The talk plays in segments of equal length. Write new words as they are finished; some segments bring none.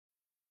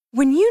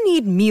When you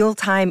need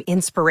mealtime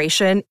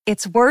inspiration,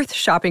 it's worth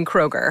shopping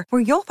Kroger,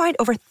 where you'll find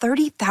over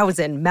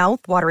 30,000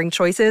 mouth-watering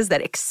choices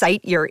that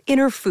excite your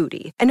inner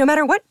foodie. And no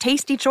matter what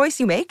tasty choice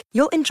you make,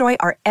 you'll enjoy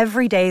our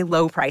everyday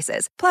low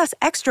prices, plus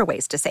extra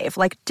ways to save,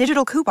 like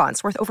digital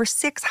coupons worth over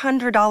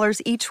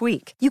 $600 each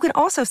week. You can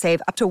also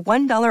save up to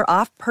 $1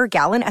 off per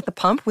gallon at the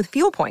pump with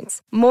fuel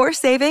points. More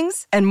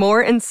savings and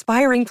more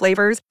inspiring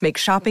flavors make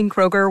shopping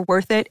Kroger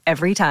worth it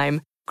every time.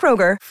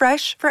 Kroger,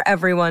 fresh for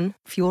everyone.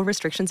 Fuel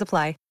restrictions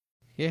apply.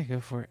 Yeah,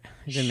 go for it.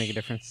 It didn't make a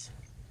difference.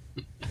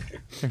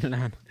 Turn it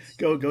on.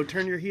 Go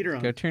turn your heater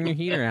on. Go turn your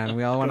heater on.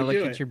 We all want to look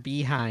at your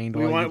behind.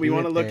 We want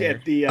to look there.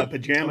 at the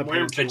pajama. I'm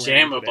wearing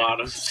pajama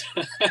bottoms.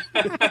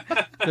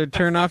 So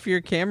turn off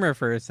your camera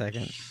for a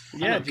second.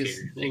 Yeah, give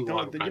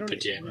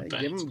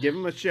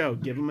him a show.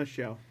 Give him a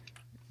show.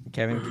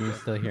 Kevin, can you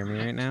still hear me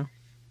right now?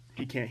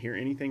 He can't hear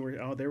anything.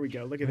 Oh, there we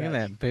go. Look at that.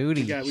 Look at that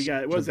booty. We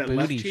got. What was that? Booty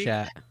left cheek?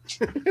 shot.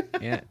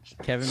 Yeah,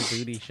 Kevin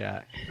booty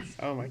shot.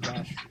 Oh my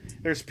gosh.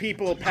 There's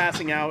people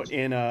passing out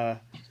in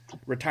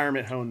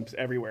retirement homes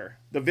everywhere.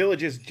 The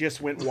villages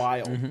just went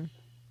wild. Mm-hmm.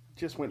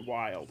 Just went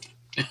wild.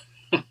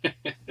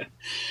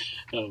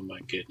 Oh my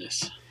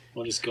goodness.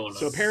 What is going on?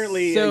 So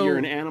apparently you're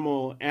an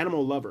animal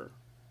lover.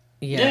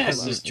 Yeah,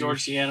 this is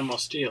George the Animal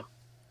Steel.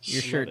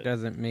 Your shirt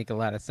doesn't make a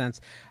lot of sense.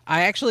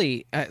 I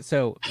actually,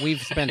 so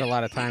we've spent a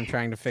lot of time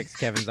trying to fix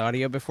Kevin's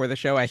audio before the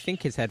show. I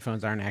think his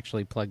headphones aren't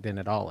actually plugged in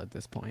at all at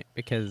this point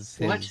because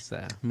his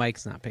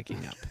mic's not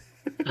picking up.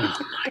 Oh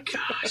my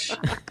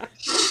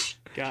gosh.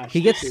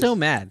 He gets so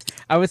mad.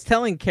 I was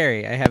telling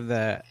Carrie, I have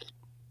the...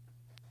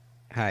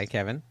 Hi,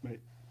 Kevin. Right.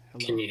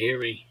 Can you hear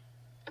me?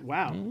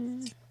 Wow.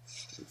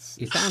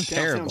 You sound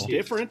terrible. Sounds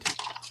different.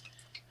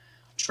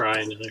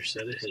 Try another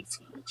set of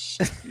headphones.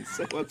 He's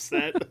so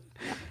upset.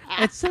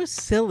 It's so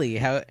silly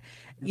how,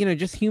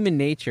 just human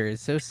nature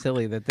is so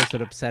silly that this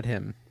would upset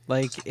him.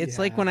 Like, it's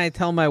like when I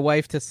tell my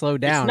wife to slow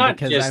down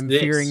because I'm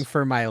fearing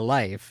for my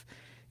life.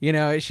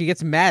 She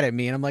gets mad at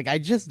me and I'm like, I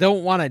just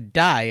don't want to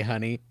die,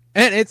 honey.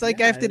 And it's like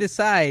I have to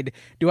decide,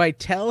 do I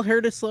tell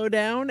her to slow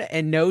down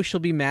and know she'll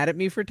be mad at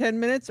me for 10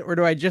 minutes? Or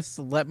do I just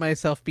let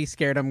myself be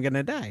scared I'm going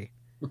to die?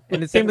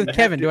 And the same with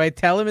Kevin. Do I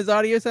tell him his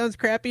audio sounds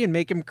crappy and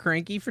make him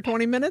cranky for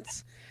 20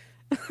 minutes?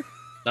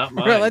 Not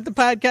mine. Or let the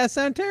podcast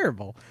sound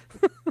terrible.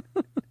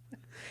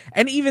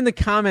 And even the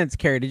comments,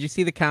 Carrie, did you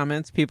see the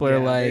comments? People are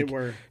like,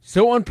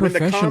 so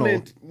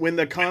unprofessional. When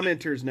the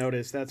commenters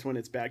notice, that's when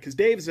it's bad. Because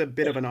Dave's a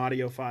bit of an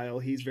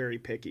audiophile. He's very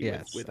picky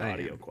with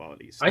audio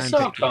qualities. I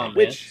saw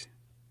comments.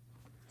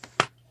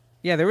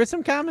 Yeah, there were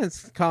some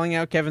comments calling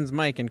out Kevin's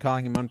mic and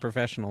calling him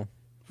unprofessional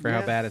for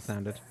how bad it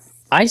sounded.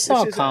 I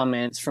saw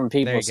comments from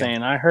people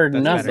saying, I heard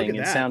nothing.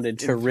 It sounded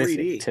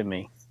terrific to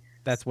me.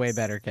 That's way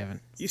better, Kevin.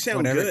 You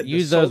sound good.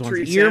 Use those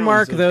ones.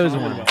 Earmark those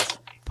ones.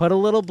 Put a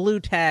little blue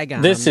tag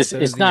on this.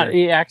 It's not.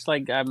 It acts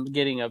like I'm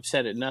getting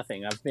upset at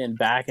nothing. I've been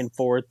back and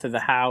forth to the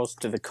house,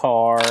 to the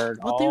car.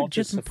 Well, dude,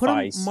 just put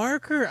a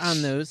marker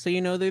on those so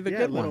they're the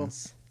good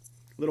ones.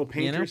 Little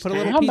painter's put a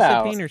little piece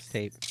of painter's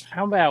tape.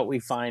 How about we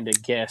find a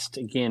guest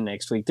again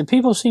next week? The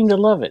people seem to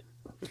love it.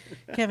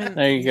 Kevin,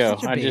 there you go.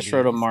 I just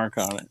wrote a mark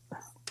on it.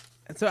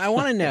 So I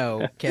want to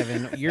know,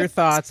 Kevin, your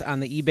thoughts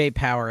on the eBay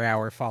Power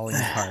Hour falling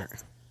apart.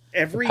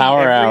 Every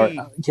hour.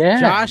 Yeah.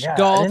 Josh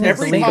Galt has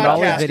deleted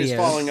all his videos. Is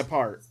falling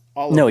apart.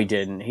 No, he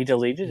didn't. He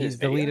deleted his videos. He's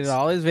deleted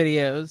all his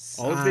videos.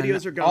 All his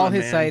videos are gone, all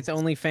his sites,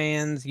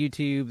 OnlyFans,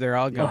 YouTube, they're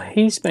all gone. Oh,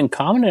 he's been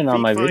commenting on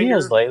my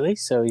videos lately,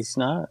 so he's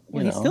not,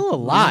 he's still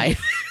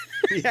alive.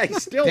 Yeah,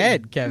 he's still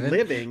dead, Kevin.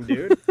 Living,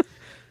 dude.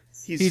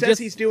 He says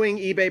he's doing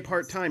eBay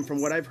part-time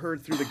from what I've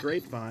heard through the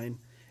grapevine.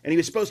 And he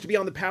was supposed to be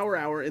on the Power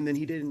Hour, and then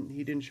he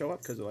didn't show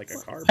up because of like a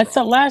car problem. I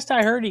thought last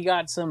I heard he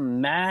got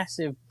some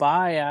massive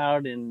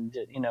buyout, and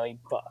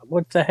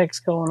what the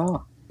heck's going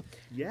on?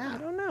 Yeah, I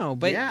don't know,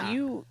 but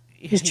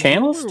his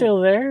channel's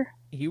still there.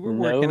 You were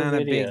working on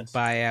a big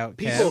buyout.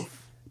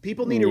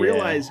 People need to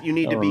realize you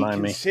need to be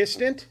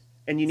consistent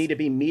and you need to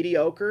be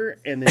mediocre,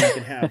 and then you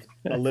can have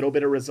a little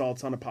bit of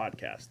results on a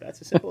podcast.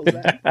 That's as simple as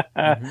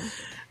that.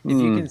 If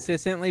you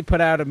consistently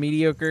put out a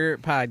mediocre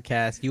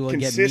podcast, you will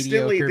get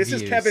mediocre This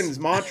views. is Kevin's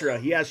mantra.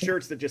 He has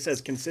shirts that just says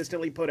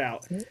consistently put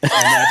out. And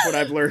that's what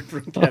I've learned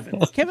from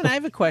Kevin. Kevin, I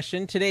have a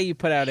question. Today you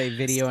put out a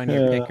video on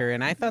your picker,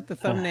 and I thought the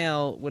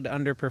thumbnail would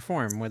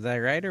underperform. Was I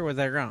right or was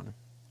I wrong?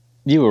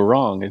 You were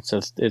wrong. It's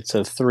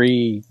a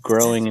 3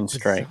 growing in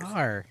strength.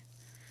 Bizarre.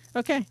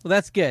 Okay, well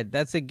that's good.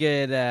 That's a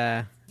good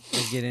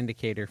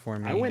indicator for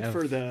me. I went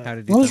for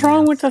the. What was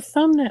wrong with the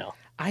thumbnail?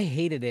 I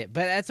hated it,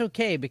 but that's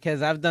okay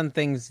because I've done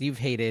things you've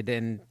hated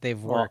and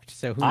they've worked.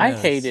 So who knows? I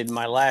hated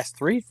my last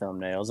 3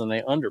 thumbnails and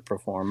they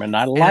underperform, and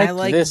I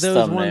like this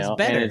thumbnail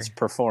and it's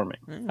performing.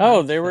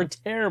 They were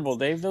terrible,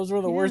 Dave. Those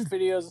were the worst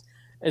videos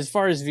as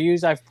far as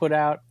views I've put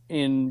out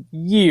in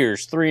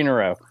years, 3 in a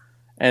row.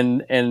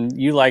 And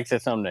you like the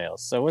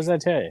thumbnails. So what does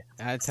that tell you?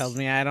 That tells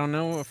me I don't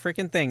know a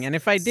freaking thing. And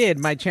if I did,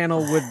 my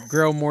channel would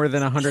grow more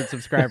than 100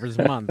 subscribers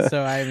a month.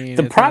 So, I mean,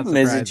 the problem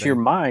is it's your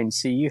mind.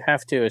 See, you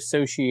have to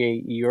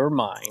associate your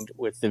mind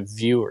with the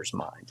viewer's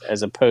mind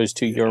as opposed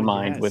to your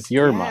mind with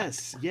your mind.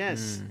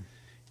 Yes.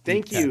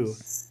 Thank you.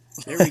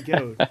 There we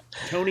go.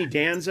 Tony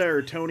Danza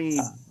or Tony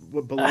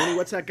Baloney.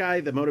 What's that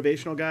guy? The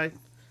motivational guy?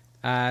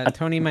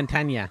 Tony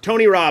Montana.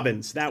 Tony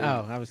Robbins. That one.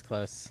 Oh, I was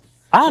close.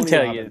 I'll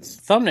tell you,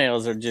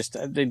 thumbnails are just,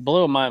 they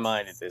blow my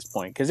mind at this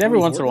point. Because every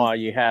once in a while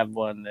you have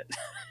one that...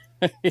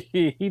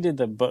 he did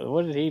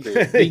what did he do?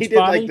 Beach he did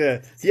body?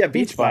 like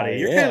Beach Body.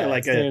 You're kind of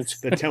like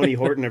the Tony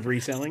Horton of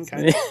reselling,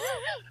 kind of.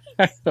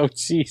 Oh,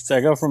 jeez. I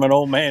go from an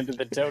old man to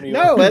the Tony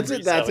No,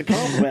 Horton that's a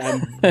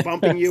compliment. I'm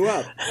bumping you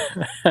up.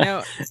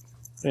 Now,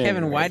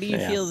 Kevin, why do you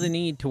feel the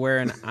need to wear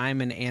an "I'm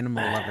an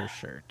animal lover"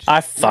 shirt?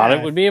 I thought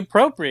it would be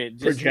appropriate.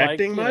 Just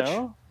projecting like,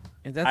 much?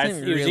 It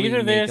doesn't really was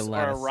either make this a or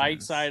lot a of right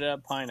sense. side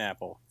up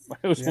pineapple.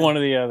 It was one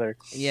or the other.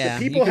 Yeah,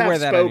 the people have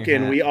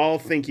spoken. We all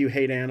think you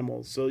hate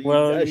animals, so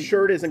a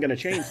shirt isn't going to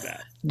change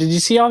that. Did you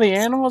see all the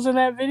animals in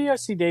that video?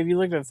 See, Dave, you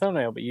looked at the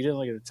thumbnail, but you didn't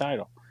look at the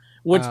title.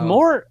 What's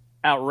more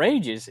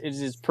outrageous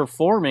is it's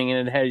performing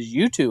and it has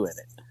you two in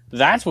it.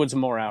 That's what's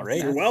more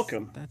outrageous. You're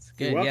welcome. That's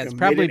good. Yeah, it's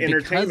probably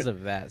because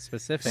of that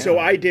specifically. So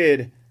I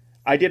did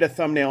a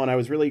thumbnail, and I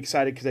was really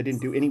excited because I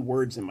didn't do any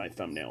words in my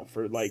thumbnail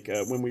for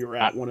when we were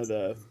at one of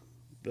the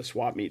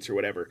swap meets or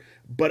whatever.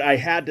 But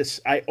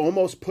I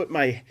almost put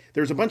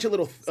there's a bunch of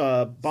little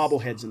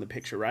bobbleheads in the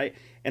picture, right?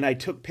 And I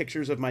took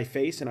pictures of my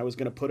face and I was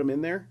going to put them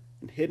in there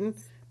and hidden,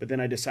 but then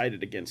I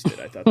decided against it.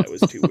 I thought that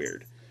was too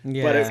weird.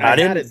 Yeah. But I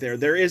had it there.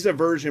 There is a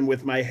version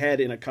with my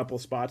head in a couple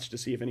spots to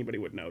see if anybody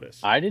would notice.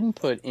 I didn't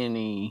put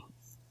any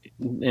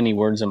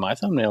words in my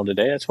thumbnail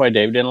today. That's why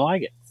Dave didn't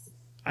like it.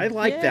 I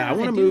like that. I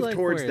want to move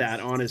towards that,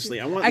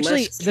 honestly. I want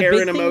less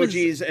Karen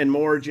emojis and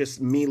more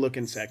just me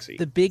looking sexy.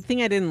 The big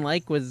thing I didn't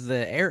like was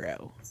the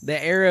arrow. The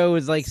arrow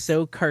was like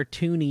so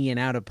cartoony and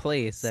out of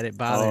place that it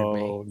bothered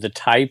me. Oh, the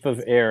type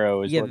of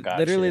arrow is what got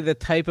literally you. the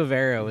type of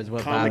arrow is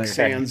what Comic bothered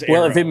Sans me.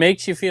 arrow. Well, if it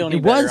makes you feel any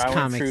better, I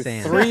went through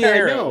Sans. 3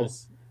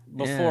 arrows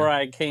before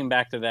I came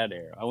back to that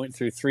arrow. I went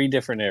through 3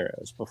 different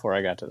arrows before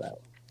I got to that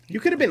one.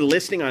 You could have been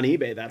listing on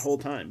eBay that whole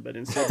time, but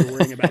instead you're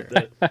worrying about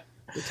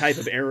the type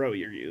of arrow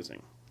you're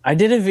using. I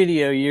did a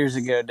video years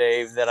ago,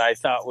 Dave, that I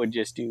thought would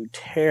just do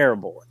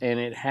terrible, and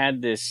it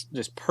had this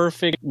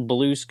perfect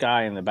blue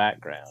sky in the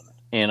background,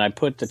 and I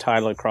put the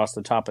title across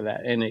the top of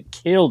that, and it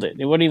killed it.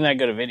 It wasn't even that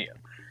good a video.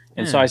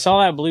 And so I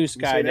saw that blue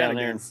sky down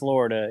there in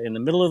Florida in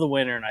the middle of the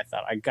winter, and I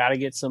thought, I got to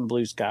get some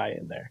blue sky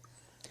in there.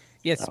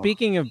 Yeah,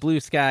 speaking of blue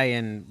sky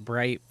and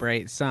bright,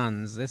 bright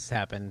suns, this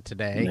happened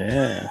today.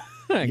 Yeah.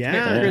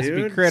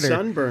 Dude, critter.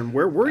 Sunburn.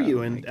 Where were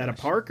you? At a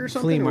park or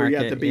something? Flea market, or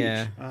were you at the beach?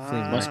 Yeah.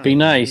 Must be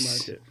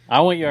nice.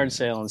 I went yard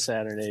sale on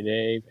Saturday,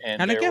 Dave.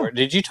 And how'd it go?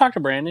 Did you talk to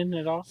Brandon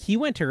at all? He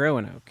went to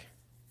Roanoke.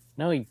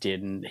 No, he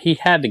didn't. He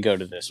had to go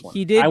to this one.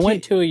 He did. I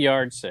went to a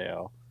yard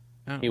sale.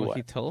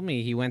 He told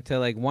me he went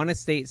to one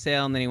estate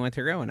sale and then he went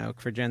to Roanoke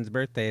for Jen's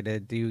birthday to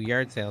do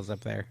yard sales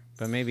up there.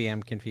 But maybe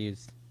I'm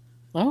confused.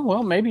 Oh,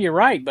 well, maybe you're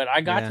right. But I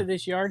got to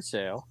this yard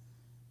sale.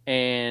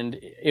 And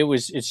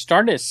it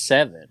started at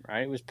 7,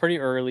 right? It was pretty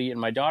early, and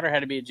my daughter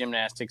had to be at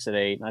gymnastics at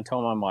 8. And I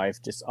told my wife,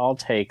 I'll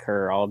take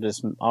her. I'll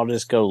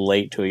just go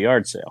late to a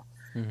yard sale.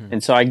 Mm-hmm.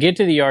 And so I get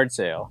to the yard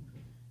sale,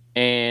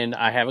 and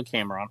I have a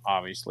camera on,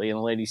 obviously. And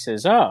the lady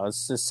says, "Oh,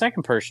 it's the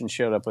second person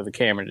showed up with a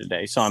camera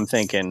today." So I'm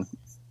thinking,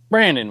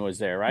 Brandon was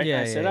there, right? Yeah,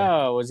 and I said,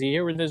 "Oh, was he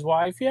here with his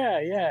wife?"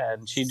 Yeah.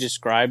 And she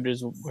described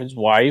his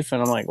wife,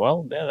 and I'm like,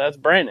 "Well, yeah, that's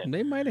Brandon."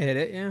 They might have hit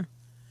it, yeah.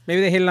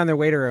 Maybe they hit it on their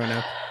way to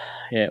Roanoke.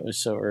 Yeah, it was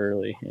so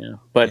early,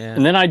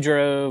 and then I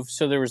drove,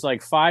 so there was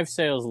 5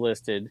 sales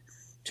listed.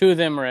 2 of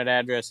them are at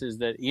addresses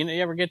that, you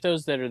ever get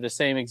those that are the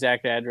same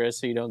exact address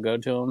so you don't go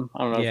to them?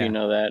 I don't know if you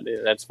know that.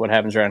 That's what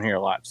happens around here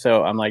a lot.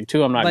 So I'm like,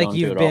 2 I'm not going to at all. Like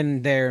you've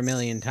been there a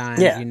million times.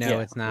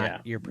 It's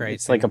not your price.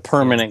 It's like a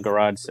permanent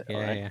garage sale,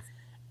 right? Yeah.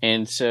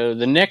 And so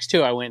the next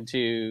 2 I went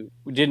to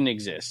didn't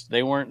exist.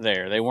 They weren't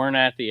there. They weren't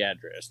at the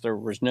address. There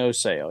was no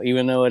sale.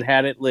 Even though it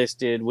had it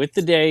listed with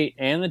the date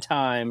and the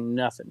time,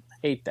 nothing. I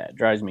hate that.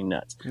 Drives me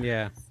nuts.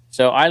 Yeah.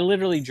 So I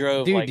literally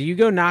drove. Dude, do you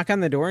go knock on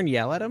the door and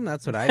yell at them?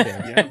 That's what I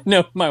do.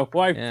 No, my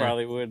wife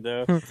probably would,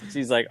 though.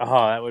 She's like, "Oh,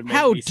 that would make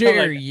How me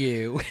dare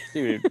you?"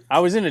 Dude,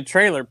 I was in a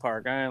trailer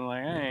park. I'm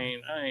like, I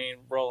ain't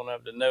rolling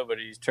up to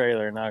nobody's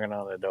trailer knocking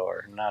on the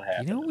door. Not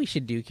happening. You know what we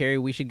should do, Carrie?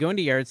 We should go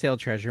into Yard Sale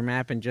Treasure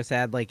Map and just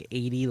add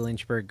 80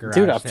 Lynchburg garage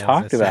sales. Dude, I've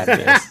talked about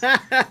this.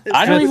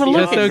 I don't even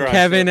look at it. So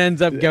Kevin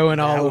ends up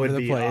going all over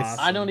the place.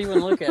 Awesome. I don't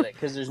even look at it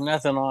because there's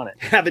nothing on it.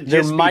 Have it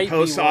just be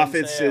post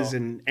offices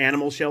and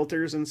animal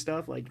shelters and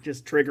stuff.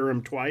 Just trigger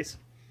them twice.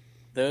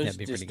 Those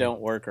just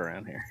don't work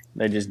around here.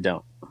 They just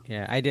don't.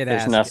 Yeah, I did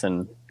There's ask.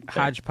 Nothing.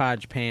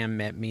 Hodgepodge Pam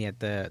met me at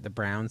the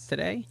Browns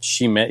today.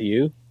 She met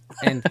you?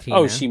 And Tina.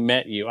 Oh, she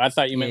met you. I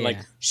thought you meant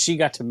she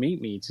got to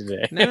meet me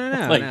today. No.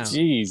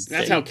 Jeez.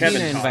 That's how Kevin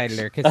Tina invited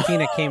her because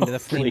Tina came to the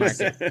flea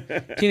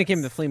market. Tina came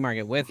to the flea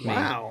market with me.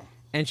 Wow.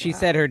 And she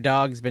said her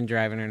dog's been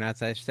driving her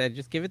nuts. I said,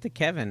 just give it to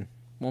Kevin.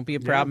 Won't be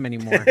a problem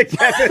anymore. She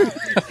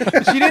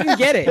didn't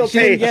get it. He'll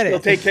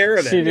take care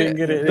of it. She didn't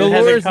get it. The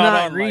lure's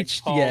not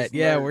reached yet.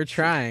 Yeah, we're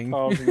trying.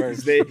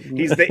 He's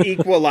the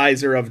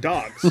equalizer of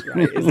dogs.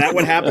 Right? Is that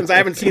what happens? I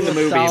haven't seen the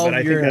movie, but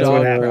I think that's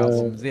what happens.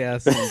 Problems.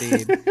 Yes,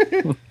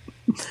 indeed.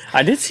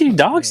 I did see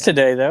dogs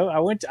today, though.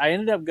 I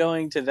ended up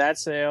going to that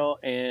sale,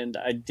 and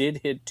I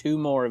did hit 2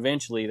 more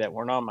eventually that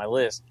weren't on my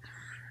list,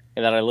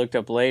 and that I looked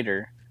up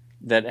later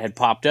that had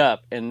popped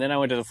up. And then I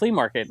went to the flea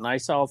market, and I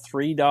saw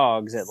 3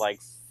 dogs at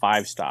like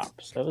 5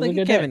 stops. So it was a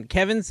good Kevin. day.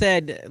 Kevin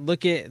said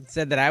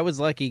that I was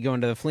lucky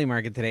going to the flea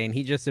market today, and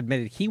he just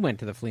admitted he went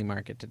to the flea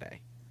market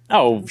today.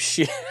 Oh,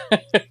 shit.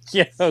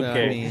 Yeah, okay. So,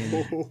 I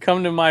mean,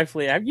 come to my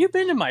flea. Have you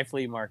been to my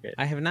flea market?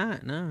 I have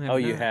not. No.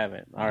 You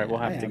haven't. All right, we'll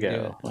have to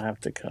go. We'll have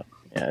to come.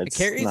 Yeah,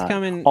 Carrie's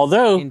coming.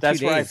 Although that's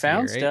where I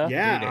found stuff.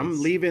 Yeah,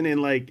 I'm leaving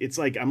in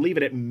I'm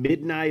leaving at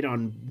midnight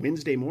on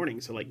Wednesday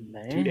morning, so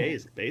 2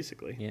 days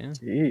basically. Yeah.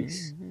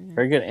 Jeez.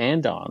 Very good.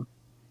 And Dawn.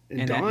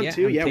 And Dawn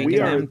too. Yeah,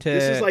 we are.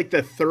 This is like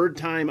the 3rd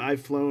time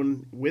I've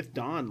flown with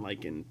Dawn,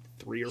 in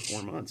 3 or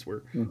 4 months.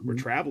 We're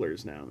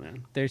travelers now,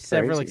 man. There's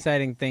several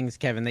exciting things,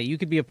 Kevin, that you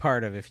could be a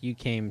part of if you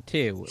came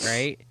too,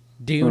 right?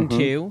 Dune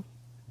 2.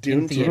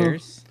 Dune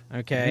theaters.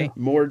 Okay.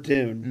 More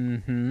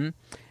Dune.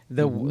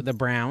 The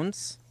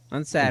Browns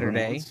on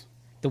Saturday.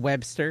 The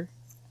Webster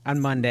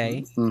on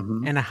Monday.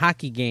 And a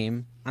hockey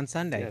game on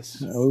Sunday.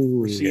 Yes.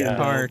 We're seeing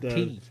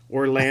party.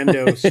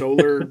 Orlando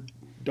Solar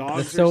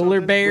Dogs, the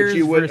Solar Bears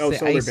versus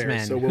Solar Icemen,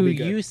 Bears, so who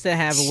used to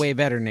have a way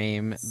better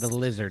name, the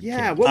Lizard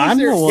Kings. What was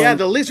their? Yeah,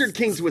 the Lizard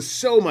Kings was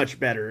so much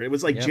better. It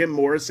was like Jim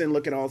Morrison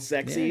looking all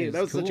sexy. Yeah,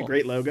 that was such a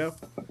great logo.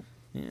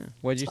 Yeah,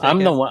 what'd you say? I'm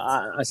the one.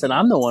 I said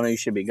I'm the one who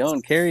should be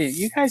going. Carrie,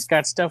 you guys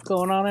got stuff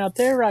going on out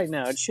there right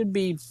now. It should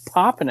be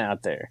popping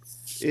out there.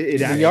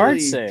 It actually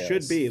yard sales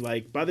should be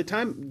by the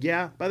time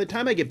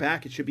I get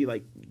back, it should be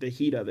the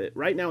heat of it.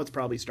 Right now, it's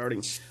probably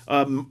starting.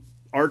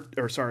 Art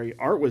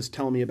was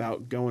telling me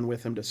about going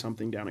with him to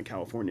something down in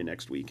California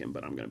next weekend,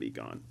 but I'm going to be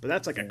gone. But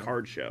that's a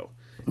card show,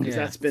 because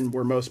that's been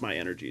where most of my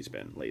energy's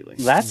been lately.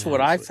 That's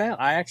what I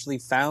found. I actually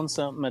found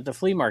something at the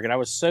flea market. I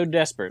was so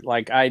desperate.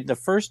 The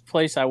first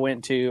place I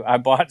went to, I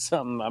bought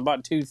something. I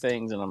bought 2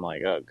 things, and I'm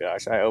like, oh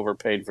gosh, I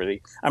overpaid for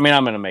the. I mean,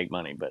 I'm going to make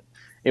money, but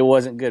it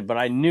wasn't good. But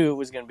I knew it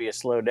was going to be a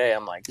slow day.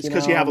 I'm like,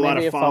 because you have a lot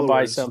of followers. If I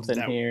buy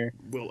something here,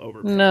 will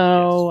overpay.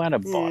 No, I'd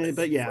have bought it.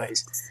 But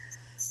anyways.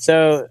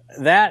 So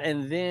that,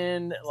 and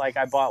then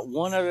I bought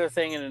one other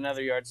thing in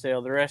another yard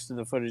sale. The rest of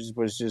the footage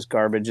was just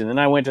garbage. And then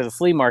I went to the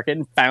flea market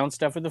and found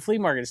stuff at the flea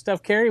market.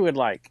 Stuff Carrie would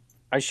like.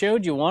 I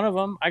showed you one of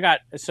them.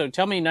 So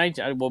tell me,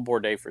 we'll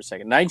bore Dave for a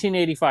second.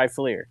 1985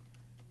 Fleer.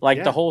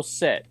 The whole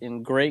set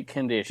in great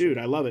condition. Dude,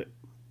 I love it.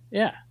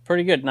 Yeah,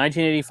 pretty good.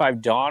 1985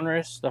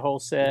 Donruss, the whole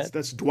set.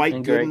 That's Dwight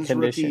Gooden's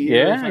rookie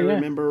year, if I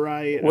remember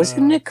right.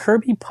 Wasn't it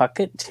Kirby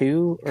Puckett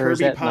too? Or Kirby is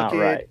that Puckett, not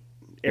right?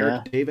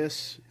 Eric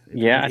Davis.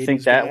 Yeah, I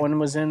think that one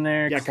was in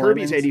there. Yeah,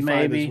 Clemens, Kirby's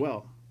 85 maybe. as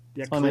well.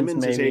 Yeah,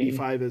 Clemens is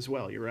 85 as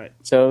well. You're right.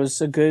 So it was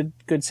a good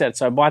set.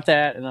 So I bought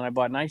that, and then I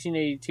bought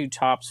 1982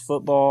 Topps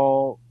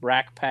football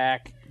rack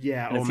pack.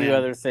 Yeah, and a few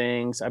other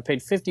things. I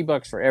paid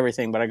 $50 for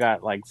everything, but I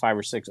got 5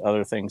 or 6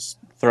 other things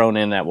thrown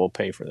in that will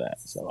pay for that.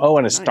 So,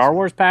 and a Star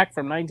Wars pack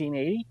from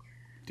 1980.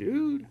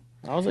 Dude,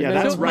 I was like,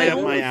 that's right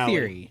up my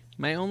alley.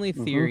 My only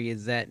theory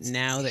is that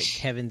now that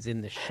Kevin's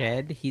in the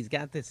shed, he's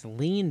got this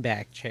lean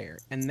back chair,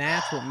 and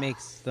that's what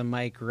makes the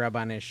mic rub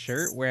on his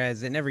shirt,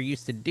 whereas it never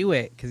used to do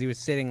it because he was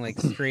sitting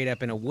straight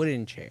up in a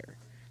wooden chair.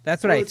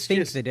 That's what I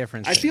think the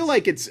difference is. I feel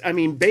like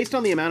based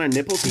on the amount of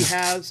nipples he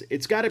has,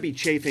 it's got to be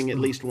chafing at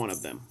least one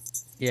of them.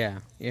 Yeah.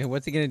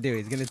 What's he gonna do?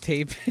 He's gonna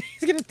tape.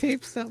 He's gonna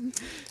tape something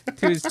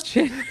to his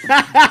chin. All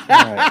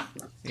right.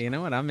 You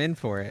know what? I'm in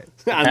for it.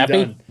 I'm happy.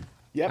 Done.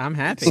 Yep. I'm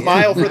happy.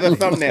 Smile for the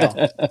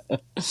thumbnail.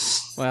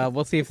 Well,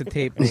 we'll see if the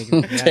tape makes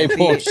it. Tape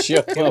won't show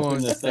up won't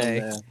in the stay.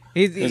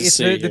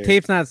 thumbnail. The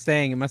tape's not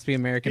staying. It must be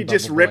American. He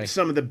just Bubble ripped Boy.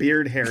 some of the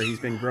beard hair he's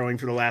been growing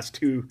for the last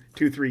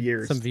 3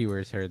 years. Some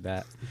viewers heard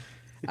that.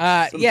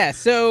 Yeah.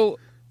 So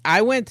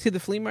I went to the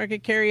flea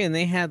market, Carrie, and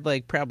they had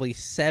probably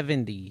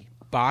 70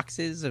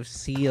 boxes of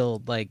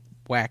sealed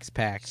wax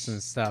packs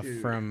and stuff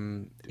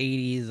from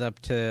 80s up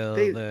to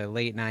the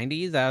late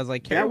 90s. I was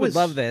like, Carrie would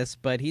love this,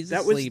 but he's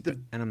asleep,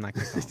 and I'm not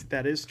going to call him.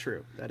 That is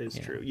true.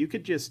 True. You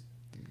could just.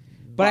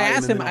 But I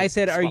asked him, I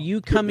said, are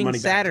you coming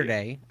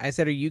Saturday? I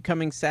said, are you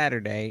coming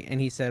Saturday? And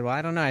he said, well,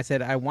 I don't know. I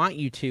said, I want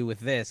you to with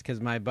this because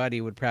my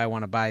buddy would probably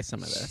want to buy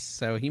some of this.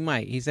 So he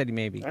might. He said he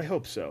maybe. I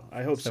hope so.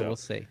 So we'll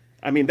see.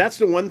 I mean, that's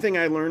the one thing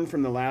I learned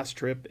from the last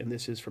trip, and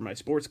this is for my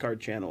sports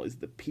card channel, is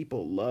the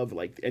people love,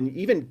 and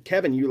even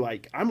Kevin,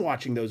 I'm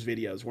watching those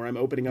videos where I'm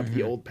opening up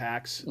the old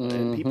packs,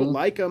 and people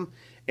like them.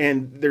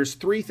 And there's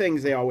 3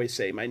 things they always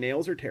say. My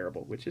nails are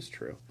terrible, which is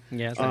true.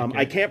 Yes,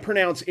 I can't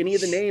pronounce any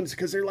of the names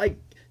because they're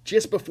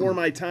just before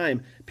my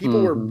time.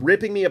 People were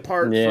ripping me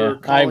apart for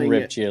calling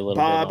it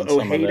Bob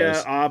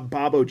Ojeda,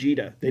 Bob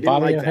Ojeda. They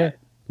didn't like that.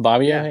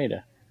 Bobby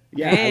Ojeda.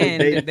 Yeah,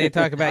 and they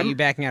talk about you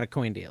backing out of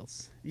coin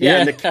deals. Yeah,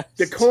 and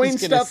the coin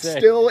stuff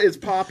still is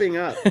popping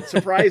up.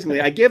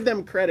 Surprisingly, I give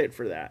them credit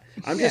for that.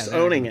 I'm just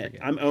owning it.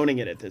 I'm owning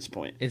it at this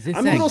point.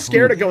 I'm a little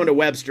scared of going to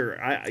Webster.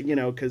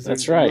 Because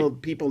that's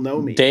right. People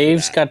know me.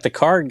 Dave's got the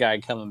card guy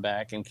coming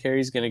back, and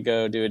Carrie's going to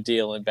go do a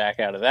deal and back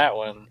out of that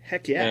one.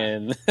 Heck yeah!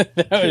 And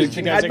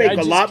I'd make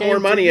a lot more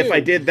money if I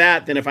did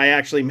that than if I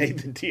actually made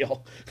the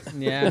deal.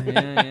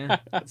 Yeah.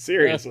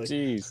 Seriously.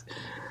 Jeez.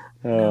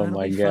 Oh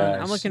my gosh.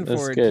 I'm looking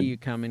forward to you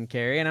coming,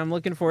 Carrie, and I'm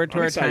looking forward to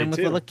our time with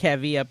little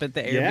Kevy up at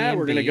the Airbnb. Yeah,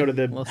 we're gonna go to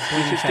the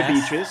Peaches to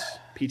Beaches.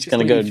 It's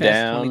gonna go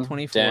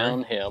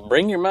downhill.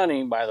 Bring your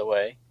money, by the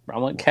way. I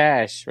want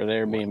cash for the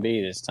Airbnb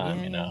this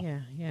time.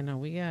 Yeah. No,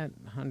 we got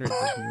hundreds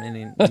of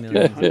millions.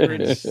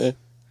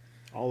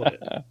 All of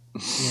it.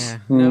 Yeah.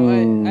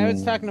 No, I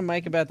was talking to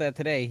Mike about that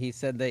today. He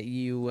said that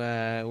you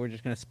we're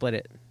just gonna split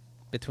it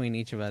between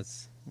each of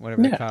us,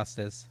 whatever the cost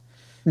is.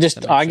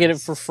 Just I get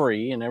it for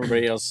free, and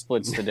everybody else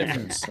splits the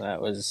difference.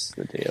 That was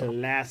the deal.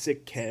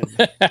 Classic Kev.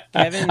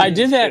 Kevin, I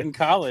did that in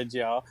college,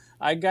 y'all.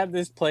 I got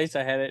this place.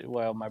 I had it.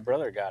 Well, my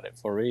brother got it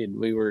for me, and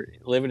we were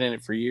living in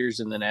it for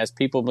years. And then as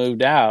people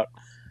moved out,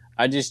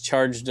 I just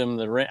charged them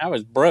the rent. I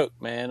was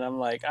broke, man. I'm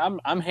like,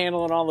 I'm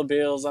handling all the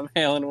bills. I'm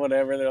handling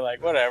whatever. They're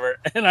like, whatever,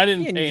 and I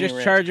didn't pay you just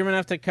rent. charge them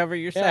enough to cover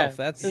yourself.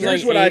 That's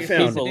here's what I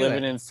found. People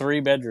living in 3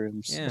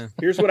 bedrooms. Yeah.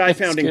 Here's what I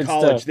found in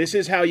college. Stuff. This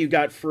is how you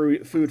got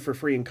food for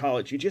free in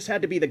college. You just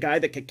had to be the guy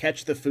that could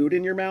catch the food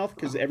in your mouth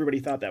because everybody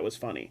thought that was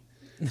funny.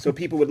 So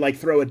people would like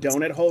throw a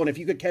donut hole, and if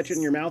you could catch it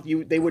in your mouth,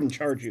 they wouldn't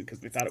charge you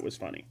because they thought it was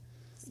funny.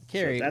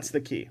 Carrie, so that's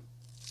the key.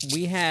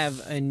 We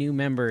have a new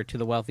member to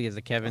the Wealthy as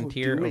a Kevin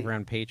tier over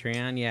on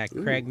Patreon. Yeah,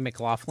 Craig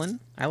McLaughlin.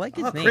 I like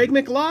his name. Craig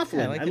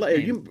McLaughlin. Yeah, I like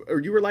his name. Are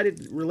you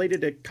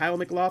related to Kyle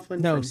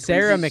McLaughlin? No,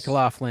 Sarah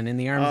McLaughlin in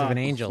the Arms of an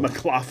Angel.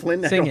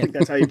 McLaughlin? I don't think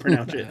that's how you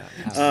pronounce it.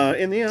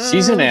 In the arms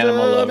She's an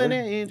animal of lover. an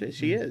angel.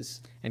 She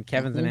is. And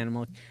Kevin's an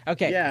animal.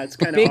 Okay. Yeah, it's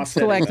kind of Biggs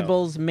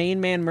Collectibles, Main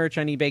Man merch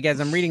on eBay.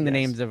 Guys, I'm reading the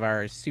names of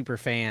our super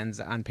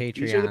fans on Patreon.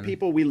 These are the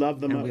people we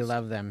love the most. We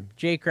love them.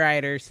 Jake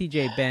Ryder,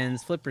 CJ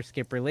Benz, Flipper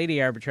Skipper, Lady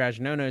Arbitrage,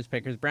 No Nose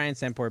Pickers, Brian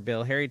Sempor,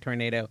 Bill, Harry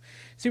Tornado,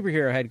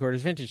 Superhero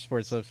Headquarters, Vintage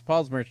Sports Flips,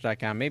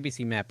 PaulsMerch.com,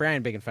 ABC Matt,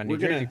 Brian Big and Fun, New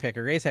Jersey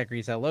Picker, Race Hack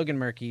Resale, Logan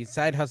Murky,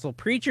 Side Hustle,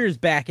 Preacher's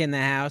back in the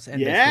house.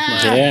 And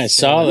I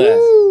saw that.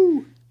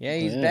 Woo! Yeah,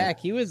 he's back.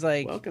 He was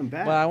like, welcome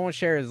back. Well, I won't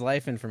share his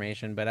life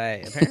information, but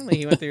apparently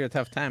he went through a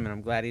tough time, and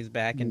I'm glad he's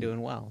back and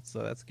doing well.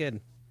 So that's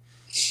good.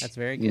 That's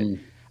very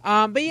good.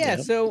 But yeah,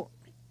 so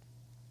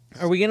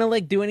are we gonna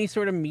like do any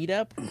sort of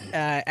meetup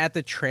at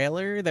the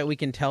trailer that we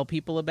can tell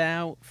people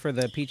about for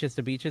the Peaches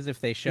to Beaches if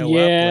they show up?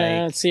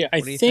 Yeah, see,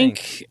 I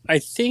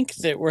think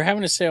that we're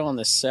having a sale on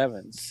the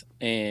 7th,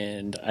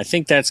 and I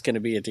think that's going to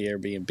be at the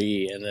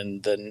Airbnb.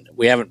 And then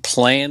we haven't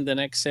planned the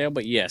next sale,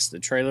 but yes, the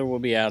trailer will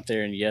be out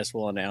there, and yes,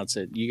 we'll announce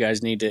it. You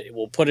guys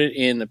we'll put it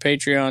in the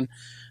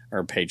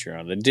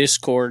the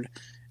Discord,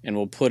 and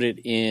we'll put it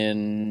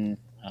in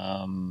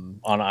on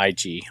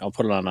IG. I'll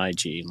put it on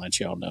IG and let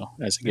y'all know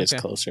as it gets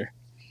closer.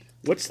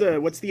 What's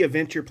the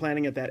event you're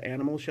planning at that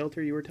animal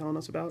shelter you were telling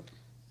us about?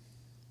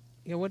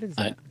 Yeah, what is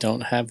that? I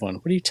don't have one.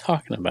 What are you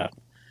talking about?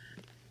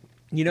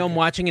 You know, I'm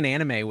watching an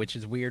anime, which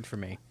is weird for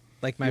me.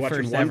 Like my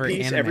first ever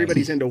anime.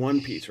 Everybody's into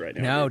One Piece right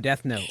now. No,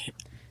 Death Note.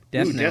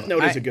 Death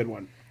Note is a good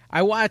one.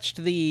 I watched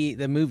the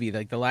movie,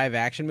 like the live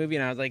action movie,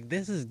 and I was like,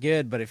 this is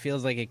good, but it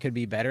feels like it could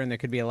be better and there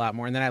could be a lot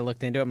more. And then I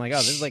looked into it. I'm like, oh,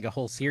 this is like a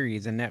whole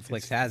series, and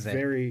Netflix has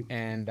it.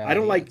 And I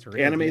don't like really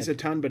animes a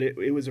ton, but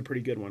it was a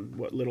pretty good one,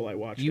 what little I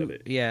watched of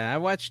it. Yeah, I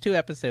watched 2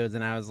 episodes,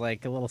 and I was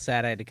like a little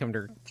sad I had to come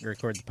to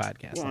record the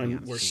podcast. Well,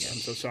 I'm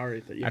so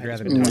sorry that you had to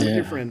spend time with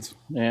your friends.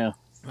 Yeah.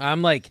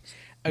 I'm like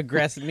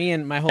aggressive. Me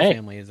and my whole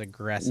family is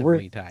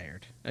aggressively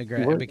tired.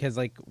 Because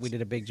like we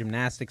did a big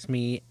gymnastics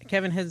meet.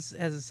 Kevin has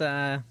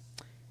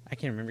I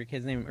can't remember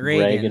his name.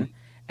 Reagan.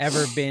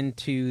 Ever been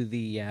to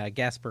the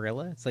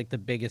Gasparilla? It's like the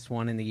biggest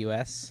one in the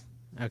U.S.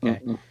 Okay.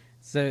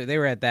 So they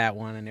were at that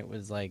one, and it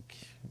was like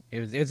it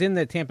was in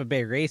the Tampa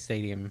Bay Race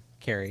Stadium,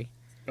 Carrie.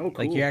 Oh,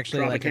 cool. Like you're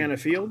actually Tropicana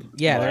Field?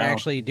 Yeah, they're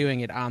actually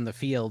doing it on the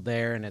field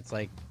there, and it's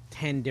like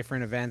 10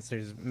 different events.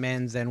 There's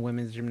men's and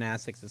women's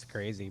gymnastics. It's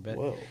crazy, but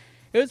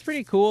it was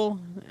pretty cool,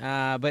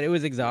 but it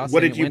was exhausting. What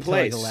did you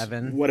place? Like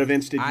 11. What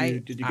events did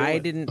you go I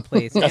in? didn't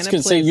place. I was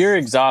going to say, you're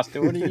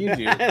exhausted. What did you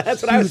do?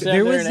 That's what I was saying.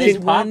 There was this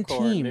one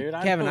popcorn, team. Dude.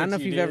 Kevin, I don't know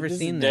if you've ever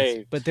seen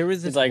this, but there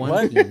was this like,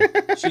 one team.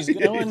 She's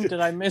going?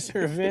 Did I miss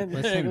her event?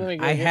 Listen,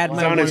 I had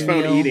my one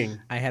meal.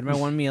 I had my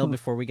one meal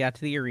before we got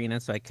to the arena,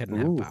 so I couldn't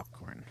have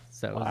popcorn.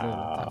 So it was a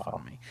little tough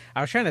on me.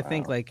 I was trying to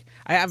think, like,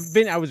 I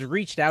was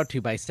reached out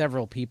to by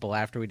several people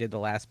after we did the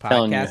last podcast.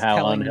 Telling you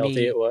how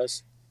unhealthy it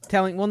was?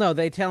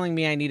 Telling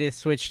me I need to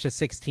switch to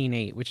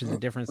 16/8, which is a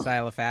different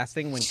style of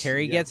fasting when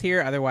Carrie gets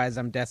here. Otherwise,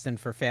 I'm destined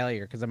for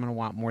failure because I'm going to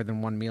want more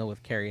than one meal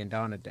with Carrie and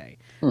Dawn a day,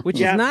 which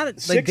is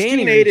not like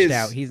Danny reached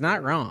out. He's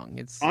not wrong.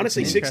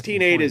 Honestly,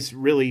 16/8 is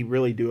really,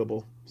 really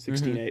doable.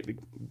 16/8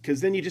 because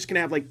then you just can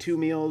have like 2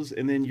 meals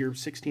and then you're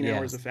 16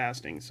 hours of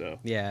fasting. So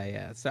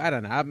yeah. So I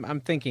don't know.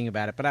 I'm thinking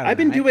about it, but I've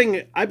been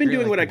doing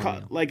what I call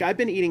like I've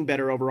been eating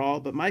better overall,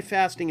 but my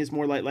fasting is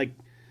more like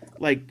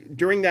like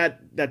during that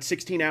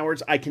 16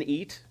 hours, I can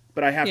eat,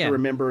 but I have to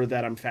remember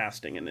that I'm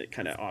fasting, and it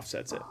kind of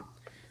offsets it.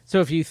 So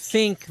if you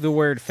think the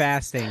word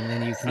fasting,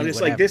 then you can I'm eat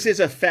just whatever. like, this is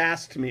a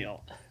fast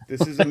meal.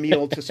 This is a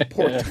meal to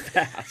support the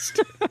fast.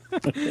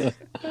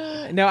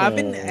 No, I've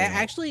been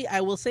actually.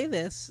 I will say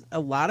this: a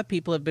lot of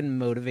people have been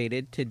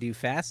motivated to do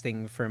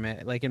fasting from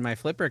it. Like in my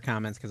Flipper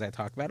comments, because I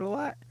talk about it a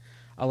lot.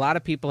 A lot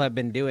of people have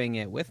been doing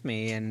it with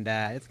me, and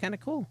it's kind of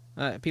cool.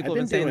 People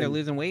have been saying they're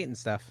losing weight and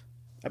stuff.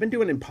 I've been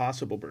doing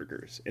Impossible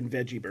burgers and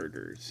veggie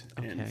burgers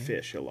and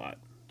fish a lot.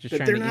 Just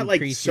but trying to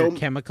increase your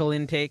chemical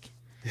intake.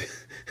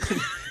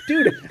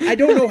 Dude, I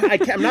don't know.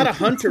 I'm not a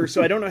hunter,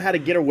 so I don't know how to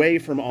get away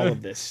from all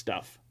of this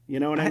stuff. You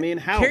know what I mean?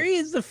 How? Carrie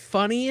is the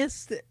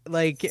funniest,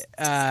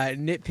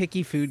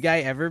 nitpicky food guy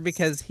ever,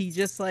 because he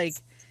just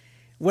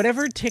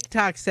whatever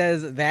TikTok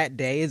says that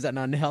day is an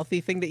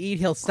unhealthy thing to eat,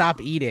 he'll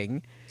stop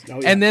eating. Oh,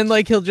 yeah. And then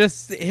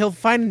he'll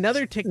find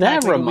another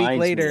TikTok a week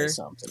later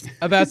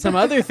about some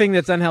other thing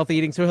that's unhealthy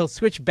eating, so he'll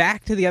switch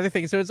back to the other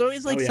thing. So it's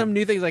always some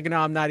new things, like, no,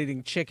 I'm not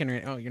eating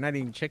chicken. Oh, you're not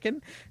eating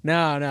chicken?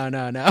 No.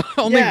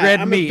 Only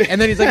red meat. And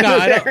then he's like, no,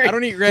 I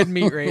don't eat red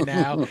meat right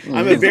now.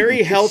 I'm a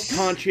very health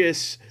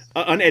conscious,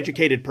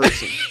 uneducated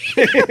person.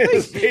 He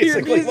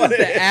refuses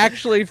to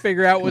actually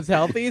figure out what's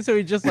healthy, so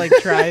he just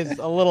tries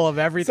a little of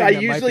everything. So I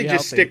usually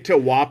just stick to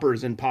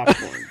Whoppers and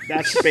popcorn.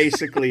 That's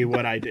basically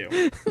what I do.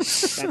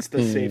 That's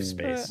the safe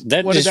space.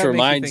 That just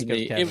reminds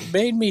me. It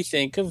made me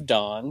think of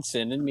Dawn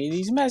sending me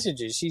these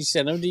messages. She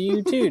sent them to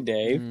you too,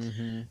 Dave.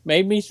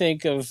 Made me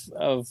think of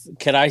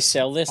could I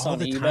sell this on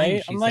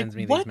eBay? I'm like,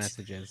 what? These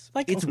messages.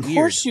 It's of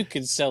course you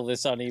can sell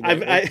this on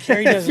eBay.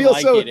 Carrie doesn't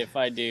like it if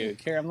I do.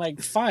 Carrie, I'm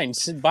like, fine,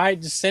 buy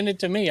it, just send it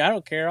to me. I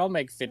don't care. I'll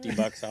make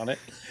 $50 on it.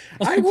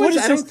 I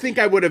don't think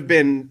I would have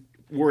been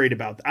worried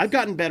about that. I've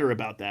gotten better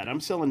about that.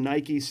 I'm selling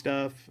Nike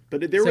stuff,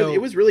 but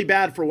it was really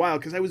bad for a while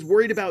because I was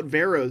worried about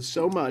Veros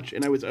so much,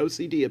 and I was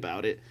OCD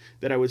about it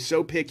that I was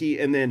so picky.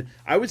 And then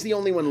I was the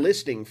only one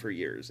listing for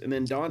years, and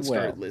then Dawn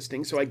started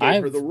listing, so I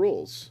gave her the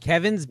rules.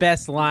 Kevin's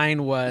best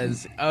line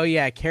was, "Oh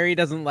yeah, Carrie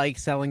doesn't like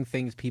selling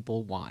things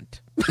people want."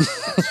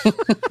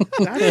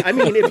 I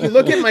mean, if you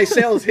look at my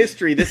sales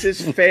history, this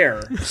is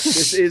fair.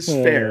 This is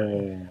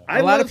fair.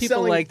 A lot of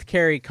people liked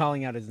Carrie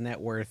calling out his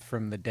net worth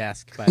from the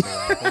desk, by the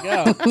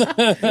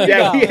way.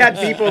 Yeah, we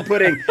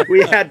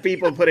had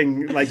people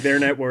putting their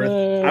net worth.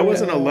 I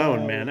wasn't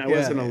alone, man. I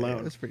wasn't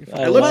alone. That's pretty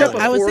funny. I looked up a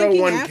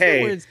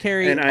 401k,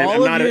 Carrie, and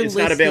it's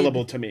not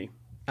available to me.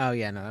 Oh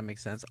yeah, no, that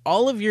makes sense.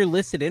 All of your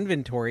listed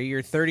inventory,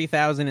 your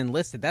 30,000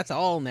 enlisted, that's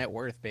all net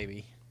worth,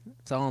 baby.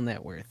 It's all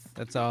net worth.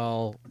 That's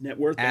all net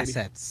worth.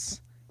 Assets.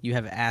 Baby. You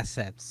have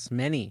assets,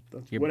 many.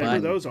 Your whatever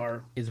those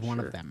are is one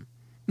of them.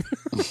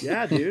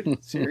 Yeah,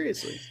 dude.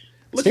 Seriously.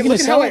 Look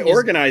at how I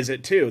organize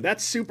it too.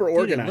 That's super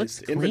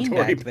organized. It looks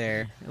inventory back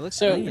there. It looks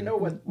clean. You know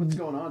what's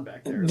going on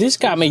back there. This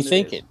got me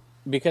thinking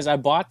because I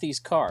bought these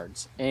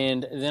cards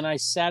and then I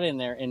sat in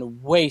there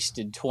and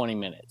wasted 20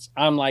 minutes.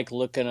 I'm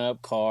looking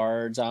up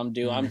cards. I'm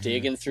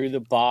digging through the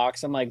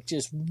box. I'm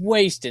just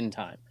wasting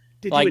time.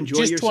 Did you enjoy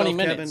just yourself, 20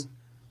 minutes? Kevin?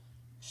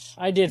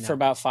 I did for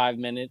about 5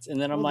 minutes, and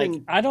then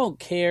I don't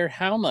care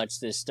how much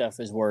this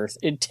stuff is worth.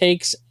 It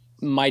takes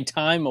my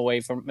time away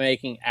from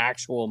making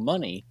actual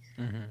money.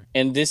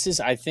 And this is,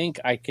 I think,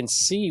 I can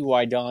see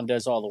why Dawn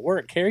does all the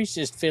work. Carrie's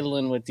just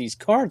fiddling with these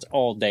cards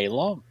all day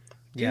long.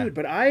 Dude,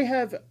 but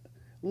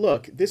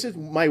this is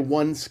my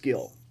one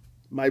skill,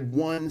 my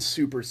one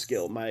super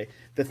skill,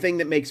 the thing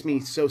that makes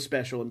me so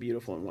special and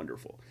beautiful and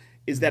wonderful.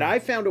 Is that I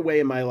found a way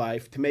in my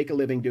life to make a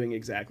living doing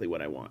exactly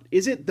what I want.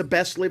 Is it the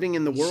best living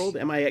in the world?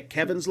 Am I at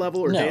Kevin's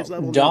level or Dave's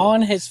level?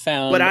 Dawn has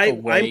found a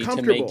way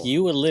to make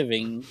you a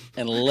living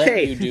and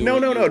let you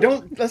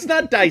do let's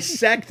not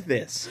dissect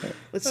this.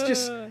 Let's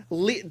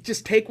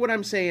just take what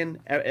I'm saying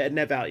at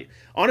net value.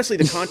 Honestly,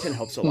 the content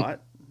helps a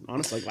lot.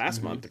 Honestly,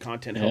 last month, the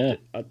content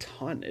helped a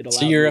ton.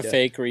 So you're a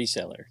fake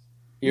reseller.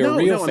 You're a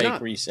real fake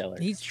reseller.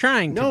 He's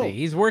trying to be.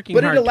 He's working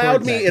hard. But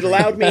it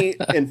allowed me,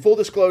 in full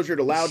disclosure, it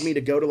allowed me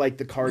to go to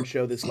the card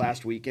show this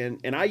last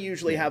weekend. And I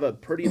usually have a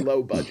pretty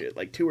low budget,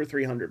 $200 or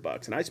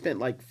 $300. And I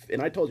spent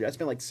and I told you, I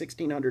spent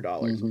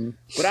 $1,600.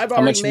 But I've already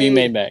How much have you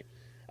made back?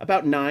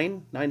 About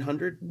 $900,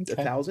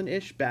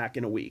 $1,000-ish back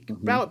in a week.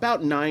 About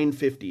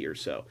 $950 or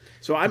so.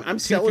 So I'm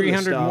selling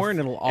this stuff. More and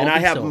it'll all and I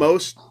have sold.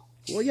 most.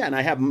 Well, yeah, and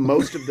I have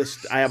most of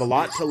this. I have a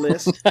lot to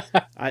list.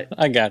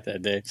 I got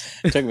that, Dave.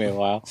 It took me a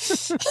while.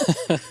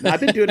 I've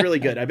been doing really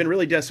good. I've been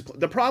really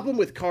disciplined. The problem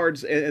with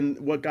cards and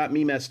what got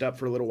me messed up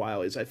for a little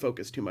while is I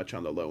focused too much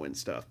on the low-end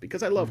stuff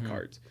because I love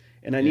cards.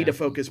 And I need to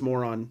focus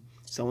more on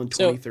selling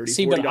 $20,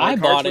 $30, $40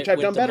 cards, which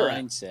I've done better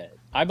at.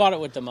 I bought it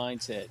with the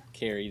mindset,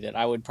 Carrie, that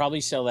I would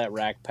probably sell that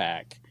rack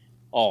pack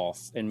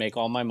off and make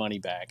all my money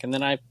back. And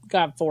then I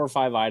got 4 or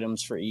 5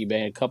 items for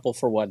eBay, a couple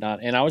for whatnot.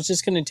 And I was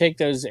just going to take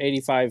those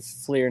 85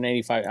 Fleer and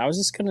 85. I was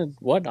just going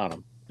to on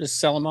them, just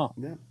sell them all.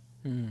 Yeah.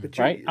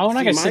 Right? I'm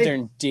not going to sit there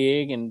and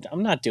dig, and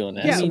I'm not doing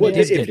that. Yeah,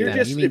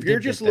 if you're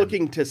just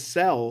looking to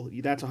sell,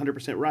 that's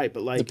 100% right.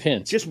 But the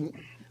pins.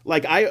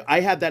 Like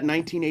I had that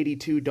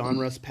 1982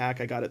 Donruss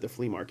pack I got at the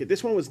flea market.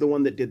 This one was the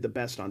one that did the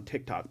best on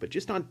TikTok, but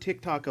just on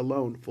TikTok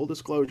alone, full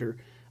disclosure,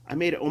 I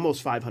made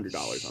almost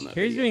 $500 on that.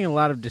 He's doing a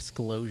lot of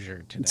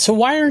disclosure today. So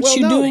why aren't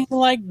you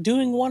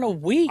doing one a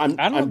week?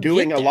 I'm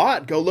doing a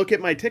lot. Go look at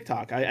my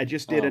TikTok. I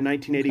just did a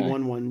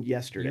 1981 one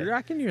yesterday. You're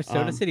rocking your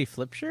Soda City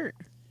flip shirt?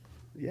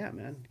 Yeah,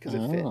 man, because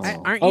it fits.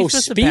 Aren't you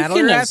supposed to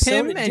battle rap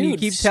him? And you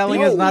keep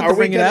telling us not to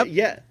bring it up?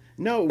 Yeah.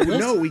 No,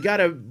 we got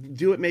to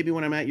do it maybe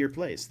when I'm at your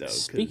place, though.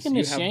 Speaking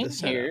of Shane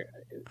here,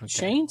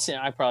 Shane said,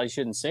 I probably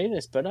shouldn't say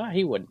this, but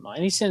he wouldn't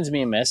mind. He sends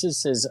me a message,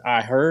 says,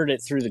 I heard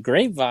it through the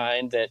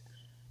grapevine that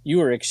you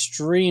were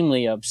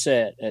extremely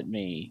upset at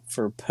me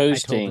for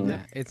posting.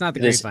 That. It's not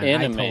the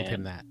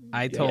grapevine.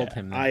 I told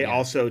him that. I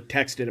also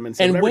texted him and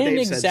said, and when Dave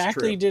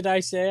exactly did I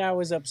say I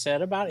was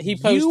upset about it? He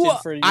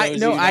posted for I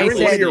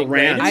said your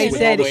rant. I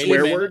said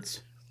swear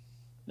words.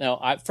 No,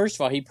 first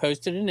of all, he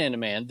posted an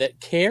Enaman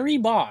that Carrie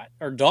bought,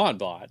 or Dawn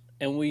bought,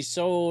 and we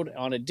sold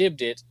on a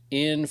Dibdit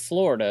in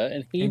Florida,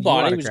 and he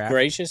bought it. He was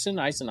gracious and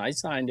nice, and I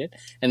signed it,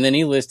 and then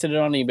he listed it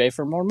on eBay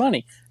for more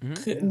money.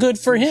 Mm-hmm. Good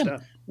for him.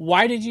 Stuff.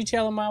 Why did you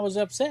tell him I was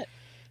upset?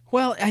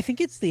 Well, I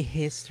think it's the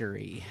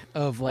history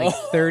of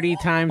 30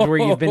 times where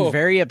you've been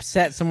very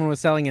upset someone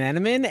was selling an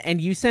Enaman, and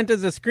you sent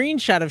us a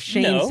screenshot of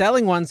Shane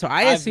selling one, so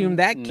I assumed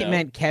that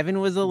meant Kevin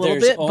was a little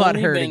bit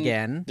butthurt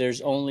again. There's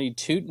only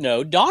two.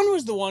 No, Don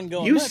was the one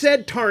going You nuts.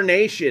 said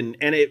tarnation,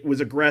 and it was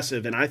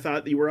aggressive, and I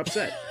thought you were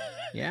upset.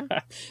 Yeah.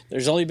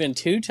 There's only been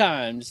 2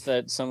 times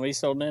that somebody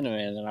sold an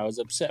Enaman that I was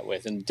upset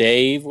with, and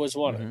Dave was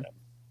one of them.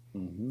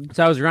 Mm-hmm.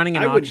 So I was running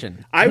an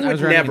auction. I would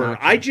never.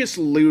 I just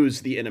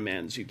lose the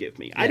Inamans you give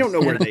me. Yes. I don't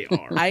know where they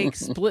are.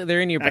 They're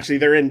in your. Actually,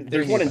 they're in.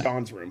 There's one in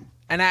Don's room.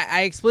 And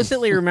I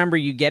explicitly remember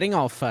you getting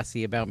all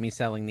fussy about me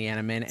selling the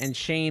Enaman, and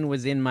Shane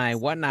was in my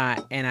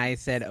whatnot, and I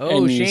said,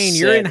 "Oh, Shane,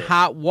 you're in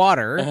hot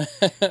water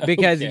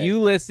because you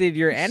listed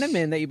your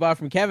Enaman that you bought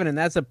from Kevin, and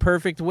that's a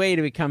perfect way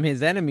to become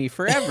his enemy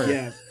forever."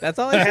 Yeah, that's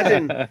all I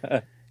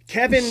said.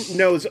 Kevin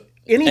knows.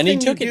 Anything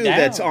you do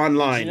that's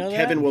online,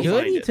 Kevin will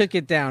find it. He took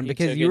it down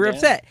because you were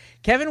upset.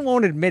 Kevin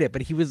won't admit it,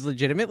 but he was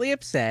legitimately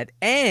upset.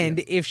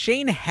 And if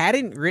Shane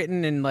hadn't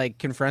written and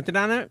confronted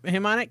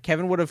him on it,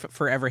 Kevin would have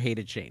forever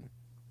hated Shane.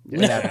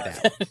 Without a doubt.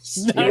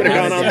 He would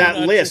have gone on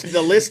that list.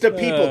 The list of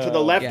people to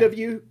the left of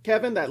you,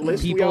 Kevin, that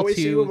list people we always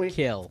see when we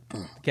kill.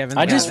 Kevin,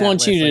 I just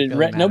want you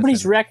to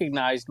nobody's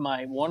recognized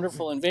my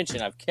wonderful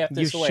invention. I've kept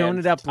this away. You've shown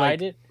it up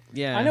it.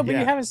 Yeah, I know, but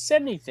you haven't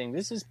said anything.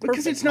 This is perfect.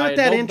 Because it's not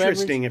that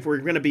interesting, if we're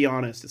going to be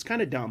honest. It's kind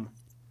of dumb.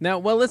 No,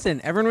 well, listen.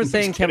 Everyone was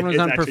saying Kevin was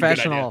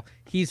unprofessional.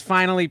 He's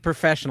finally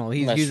professional.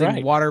 He's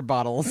using water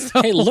bottles.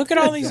 Hey, look at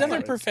all these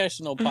other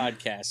professional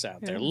podcasts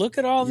out there. Look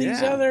at all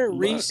these other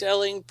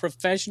reselling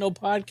professional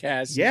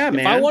podcasts. Yeah, man.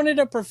 If I wanted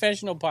a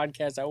professional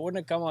podcast, I wouldn't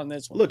have come on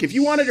this one. Look, if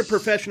you wanted a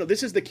professional,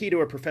 this is the key to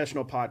a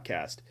professional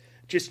podcast.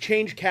 Just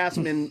change cast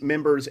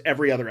members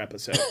every other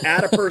episode.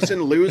 Add a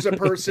person, lose a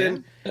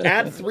person.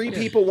 Add 3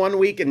 people one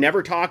week and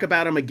never talk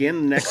about them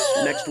again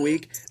next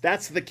week.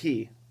 That's the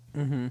key.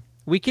 Mm-hmm.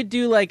 We could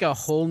do a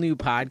whole new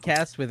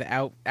podcast with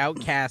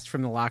Outcast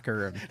from the locker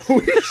room.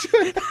 We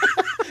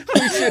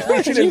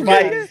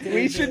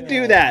should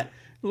do that.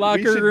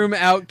 Locker room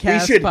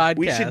Outcast podcast.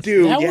 We should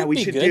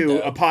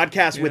do a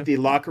podcast with the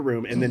locker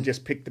room, and then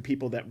just pick the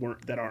people that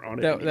aren't on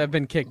it. That have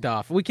been kicked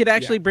off. We could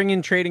actually bring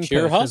in Trading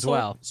Pure Post as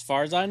well. As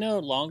far as I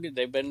know,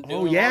 they've been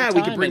doing. We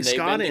could bring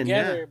Scott in.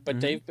 Together, but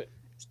they've been,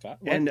 Scott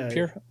and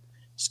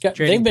Scott.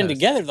 They've been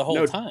together the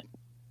whole time.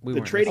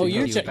 The Trading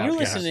Post. You're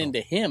listening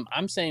to him.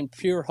 I'm saying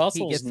Pure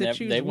Hustle's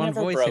they've one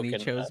voice, broken. And he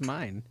chose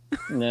mine.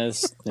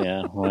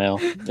 Well,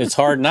 it's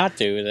hard not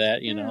to with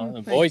that,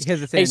 the voice.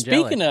 Hey,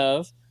 speaking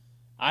of.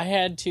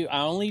 I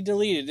only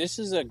deleted. This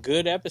is a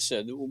good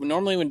episode.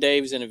 Normally when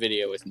Dave's in a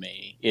video with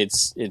me,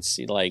 it's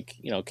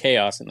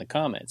chaos in the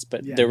comments.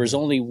 But there was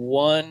only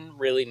one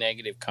really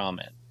negative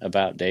comment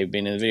about Dave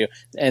being in the video.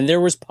 And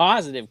there was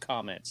positive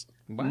comments.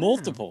 Wow.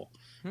 Multiple.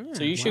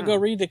 So you should go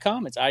read the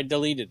comments. I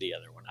deleted the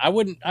other one. I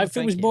wouldn't, if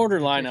it was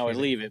borderline, I would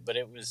leave it, but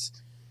it was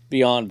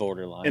beyond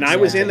borderline. And I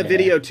was in the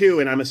video too,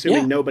 and I'm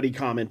assuming nobody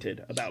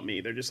commented about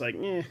me. They're just like,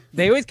 eh.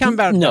 They always come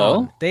about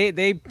Dawn.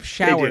 They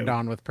shower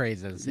Dawn with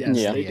praises. Yes,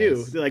 they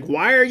do. They're like,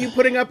 why are you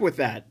putting up with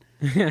that?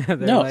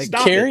 No,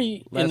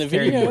 Carrie, in the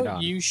video,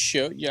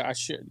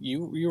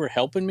 you were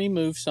helping me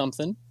move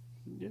something.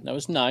 That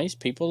was nice.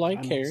 People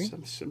like Carrie.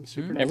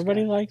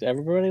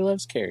 Everybody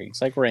loves Carrie.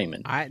 It's like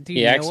Raymond.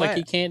 He acts like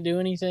he can't do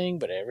anything,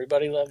 but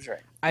everybody loves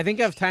Raymond. I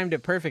think I've timed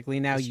it perfectly.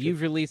 Now you've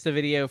released a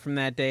video from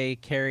that day.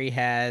 Carrie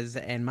has,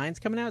 and mine's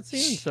coming out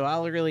soon, so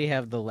I'll really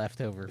have the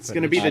leftover. It's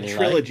going to be the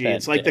trilogy.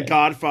 It's like The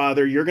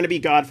Godfather. You're going to be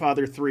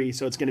Godfather 3,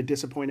 so it's going to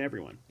disappoint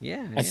everyone.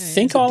 Yeah. I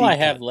think all I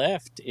have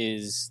left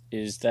is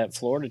that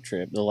Florida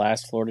trip, the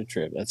last Florida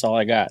trip. That's all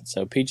I got.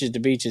 So Peaches to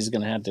Beach is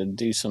going to have to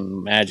do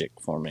some magic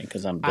for me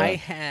because I'm done. I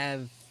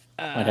have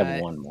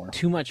one more.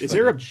 Too much. Is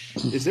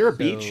there a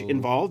beach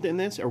involved in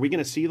this? Are we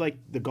going to see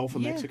the Gulf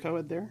of Mexico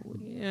out there?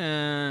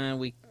 Yeah,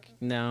 we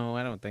No,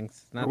 I don't think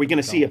so. Are we going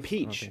to see a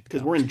peach?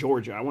 Because we're in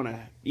Georgia. I want to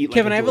eat like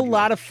Kevin, a I have a Georgia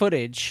lot man. of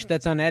footage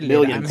that's unedited.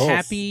 Millions. I'm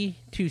happy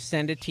to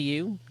send it to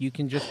you. You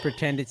can just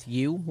pretend it's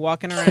you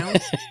walking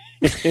around.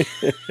 Just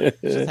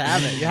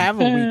have it. You have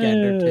a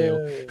weekend or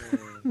two.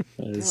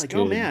 You're like,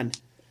 oh man,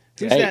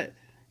 who's that?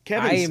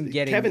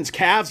 Kevin's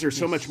calves are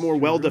so much more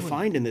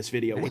well-defined in this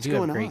video. What's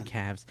going on? Great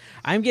calves.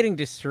 I'm getting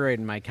destroyed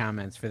in my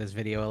comments for this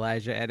video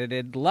Elijah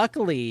edited.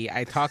 Luckily,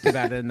 I talked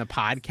about it in the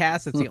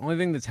podcast. It's the only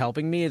thing that's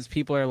helping me is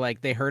people are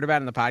like, they heard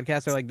about it in the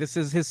podcast. They're like, this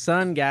is his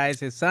son,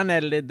 guys. His son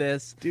edited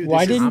this. Dude,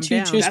 why didn't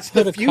you just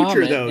put a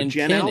comment and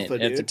Gen Alpha,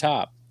 at the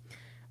top?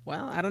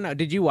 Well, I don't know.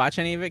 Did you watch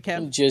any of it,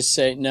 Kev? Just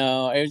say,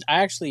 no. I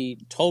actually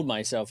told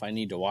myself I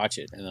need to watch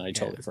it, and then I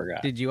totally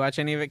forgot. Did you watch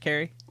any of it,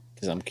 Carrie?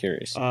 Because I'm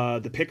curious.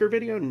 The picker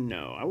video?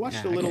 No. I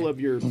watched a little of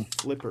your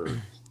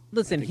flipper.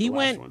 Listen, he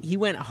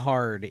went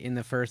hard in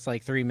the first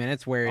 3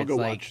 minutes where it's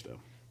like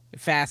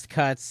fast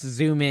cuts,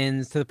 zoom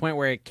ins to the point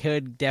where it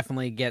could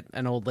definitely get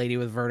an old lady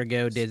with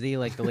vertigo dizzy,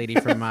 like the lady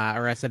from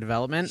Arrested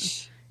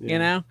Development. You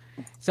know?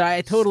 So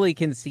I totally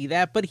can see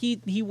that, but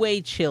he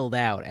way chilled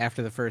out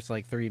after the first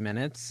 3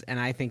 minutes, and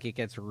I think it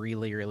gets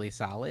really, really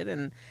solid.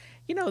 And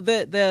you know,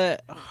 the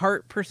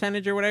heart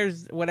percentage or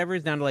whatever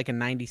is down to a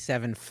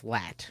 97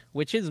 flat,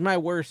 which is my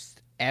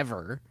worst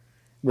ever.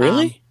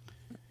 Really?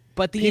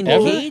 But the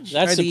engaged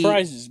that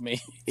surprises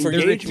me.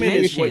 Engagement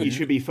is what you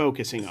should be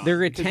focusing on. The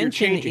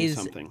retention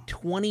is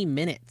 20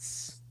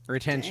 minutes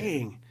retention.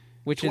 Dang.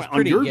 Which is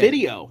pretty on your good.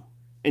 Video.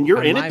 And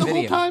you're in it the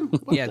whole time?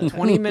 Yeah,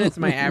 20 minutes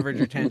my average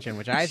retention,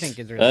 which I think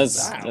is really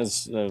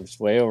that's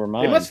way over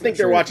mine. They must think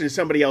they're watching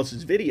somebody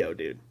else's video,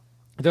 dude.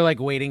 They're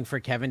waiting for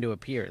Kevin to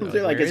appear.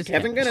 They're like, is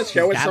Kevin going to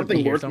show us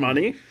something worth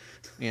money?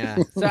 Yeah.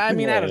 So I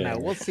mean, I don't know.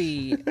 We'll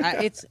see.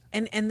 It's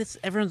this.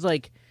 Everyone's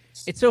like,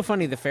 it's so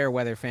funny. The fair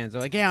weather fans are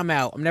like, yeah, I'm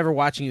out. I'm never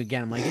watching you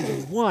again. I'm like,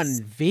 it's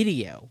one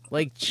video.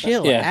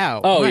 Chill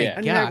out. Oh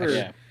my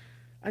gosh.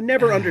 I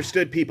never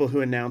understood people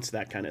who announce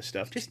that kind of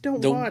stuff. Just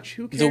don't watch.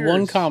 Who cares? The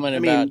one comment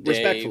about Dave,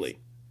 respectfully.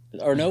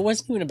 Or no, it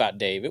wasn't even about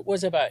Dave. It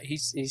was about he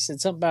said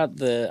something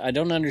about I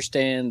don't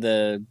understand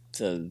the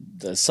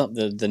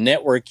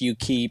network you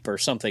keep or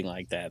something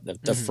like that.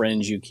 The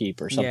friends you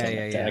keep or something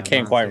like that. I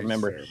can't quite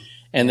remember. Fair.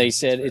 And they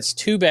said it's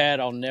too bad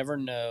I'll never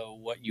know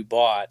what you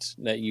bought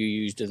that you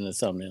used in the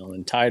thumbnail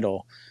and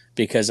title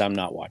because I'm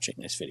not watching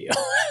this video.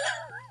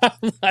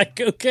 I'm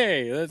like,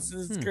 okay, that's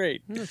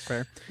great. That's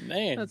fair.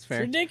 Man, that's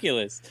fair. It's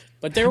ridiculous.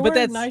 But there were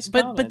nice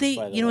comments. But they,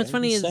 what's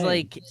funny is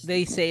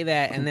they say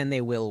that and then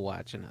they will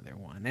watch another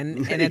one.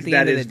 And at the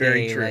that end of is the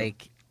very day,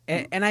 true.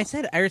 and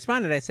I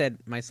responded. I said,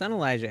 my son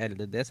Elijah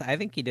edited this. I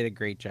think he did a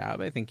great job.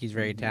 I think he's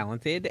very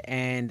talented.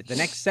 And the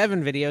next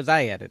 7 videos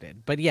I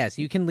edited. But yes,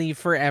 you can leave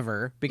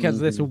forever because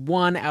this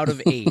 1 out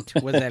of 8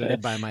 was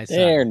edited by my son.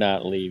 They're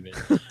not leaving.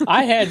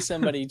 I had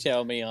somebody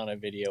tell me on a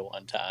video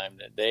one time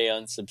that they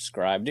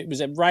unsubscribed. It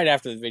was right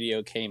after the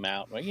video came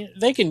out.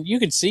 You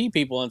could see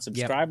people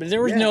unsubscribe, but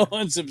there was no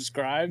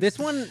unsubscribed. This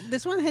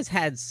one has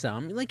had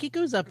some. It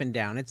goes up and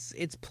down.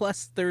 It's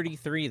plus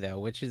 33 though,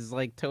 which is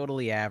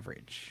totally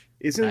average.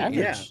 Isn't it?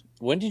 Yeah.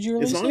 When did you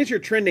release As long as you're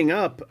trending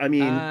up, I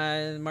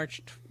mean...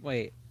 March...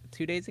 Wait,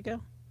 2 days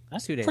ago?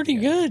 That's 2 days pretty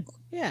ago. good.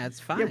 Yeah,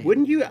 it's fine. Yeah,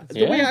 wouldn't you...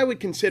 The way I would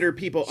consider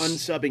people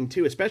unsubbing,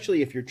 too,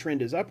 especially if your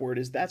trend is upward,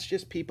 is that's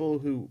just people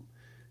who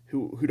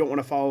don't want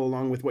to follow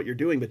along with what you're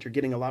doing, but you're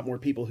getting a lot more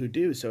people who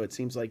do, so it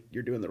seems like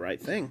you're doing the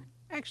right thing.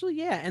 Actually,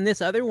 yeah. And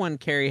this other one,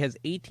 Carrie, has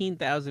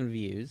 18,000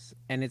 views,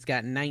 and it's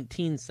got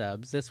 19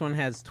 subs. This one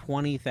has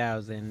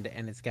 20,000,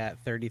 and it's got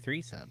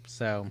 33 subs.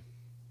 So...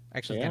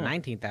 Actually, it's got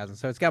 19,000,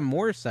 so it's got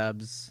more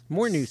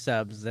new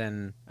subs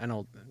than an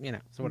old,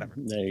 so whatever.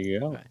 There you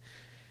go. But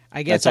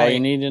I guess that's all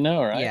you need to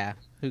know, right? Yeah,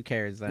 who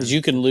cares then? Because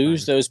you can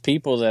lose those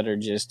people that are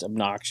just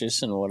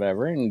obnoxious and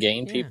whatever and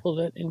gain people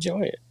that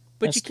enjoy it.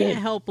 But that's you can't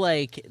help,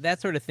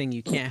 that sort of thing,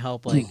 you can't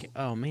help,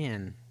 oh,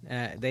 man,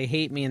 they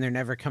hate me and they're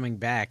never coming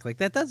back.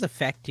 That does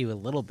affect you a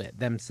little bit,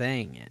 them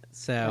saying it.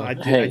 So I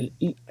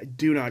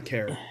do not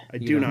care. I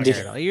do not care.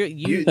 At all.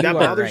 You that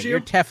bothers right. you?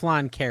 You're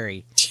Teflon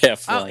Carrie.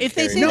 If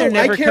they say they're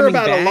never I care coming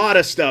about back, a lot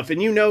of stuff,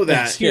 and you know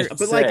that.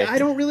 But I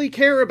don't really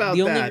care about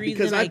the that only reason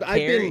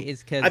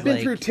because I've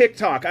been through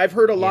TikTok. I've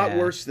heard a lot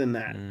worse than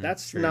that.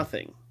 That's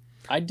nothing.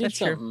 I did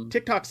something.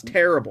 TikTok's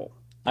terrible.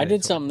 I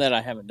did something that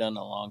I haven't done in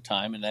a long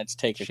time, and that's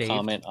take a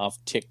comment off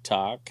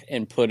TikTok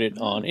and put it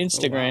on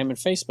Instagram and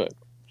Facebook.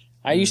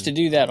 I used to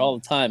do that all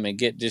the time and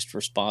get just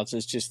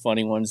responses, just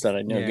funny ones that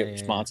I know get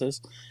responses.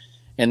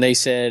 And they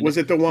said... Was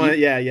it the one?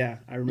 Yeah,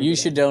 I remember you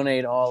should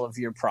donate all of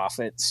your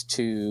profits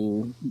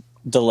to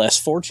the less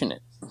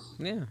fortunate.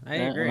 Yeah, I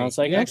agree. And I was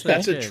like,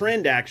 that's a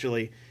trend,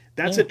 actually.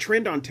 That's a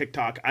trend on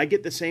TikTok. I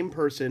get the same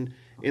person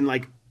in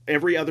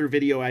every other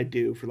video I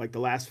do for the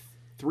last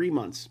 3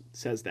 months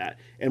says that.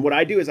 And what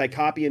I do is I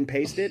copy and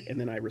paste it, and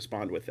then I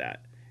respond with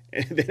that.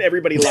 And then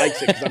everybody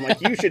likes it because I'm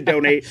like, you should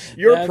donate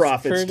your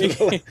profits to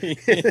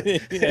the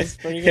That's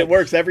pretty good. It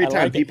works every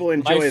time. Like people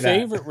enjoy that. My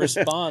favorite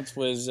response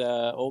was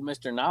old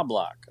Mr.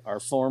 Knobloch, our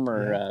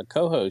former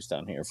co-host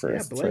on here for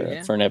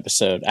an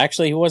episode.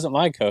 Actually, he wasn't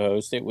my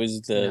co-host. It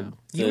was the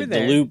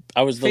loop.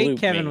 I was the loop.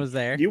 Kevin was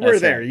there. You were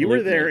there. You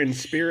were there in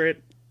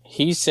spirit.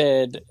 He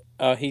said...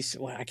 I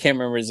can't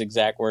remember his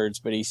exact words,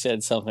 but he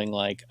said something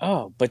like,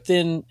 "Oh, but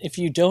then if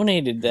you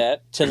donated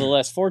that to the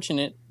less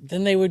fortunate,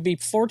 then they would be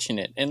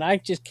fortunate." And I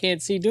just can't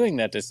see doing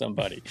that to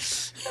somebody.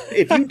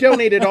 If you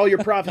donated all your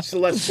profits to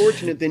the less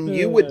fortunate, then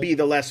you would be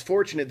the less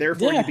fortunate.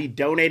 Therefore, you'd be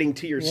donating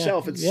to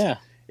yourself. It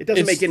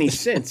doesn't make any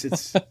sense.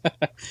 It's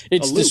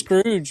the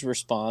Scrooge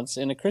response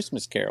in A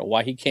Christmas Carol.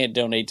 Why he can't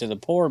donate to the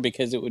poor,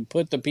 because it would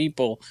put the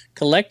people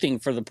collecting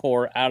for the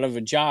poor out of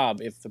a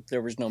job if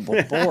there was no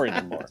more poor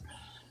anymore.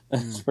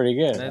 That's pretty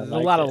good. There's a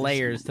lot of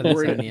layers to this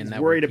onion that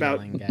worried we're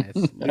about peeling, guys.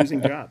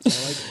 Losing jobs. I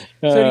like it.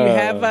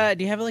 So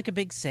do you have like a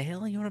big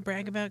sale you want to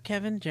brag about,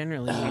 Kevin?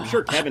 Generally, I'm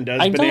sure Kevin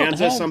does.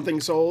 Bonanza, something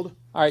sold.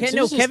 All right,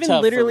 Kevin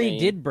literally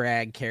did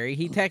brag, Carrie.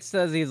 He texted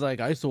us. He's like,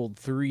 I sold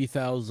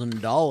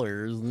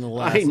 $3,000 in the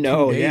last 2 days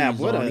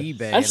on eBay.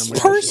 That's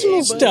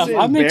personal stuff.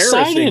 I'm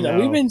excited.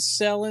 Though. We've been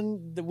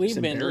selling. We've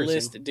been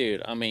listed,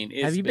 dude. I mean,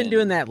 have you been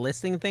doing that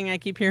listing thing I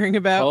keep hearing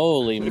about?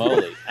 Holy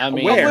moly! I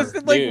mean, I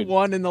listed like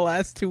one in the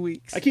last 2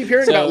 weeks. I keep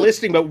hearing about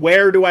listing, but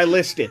where do I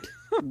list it?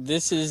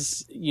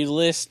 You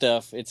list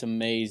stuff. It's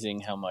amazing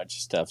how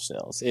much stuff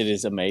sells. It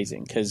is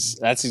amazing because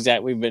that's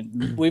exactly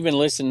we've been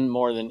listing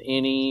more than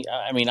any.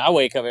 I mean, I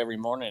wake up every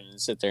morning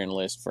and sit there and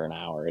list for an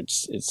hour.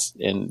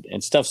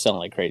 And stuff's selling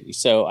like crazy.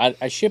 So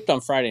I shipped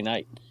on Friday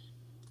night.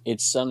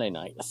 It's Sunday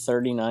night.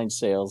 39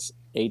 sales,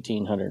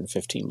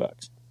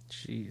 $1,815.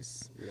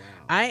 Jeez. Wow.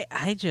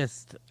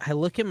 I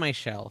look at my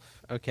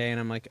shelf, okay, and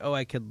I'm like, oh,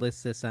 I could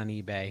list this on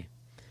eBay.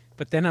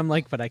 But then I'm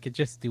like, but I could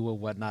just do a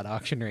Whatnot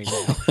auction right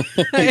now.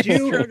 Did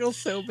you struggle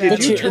so bad?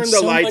 Did you turn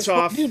the lights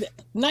off? Dude,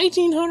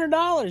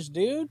 $1,900,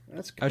 dude.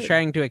 That's good. I was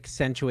trying to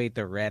accentuate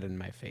the red in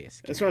my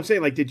face. That's what I'm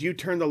saying. Like, did you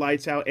turn the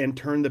lights out and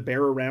turn the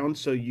bear around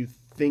so you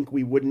think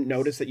we wouldn't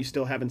notice that you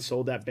still haven't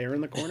sold that bear in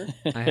the corner?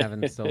 I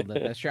haven't sold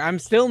it. That's true. I'm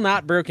still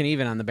not broken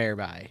even on the bear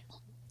buy.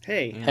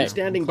 Hey, I'm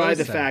standing by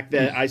the fact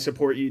that I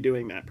support you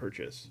doing that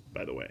purchase,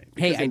 by the way.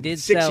 Because I did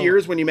 6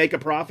 years when you make a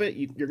profit,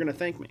 you're going to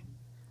thank me.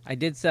 I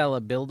did sell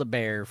a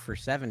Build-A-Bear for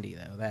 $70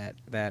 though.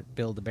 That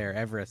Build-A-Bear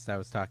Everest I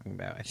was talking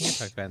about. I think I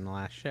talked about it in the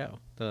last show.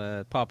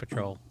 The Paw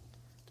Patrol.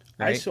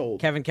 Right? I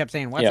sold. Kevin kept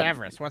saying, "What's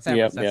Everest? What's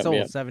Everest?" I sold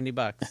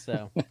 $70.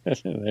 So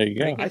there you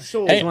go. I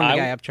sold. That's one the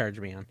guy upcharged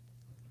me on.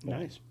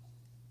 Nice.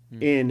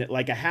 In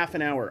like a half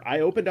an hour, I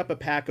opened up a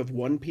pack of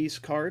One Piece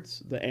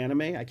cards, the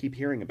anime. I keep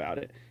hearing about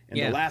it, and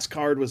the last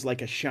card was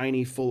like a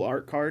shiny full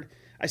art card.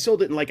 I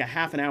sold it in like a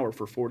half an hour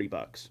for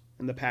 $40.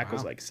 And the pack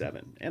was like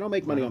 $7. And I'll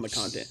make money on the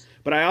content.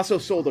 But I also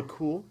sold a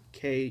cool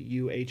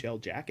KUHL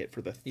jacket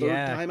for the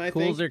third time, I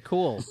think. Cools are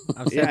cool.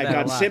 I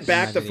got sent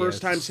back the first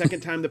time.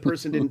 Second time, the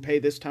person didn't pay.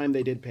 This time,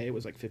 they did pay. It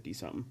was like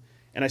 50-something.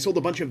 And I sold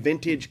a bunch of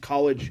vintage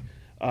college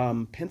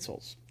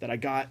pencils that I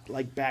got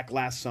like back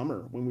last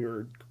summer when we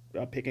were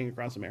picking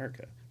across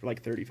America for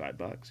like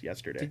 $35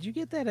 yesterday. Did you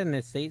get that at an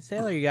estate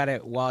sale, or you got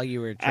it while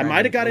you were trying? I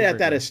might have got it at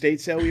that estate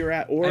sale we were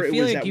at, or I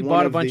feel like you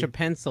bought a bunch of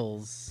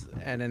pencils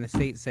at an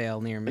estate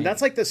sale near me. And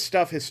that's like the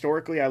stuff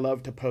historically I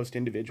love to post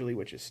individually,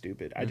 which is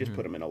stupid. I just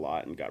put them in a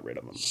lot and got rid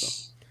of them.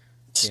 So.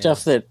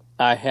 Stuff that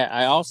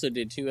I also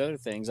did two other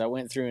things. I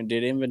went through and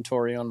did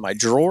inventory on my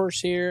drawers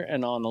here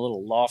and on the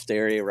little loft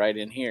area right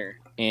in here,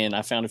 and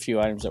I found a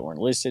few items that weren't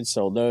listed,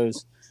 sold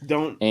those.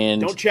 Don't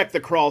check the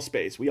crawl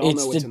space. We all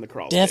know what's in the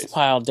crawl space. Death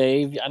pile,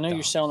 Dave. I know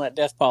you're selling that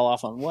death pile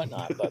off on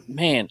Whatnot, but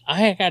man,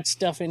 I got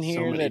stuff in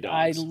here that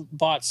I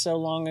bought so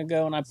long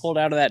ago, and I pulled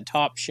out of that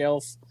top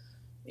shelf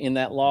in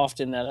that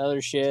loft in that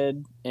other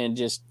shed, and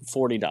just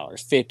 $40,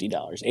 $50,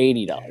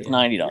 $80,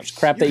 $90.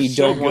 Crap that you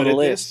don't want to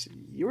list.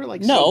 You were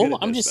like,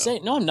 I'm just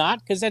saying. No, I'm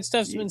not, because that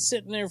stuff's been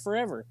sitting there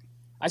forever.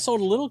 I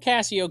sold a little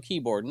Casio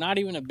keyboard, not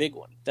even a big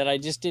one, that I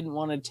just didn't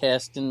want to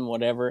test and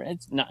whatever.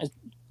 It's not.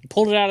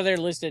 Pulled it out of there,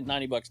 listed at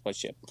 $90 plus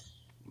ship.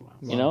 Wow.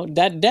 You know,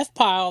 that death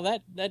pile,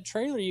 that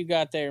trailer you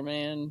got there,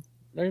 man.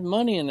 There's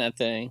money in that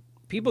thing.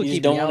 People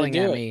keep yelling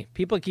at me.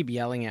 People keep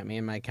yelling at me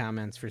in my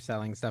comments for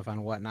selling stuff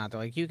on Whatnot. They're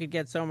like, you could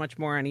get so much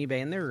more on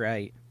eBay, and they're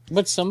right.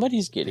 But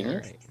somebody's getting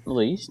it, at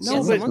least.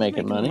 No, someone's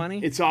making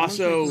money. It's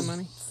also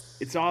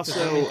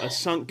a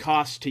sunk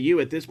cost to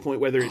you at this point,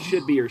 whether it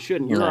should be or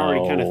shouldn't. You're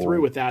already kind of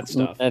through with that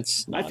stuff.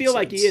 I feel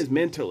like he is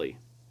mentally.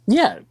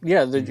 Yeah,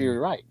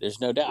 you're right. There's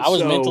no doubt. I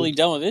was mentally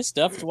done with this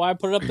stuff. That's why I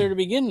put it up there to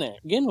begin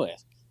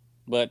with.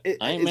 But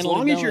I ain't as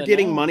long as you're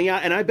getting money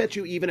out, and I bet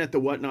you even at the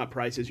Whatnot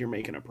prices, you're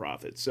making a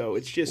profit. So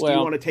it's just, do you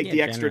want to take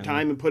the extra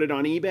time and put it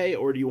on eBay,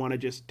 or do you want to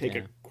just take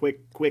a quick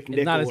nickel?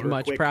 It's not as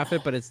much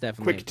profit, but it's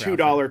definitely quick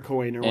 $2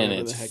 coin or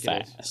whatever the heck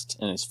it is.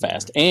 And it's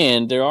fast.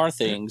 And there are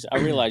things, I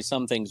realize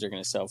some things are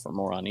going to sell for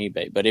more on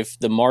eBay, but if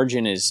the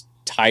margin is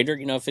tighter,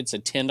 you know, if it's a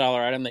 $10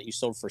 item that you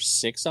sold for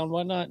 $6 on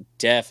Whatnot,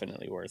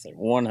 definitely worth it.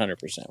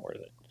 100% worth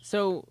it.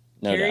 So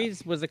No Carrie's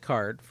doubt. was a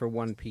card for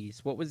one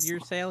piece. What was your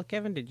sale,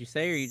 Kevin? Did you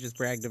say, or you just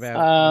bragged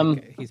about?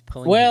 He's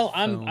pulling. Well, his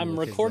phone I'm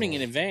recording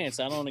in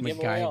advance. I don't want to give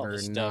away all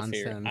this stuff nonsense.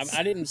 here.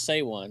 I didn't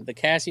say one. The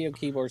Casio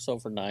keyboard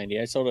sold for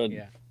 $90. I sold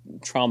a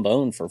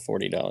trombone for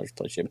 $40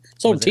 plus shipping.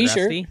 Sold a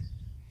T-shirt,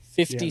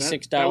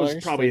 $56. That was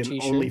probably an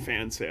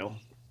OnlyFans sale.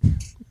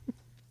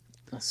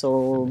 I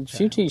sold a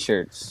few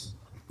T-shirts.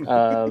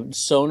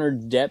 Sonar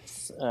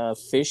Depth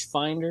Fish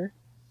Finder.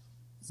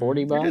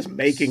 $40. You're just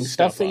making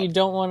stuff that you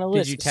don't want to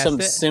list. Did you test Some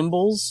it?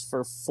 cymbals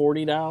for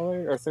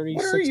 $40 or $36.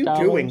 What are you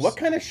doing? What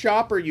kind of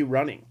shop are you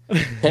running? So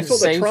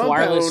the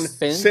trombone,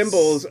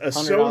 cymbals, a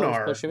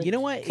sonar. You know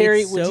what?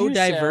 Carrie, it's so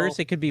diverse.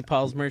 It could be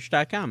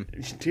paulsmerch.com.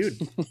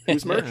 Dude,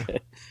 who's merch?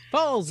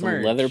 Paul's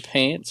merch. Leather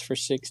pants for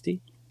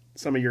 $60.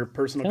 Some of your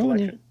personal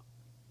collection.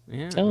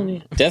 Yeah. Telling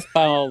you, death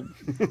pile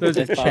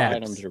chaps.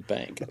 items are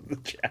bank. The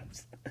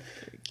chaps.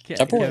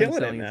 Kevin's killing it,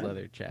 selling man.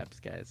 leather chaps,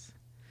 guys.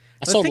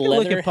 I Let's take a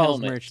look leather at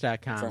helmet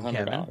paulsmerch.com for $100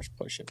 Kevin.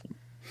 push it.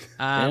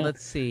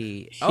 Let's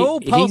see.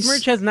 Paul's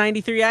merch has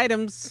 93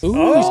 items. Ooh,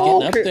 he's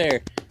getting up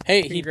there.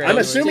 Hey, I'm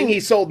assuming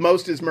he sold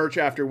most of his merch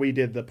after we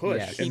did the push,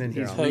 Yes, and then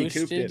he's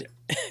recouped it.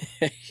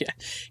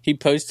 He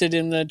posted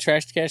in the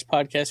Trash to Cash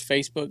podcast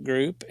Facebook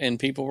group, and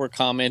people were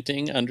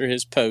commenting under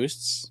his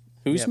posts.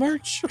 Whose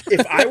merch?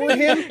 If I were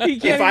him,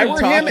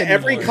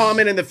 every anymore.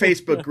 comment in the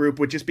Facebook group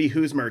would just be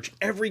whose merch.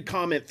 Every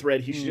comment thread,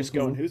 he should just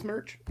go in whose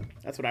merch.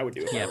 That's what I would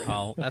do. Yeah,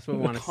 Paul. That's what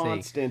we want to see.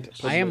 Constant.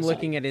 I am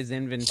looking at his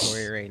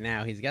inventory right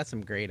now. He's got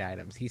some great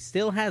items. He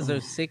still has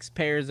those 6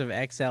 pairs of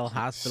XL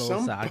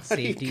hospital socks.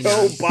 Safety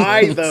go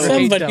buy those.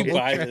 Somebody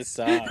buy the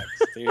socks,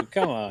 dude.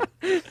 Come on.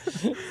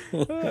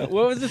 What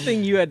was the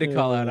thing you had to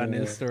call out on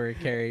his story,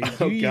 Carrie?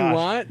 Do you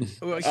want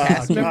a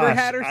cast member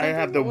hat or something? I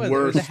have the worst.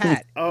 worst. It was a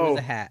hat. It was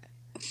a hat.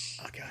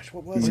 Oh gosh,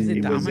 what was it? Was it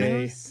It was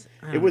Domino's?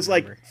 it was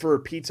like for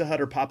Pizza Hut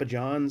or Papa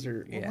John's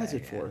or what was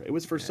it for? It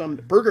was for some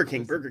Burger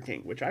King,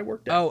 which I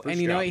worked at. Oh,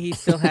 and you know what? He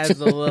still has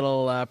the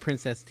little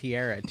Princess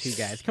Tiara too,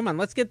 guys. Come on,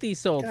 let's get these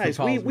sold. Guys,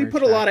 for we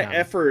put a lot of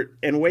effort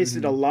and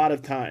wasted a lot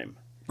of time.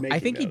 I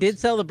think he did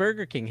sell the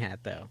Burger King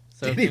hat though.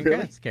 So Did he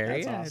congrats, really?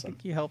 Carrie. That's Yeah, awesome. I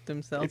think you helped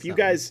him sell. If you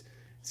something. guys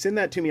send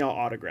that to me, I'll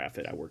autograph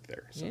it. I work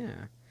there. So. Yeah.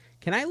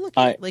 Can I look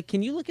at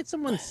can you look at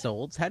someone's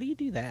solds? How do you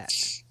do that?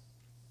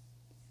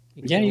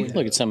 You can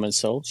look at someone's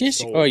solds.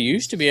 Yes. You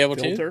used to be able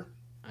filter.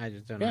 I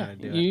just don't know how to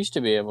do it. You used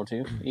to be able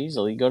to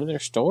easily go to their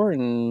store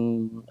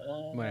and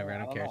Whatever. I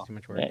don't care. It's too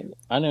much work.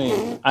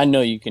 Yeah, I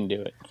know you can do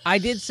it. I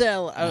did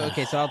sell. Oh,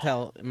 okay, so I'll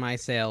tell. My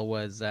sale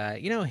was,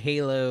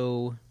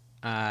 Halo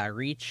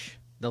Reach,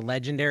 the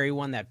legendary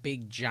one, that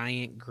big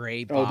giant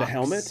gray box. Oh, the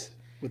helmet.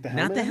 With the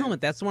helmet? Not the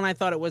helmet. That's the one I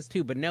thought it was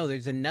too. But no,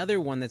 there's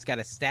another one that's got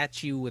a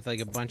statue with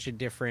like a bunch of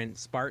different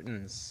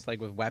Spartans,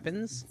 like with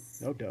weapons.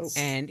 Oh, dope.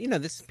 And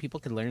this people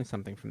could learn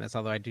something from this.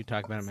 Although I do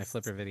talk about it in my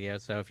Flipper video,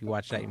 so if you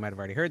watch that, you might have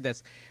already heard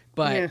this.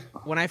 But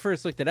when I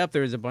first looked it up,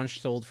 there was a bunch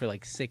sold for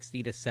like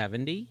 60 to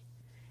 70.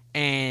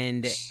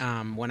 And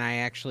when I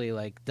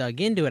actually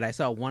dug into it, I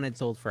saw one had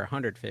sold for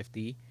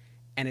 150.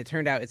 And it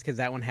turned out it's because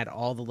that one had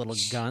all the little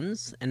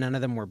guns, and none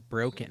of them were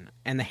broken.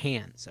 And the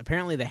hands.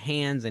 Apparently the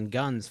hands and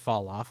guns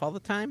fall off all the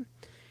time.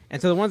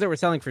 And so the ones that were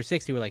selling for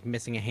 60 were,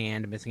 missing a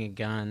hand, missing a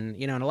gun.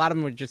 And a lot of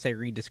them would just say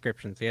read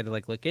description, so you had to,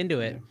 look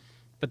into it.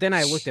 But then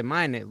I looked at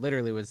mine, and it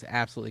literally was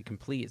absolutely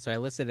complete. So I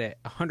listed it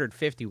at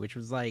 150, which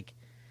was,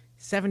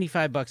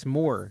 $75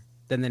 more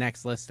than the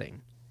next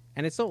listing.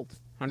 And it sold.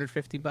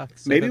 $150.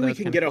 So maybe we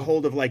can get a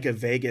hold of a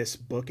Vegas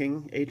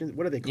booking agent.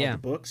 What are they called? Yeah. The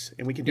books?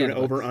 And we can do an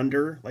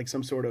over-under,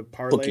 some sort of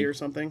parlay or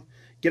something.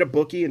 Get a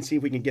bookie and see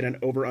if we can get an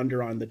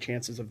over-under on the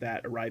chances of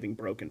that arriving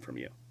broken from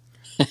you.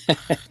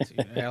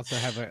 I also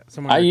have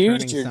someone. I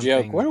used your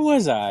joke. Where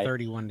was I?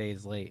 31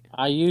 days late.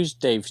 I used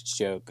Dave's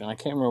joke, and I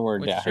can't remember where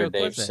I heard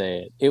Dave say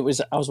it. It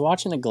was I was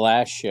watching a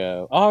Glass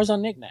show. Oh, I was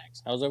on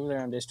Knickknacks. I was over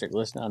there on District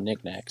listening on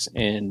Knickknacks,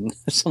 and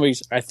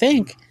I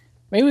think.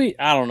 Maybe,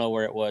 I don't know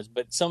where it was,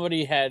 but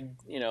somebody had,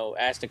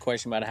 asked a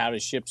question about how to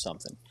ship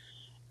something.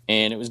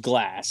 And it was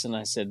glass. And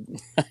I said,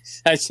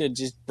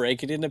 just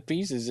break it into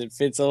pieces. It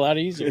fits a lot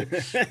easier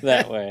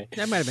that way.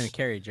 That might have been a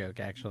Carrie joke,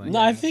 actually. No,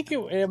 I think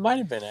it might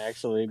have been,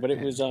 actually. But it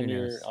was on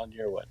your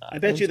whatnot. I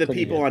bet you the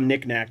people on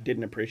Knick-Knack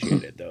didn't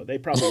appreciate it, though. They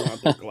probably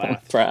want their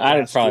glass.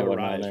 I probably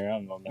wasn't on there. I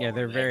don't know. Yeah,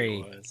 they're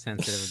very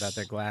sensitive about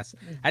their glass.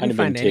 I didn't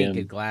find any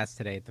good glass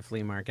today at the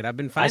flea market. I've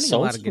been finding a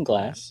lot of good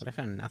glass, but I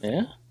found nothing.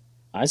 Yeah.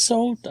 I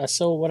sold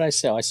what I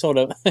sell. I sold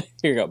a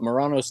here you go,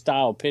 Murano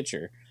style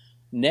pitcher,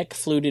 neck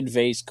fluted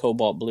vase,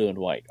 cobalt blue and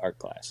white art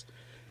glass,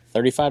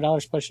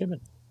 $35 plus shipping.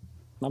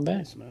 Not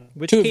bad.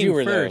 Which Two of came you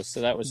were first, those,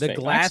 so that was the fake.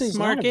 glass Actually,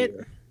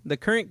 market, the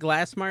current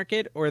glass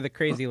market, or the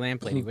crazy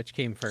lamp lady? Which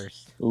came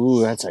first? Ooh,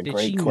 that's a Did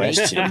great she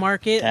question. Make the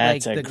market?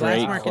 That's the a glass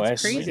great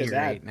market's question. crazy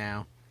right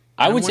now.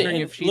 I'm wondering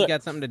say, if she's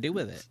got something to do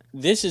with it.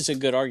 This is a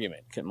good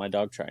argument. My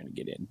dog trying to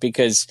get in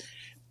because.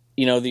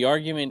 The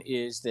argument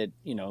is that,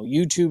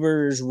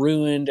 YouTubers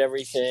ruined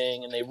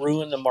everything and they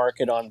ruined the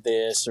market on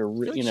this or,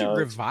 She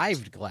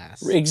revived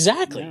glass.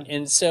 Exactly. Yeah.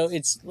 And so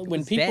it's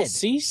when people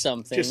see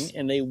something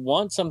and they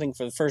want something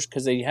for the first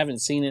because they haven't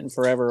seen it in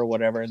forever or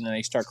whatever, and then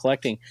they start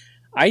collecting.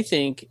 I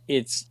think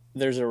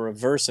there's a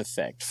reverse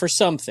effect for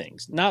some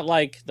things. Not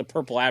like the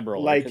purple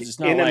ab-roller. Like it's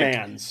not like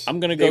I'm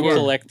going to go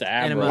collect the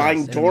ab-roller.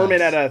 Lying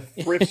dormant at a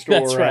thrift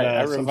store right.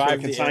 at some sort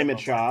of consignment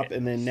shop,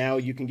 and then now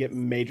you can get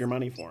major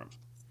money for him.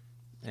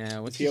 Yeah,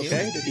 what's he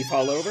okay? Did he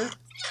fall over?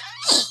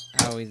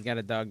 Oh, he's got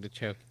a dog to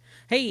choke.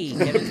 Hey,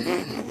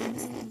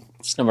 Kevin.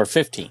 It's number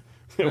 15.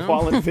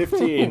 Fallen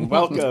 15.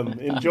 Welcome.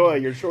 Enjoy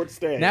your short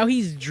stay. Now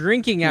he's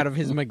drinking out of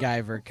his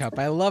MacGyver cup.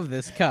 I love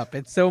this cup.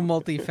 It's so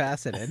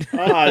multifaceted.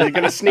 They're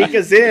going to sneak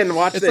us in.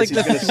 Watch it's this.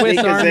 Like he's going to sneak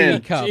us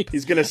in. Cup.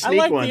 He's going to sneak one.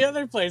 I like one. the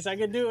other place. I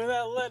can do it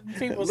without letting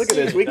people Look at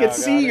this. We can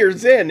see your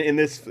Zen in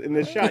this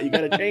shot. You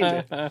got to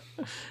change it.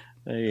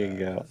 There you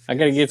go. I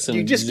got to get some.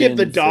 You just give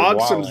the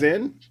dog some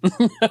Zen?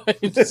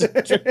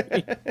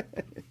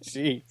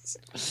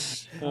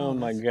 Jeez. Oh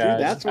my God.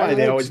 Dude, that's why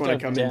they always want to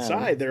come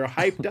inside. They're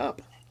hyped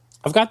up.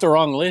 I've got the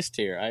wrong list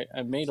here.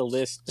 I made a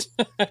list.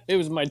 It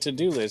was my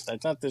to-do list. I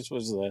thought this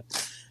was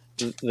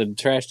the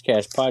Trash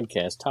Cash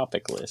podcast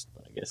topic list,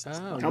 but I guess.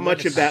 How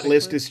much of that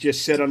list is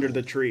just sit under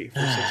the tree for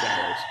 6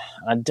 hours?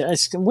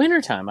 It's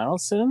wintertime. I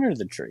don't sit under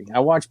the tree. I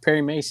watch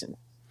Perry Mason.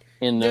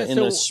 In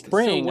the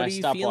spring, I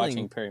stopped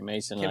watching Perry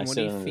Mason. Kim, and I what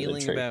sit are you under the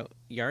feeling tree. about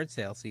yard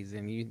sale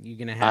season? You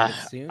gonna have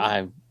it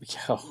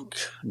soon?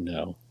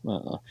 No.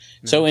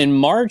 So in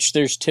March,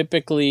 there's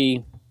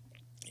typically.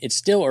 It's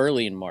still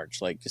early in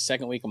March. Like the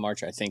second week of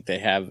March, I think they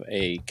have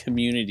a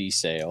community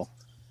sale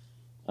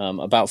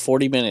about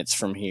 40 minutes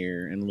from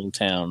here in a little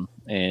town.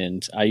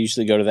 And I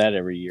usually go to that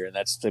every year. And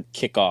that's the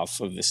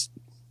kickoff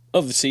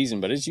of the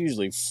season. But it's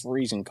usually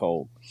freezing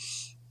cold.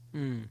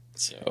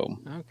 So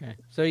okay.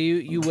 So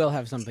you will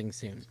have something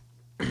soon.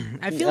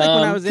 I feel like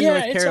when I was in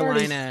North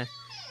Carolina...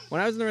 When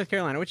I was in North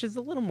Carolina, which is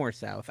a little more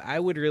south, I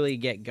would really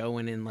get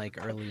going in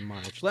like early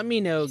March. Let me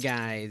know,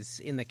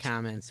 guys, in the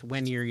comments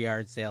when your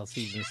yard sale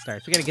season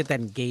starts. We got to get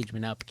that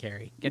engagement up,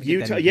 Carrie.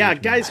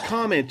 Guys,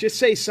 comment. Just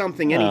say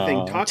something,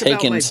 anything. Talk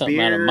about my something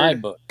beard. Out of my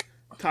book.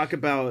 Talk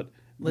about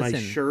my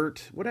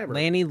shirt, whatever.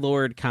 Lanny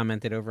Lord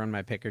commented over on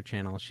my Picker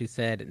channel. She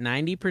said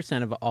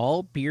 90% of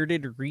all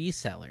bearded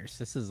resellers.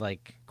 This is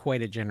like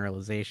quite a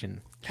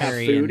generalization.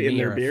 Carrie and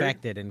me are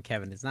affected, and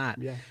Kevin is not.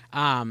 Yeah.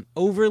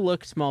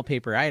 Overlook small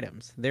paper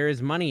items. There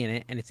is money in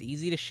it, and it's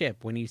easy to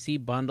ship. When you see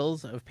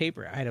bundles of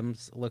paper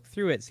items, look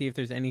through it, see if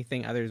there's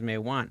anything others may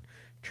want.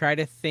 Try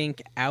to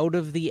think out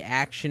of the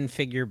action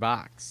figure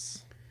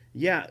box.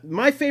 Yeah,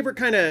 my favorite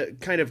kind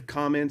of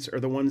comments are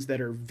the ones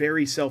that are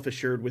very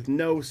self-assured with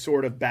no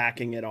sort of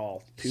backing at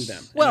all to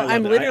them. Well,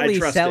 I'm literally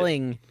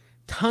selling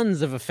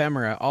tons of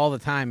ephemera all the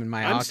time in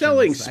my auctions. I'm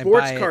selling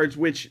sports cards,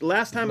 which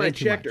last time I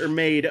checked are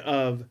made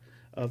of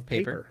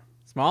paper.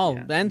 Small.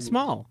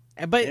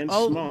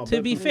 But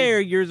to be fair,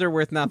 yours are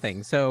worth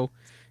nothing. So,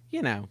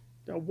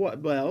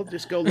 Well,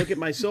 just go look at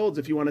my solds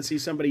if you want to see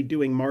somebody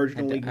doing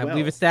marginally well.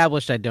 We've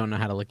established I don't know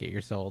how to look at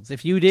your solds.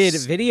 If you did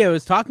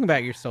videos talking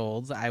about your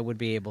solds, I would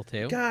be able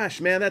to.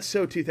 Gosh, man, that's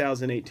so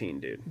 2018,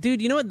 dude.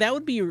 Dude, you know what? That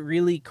would be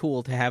really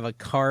cool to have a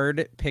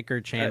card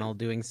picker channel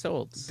doing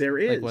solds. There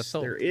is.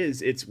 There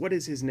is. It's what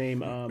is his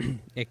name?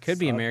 It could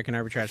be American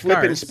Arbitrage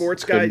Flippin' Cards.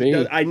 Sports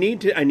guy. I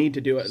need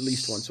to do it at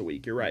least once a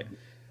week. You're right.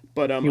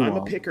 But I'm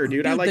a picker,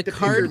 dude. I like the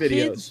card picker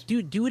videos. Kids,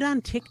 dude, do it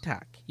on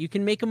TikTok. You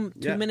can make them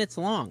 2 minutes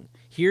long.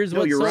 Here's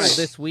what sold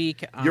this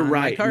week. You're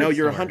right. No,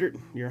 you're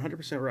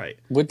 100% right.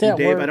 Would that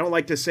Dave, work? I don't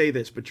like to say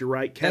this, but you're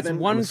right, Kevin.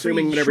 That's one I'm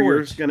assuming free whatever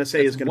short. you're going to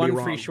say is going to be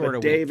wrong.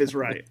 But Dave is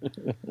right.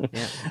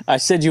 Yeah. I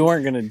said you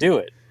weren't going to do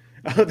it.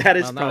 Oh, that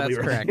is probably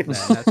right. Correct.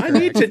 That's correct. I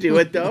need to do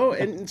it though,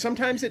 and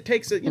sometimes it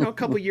takes a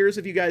couple years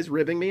of you guys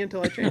ribbing me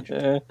until I change.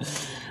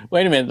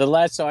 Wait a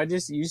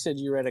minute. You said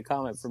you read a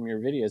comment from your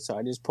video, so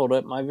I just pulled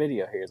up my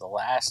video here. The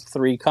last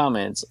 3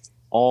 comments,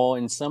 all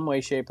in some way,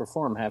 shape, or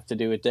form, have to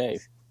do with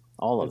Dave.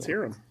 All of them. Let's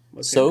hear them.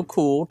 So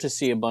cool to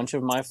see a bunch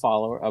of my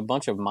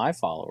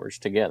followers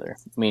together,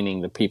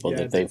 meaning the people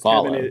that they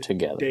follow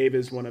together. Dave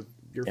is one of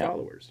your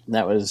followers.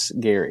 That was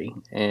Gary,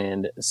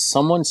 and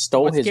someone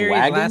stole his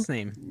wagon. Last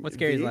name? What's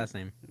Gary's last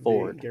name?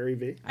 Ford. Gary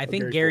V. I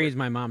think Gary's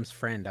my mom's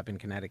friend up in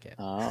Connecticut.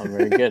 Oh,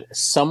 very good.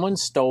 Someone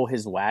stole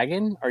his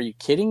wagon? Are you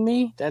kidding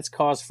me? That's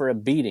cause for a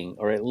beating,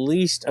 or at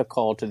least a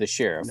call to the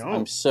sheriff. No.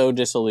 I'm so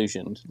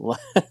disillusioned.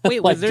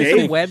 Wait, was there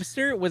some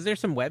Webster? Was there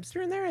some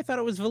Webster in there? I thought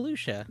it was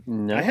Volusia.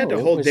 No, I had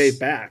to hold Dave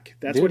back.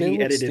 That's what he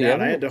edited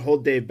out. I had to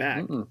hold Dave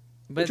back.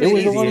 But it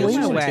was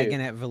a wagon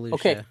at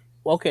Volusia.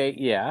 Okay,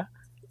 yeah.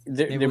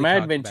 There might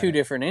have been 2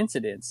 different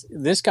incidents.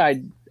 This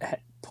guy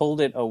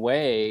pulled it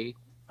away.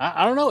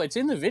 I don't know. It's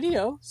in the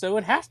video, so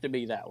it has to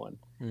be that one.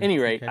 At any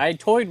rate, I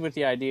toyed with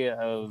the idea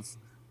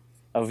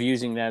of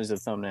using that as a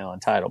thumbnail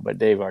and title, but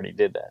Dave already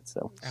did that.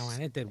 So. Oh,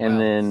 and it did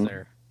well,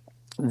 sir.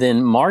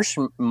 Then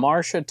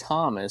Marsha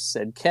Thomas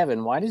said,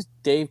 Kevin, why does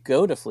Dave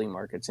go to flea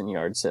markets and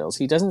yard sales?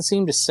 He doesn't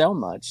seem to sell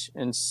much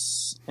and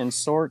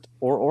sort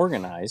or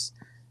organize,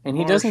 and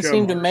he doesn't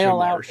seem to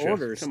mail out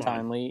orders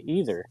timely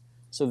either.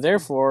 So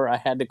therefore, I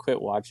had to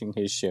quit watching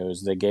his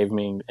shows. They gave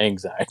me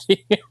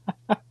anxiety.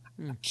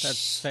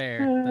 That's fair.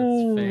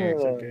 That's fair.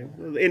 Okay.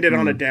 We'll end it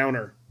on a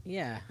downer.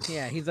 Yeah.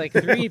 He's like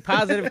 3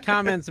 positive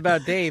comments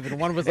about Dave, and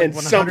one was like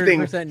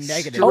 100%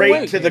 negative.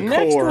 Straight to the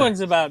next core.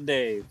 One's about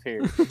Dave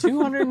here.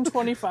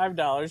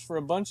 $225 for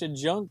a bunch of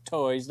junk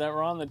toys that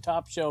were on the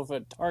top shelf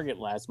at Target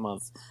last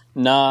month.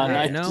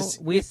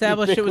 We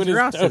established it was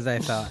Ross's, I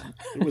thought.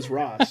 It was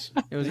Ross.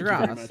 It was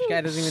Ross. This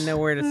guy doesn't even know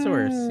where to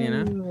source,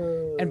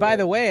 And by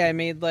the way, I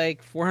made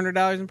like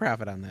 $400 in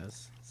profit on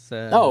those.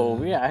 So,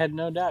 I had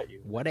no doubt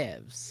you.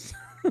 Whatevs.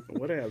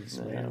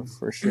 Whatevs, man.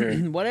 For sure.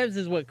 Whatevs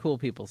is what cool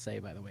people say,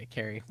 by the way,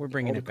 Carrie. We're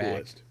bringing it back.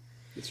 Coolest.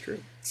 It's true.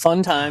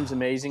 Fun times,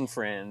 amazing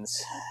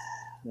friends.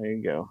 There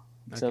you go.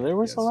 Okay, so there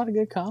was a lot of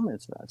good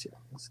comments about you.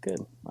 That's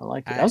good. I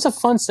liked it. That was a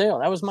fun sale.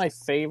 That was my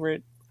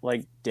favorite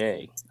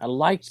day. I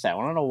liked that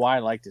one. I don't know why I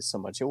liked it so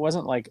much. It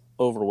wasn't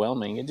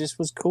overwhelming. It just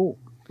was cool.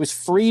 It was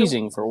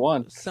freezing for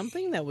one.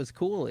 Something that was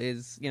cool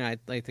is,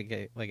 like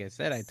I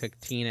said, I took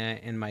Tina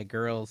and my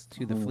girls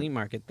to the flea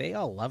market. They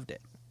all loved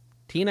it.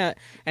 Tina,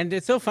 and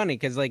it's so funny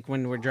because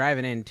when we're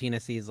driving in, Tina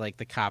sees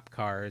the cop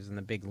cars and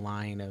the big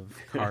line of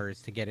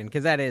cars to get in,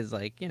 because that is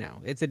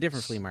it's a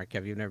different flea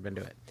market. You've never been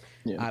to it,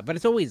 but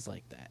it's always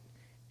like that.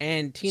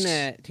 And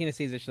Tina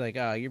sees it. She's like,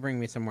 "Oh, you bring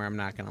me somewhere I'm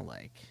not gonna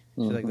like."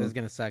 She's like, "This is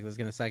gonna suck. This is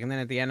gonna suck." And then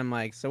at the end, I'm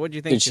like, "So what'd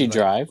you think?" Did she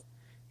drive?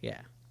 Yeah.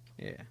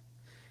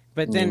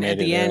 But then at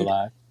the end,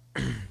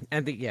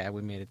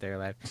 we made it there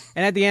live.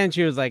 And at the end,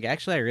 she was like,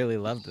 "Actually, I really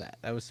loved that.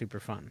 That was super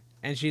fun."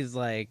 And she's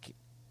like,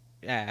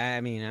 I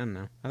mean, I don't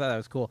know. I thought that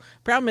was cool.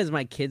 Problem is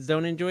my kids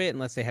don't enjoy it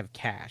unless they have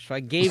cash. So I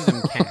gave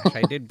them cash.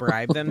 I did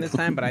bribe them this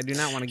time, but I do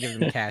not want to give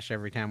them cash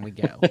every time we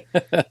go.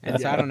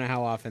 And so I don't know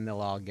how often they'll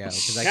all go.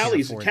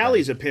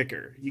 Callie's a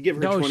picker. You give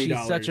her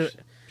 $20.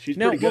 She's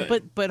pretty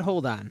good. But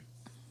hold on.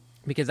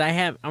 Because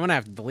I'm going to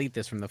have to delete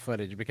this from the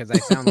footage because I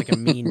sound like a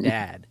mean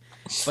dad.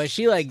 But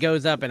she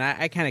goes up and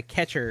I kind of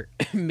catch her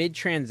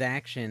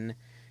mid-transaction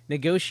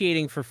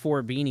negotiating for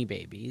 4 Beanie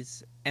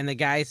Babies, and the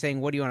guy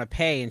saying, "What do you want to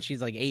pay?" And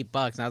she's like,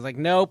 $8, and I was like,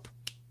 "Nope,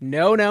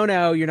 no,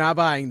 you're not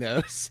buying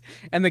those."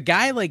 And the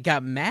guy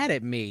got mad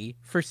at me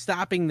for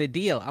stopping the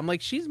deal. I'm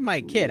like, "She's my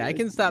kid. I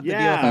can stop the deal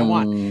if I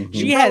want."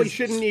 She probably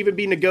shouldn't even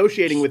be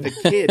negotiating with a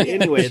kid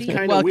anyway. It's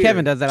kind of weird.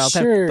 Kevin does that all the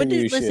time. Sure, but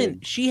dude,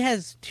 listen, she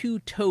has 2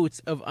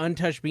 totes of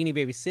untouched Beanie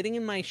Babies sitting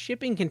in my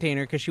shipping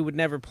container because she would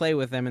never play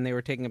with them and they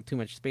were taking up too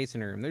much space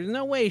in her room. There's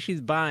no way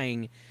she's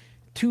buying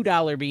 $2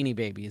 Beanie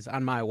Babies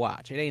on my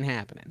watch. It ain't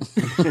happening.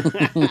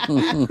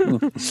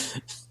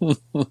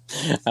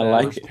 I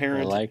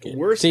like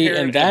it. See,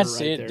 and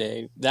that's it,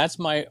 Dave. That's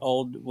my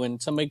when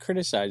somebody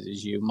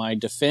criticizes you, my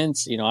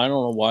defense, I don't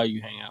know why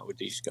you hang out with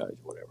these guys,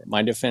 whatever.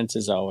 My defense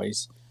is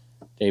always,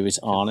 Dave is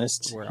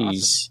honest.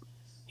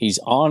 He's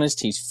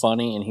honest, he's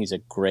funny, and he's a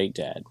great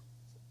dad.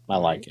 I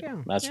like it.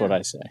 That's what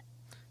I say.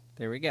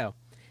 There we go.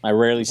 I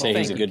rarely say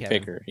he's a good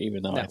picker,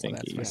 even though I think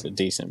he's a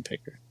decent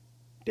picker.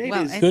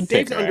 Dave's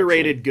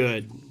underrated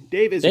good.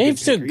 Dave's a good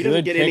picker. He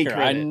doesn't get any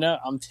credit. I know.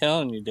 I'm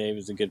telling you, Dave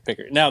is a good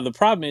picker. Now, the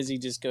problem is he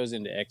just goes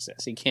into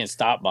excess. He can't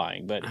stop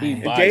buying, but he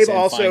buys. Dave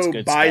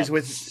also buys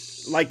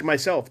with, like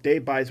myself,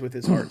 Dave buys with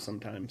his heart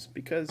sometimes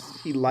because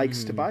he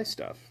likes to buy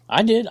stuff.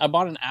 I did. I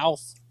bought an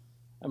Alf.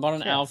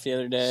 Alf the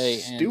other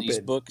day, and these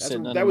books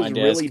sitting under my desk.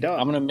 Really dumb.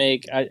 I'm gonna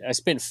make. I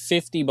spent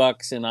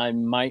 $50, and I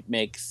might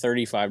make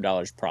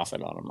 $35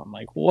 profit on them. I'm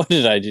like, what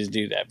did I just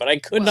do that? But I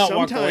could not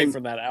walk away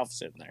from that Alf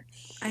sitting there.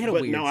 I had a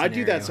weird I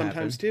do that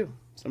sometimes too.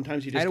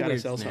 Sometimes you just gotta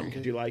sell something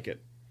because you like it.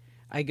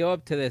 I go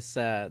up to this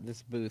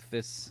booth,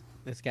 this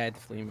guy at the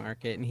flea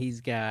market, and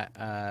he's got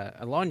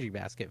a laundry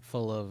basket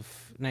full of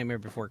Nightmare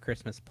Before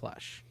Christmas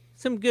plush.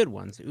 Some good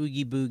ones,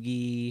 Oogie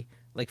Boogie.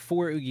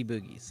 4 Oogie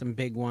Boogies, some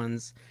big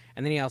ones,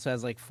 and then he also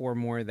has 4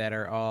 more that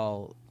are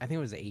all, I think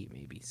it was 8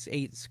 maybe,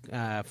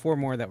 4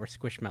 more that were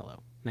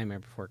Squishmallow, Nightmare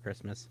Before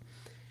Christmas.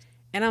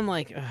 And I'm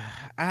like,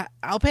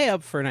 I'll pay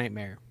up for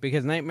Nightmare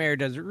because Nightmare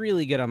does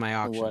really good on my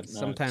auctions.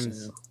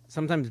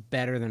 Sometimes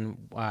better than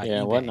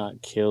eBay.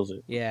 Whatnot kills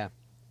it. Yeah,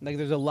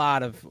 there's a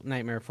lot of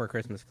Nightmare Before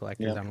Christmas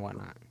collectors on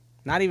Whatnot.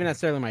 Not even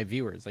necessarily my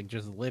viewers,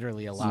 just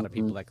literally a lot of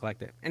people that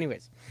collect it.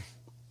 Anyways.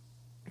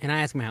 And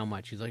I asked him how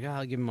much. He's like,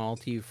 I'll give them all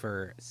to you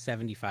for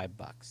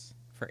 $75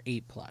 for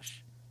 8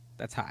 plush.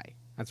 That's high.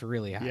 That's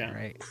really high,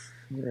 right?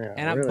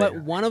 Yeah, but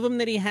one of them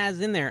that he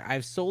has in there,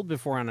 I've sold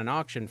before on an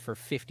auction for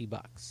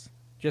 $50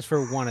 just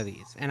for one of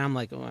these. And I'm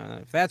like, well,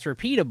 if that's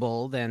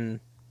repeatable, then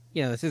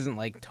this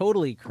isn't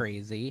totally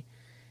crazy.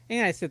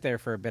 And I sit there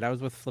for a bit. I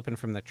was with Flippin'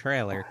 from the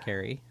Trailer,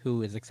 Carrie,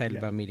 who is excited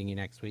about meeting you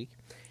next week.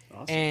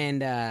 Awesome.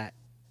 And I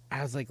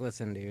was like,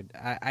 listen, dude,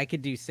 I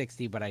could do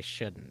 60, but I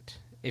shouldn't.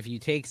 If you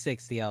take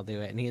 60, I'll do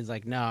it. And he's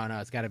like, no,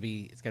 it's got to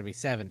be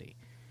 70.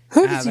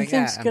 Who does he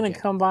think's going to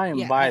come by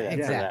and buy that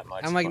for that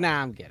much? I'm like,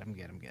 nah, I'm good.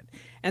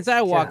 And so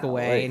I walk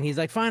away, and he's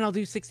like, fine, I'll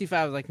do 65.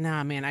 I was like,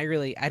 nah, man, I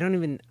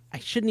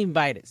shouldn't even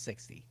buy it at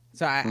 60.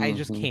 So I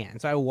just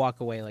can't. So I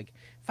walk away.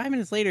 5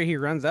 minutes later, he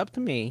runs up to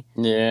me.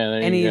 Yeah,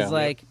 and he's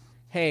like,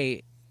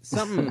 hey,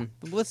 something.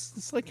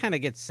 This kind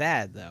of gets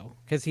sad though,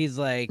 because he's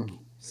like,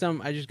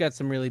 I just got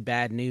some really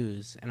bad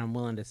news, and I'm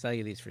willing to sell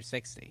you these for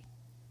 60.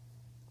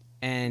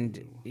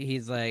 And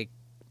he's like,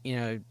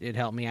 it'd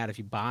help me out if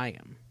you buy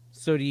them.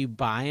 So do you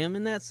buy them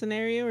in that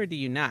scenario, or do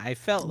you not? I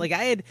felt like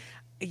I had,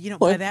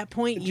 by that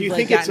point, you've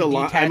like gotten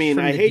detached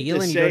from the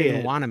deal and you don't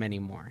even want them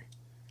anymore.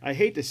 I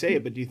hate to say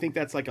it, but do you think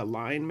that's like a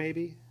line,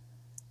 maybe?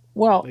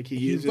 Well, like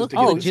he looked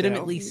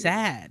legitimately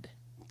sad.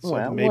 So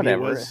well,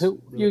 whatever.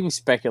 You can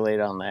speculate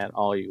on that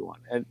all you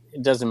want.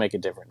 It doesn't make a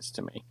difference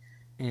to me.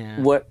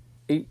 Yeah. What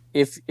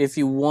if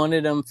you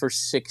wanted them for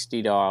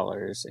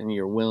 $60 and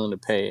you're willing to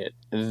pay it?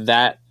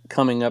 That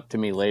coming up to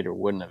me later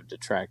wouldn't have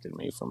detracted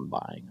me from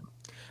buying them.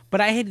 But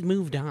I had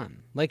moved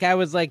on. Like I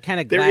was like kind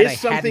of glad there is I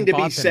something hadn't to be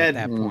bought said.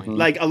 Them at that point.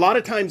 Like a lot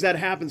of times that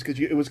happens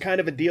because it was kind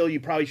of a deal you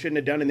probably shouldn't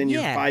have done, and then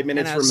you're 5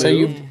 minutes removed. So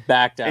you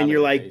backed out, and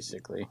you're like,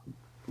 basically.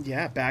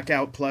 Yeah, back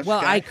out plush.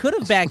 Well, guy. I could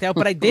have backed out,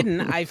 but I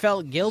didn't. I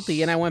felt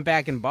guilty, and I went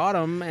back and bought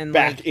them. And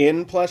back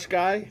in plush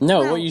guy.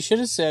 No, what you should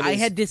have said. I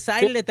had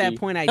decided at that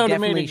point I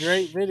definitely made a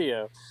great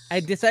video.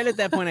 I decided at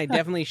that point I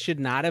definitely should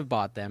not have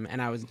bought them,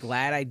 and I was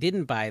glad I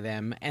didn't buy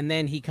them. And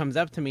then he comes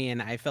up to me, and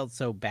I felt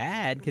so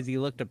bad because he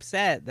looked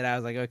upset that I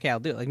was like, okay, I'll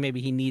do it. Like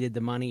maybe he needed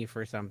the money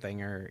for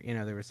something, or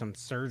there was some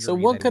surgery. So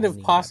what could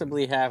have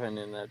possibly happened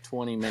in that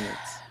 20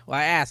 minutes? Well,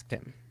 I asked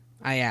him,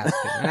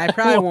 and I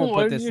probably won't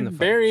put this in the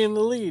burying the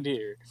lead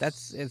here.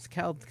 It's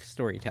called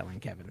storytelling,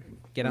 Kevin.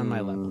 Get on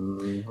my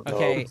level.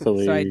 Okay, so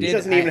I did. He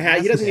doesn't even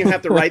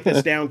have to write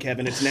this down,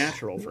 Kevin. It's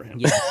natural for him.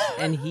 Yes,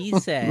 and he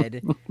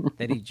said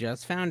that he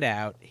just found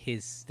out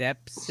his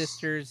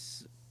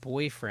stepsister's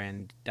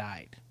boyfriend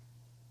died,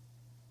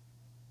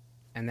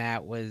 and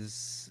that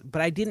was.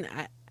 But I didn't.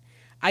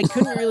 I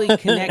couldn't really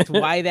connect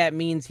why that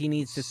means he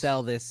needs to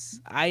sell this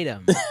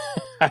item.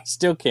 I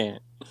still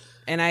can't.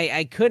 And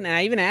I couldn't. And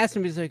I even asked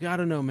him. He's like, I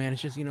don't know, man.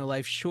 It's just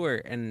life's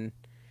short, and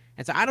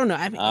so I don't know.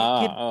 I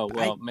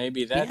mean,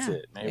 maybe that's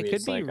it. Maybe it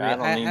it's could be like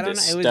real. I don't need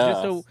this know.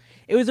 stuff.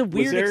 It was a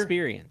weird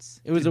experience.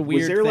 It was a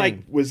weird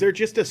thing. Was there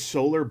just a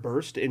solar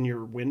burst in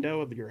your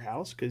window of your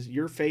house? Because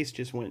your face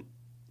just went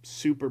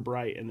super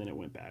bright, and then it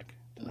went back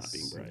to not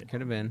being bright.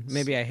 Could have been.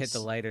 Maybe I hit the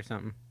light or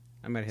something.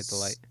 I might have hit the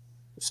light.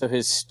 So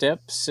his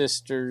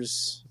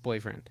stepsister's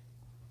boyfriend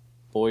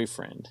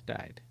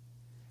died.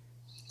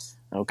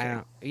 Okay.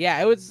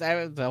 It was.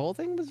 The whole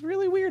thing was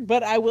really weird.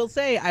 But I will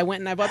say, I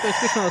went and I bought those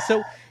Squishmallows.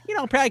 So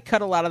I'll probably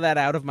cut a lot of that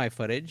out of my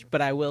footage.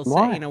 But I will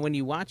say, when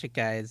you watch it,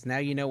 guys, now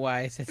you know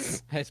why I said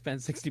I spent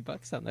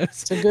 $60 on those.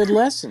 It's a good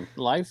lesson.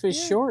 Life is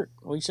short.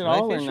 We should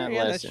all learn that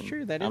lesson. That's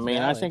true. That is. I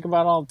valid. think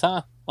about it all the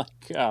time. Like,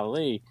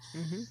 golly,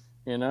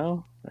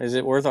 is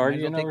it worth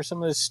arguing over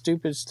some of this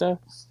stupid stuff?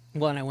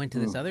 Well, and I went to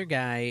this other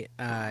guy,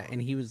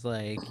 and he was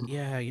like,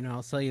 "Yeah,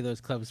 I'll sell you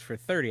those clubs for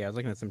 $30." I was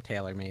looking at some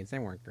TaylorMades. They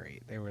weren't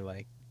great. They were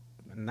like.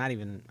 Not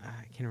even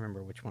I can't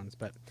remember which ones,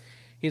 but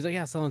he's like, "Yeah,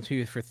 I'll sell them to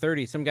you for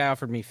 $30." Some guy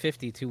offered me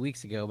 $50 2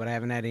 weeks ago, but I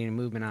haven't had any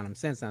movement on him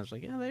since. And I was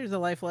like, "Yeah, there's a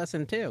life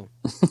lesson too."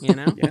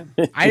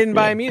 I didn't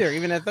buy them either,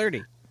 even at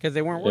 $30, because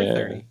they weren't worth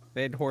 $30.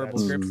 They had horrible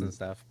scripts and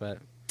stuff. But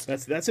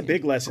that's a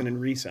big lesson in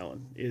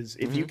reselling. Is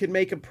if you can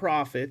make a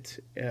profit,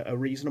 a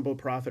reasonable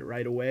profit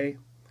right away.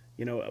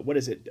 What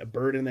is it? A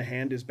bird in the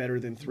hand is better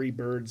than 3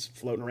 birds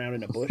floating around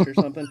in a bush or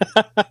something.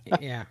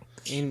 Yeah,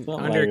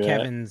 under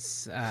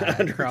Kevin's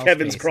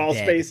crawl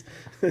space,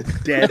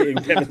 dead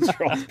in Kevin's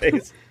crawl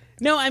space.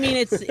 No, I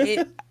mean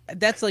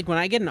that's like when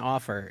I get an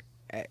offer.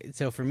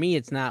 So for me,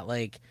 it's not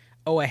like,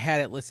 oh, I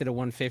had it listed at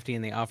 $150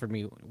 and they offered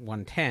me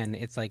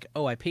 $110. It's like,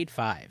 oh, I paid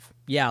 $5.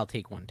 Yeah, I'll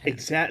take $110.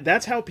 Exactly.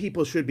 That's how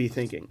people should be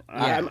thinking.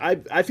 Yeah.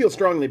 I feel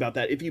strongly about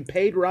that. If you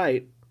paid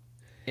right.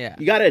 Yeah,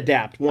 you got to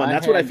adapt.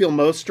 That's what I feel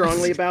most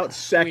strongly about.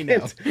 Second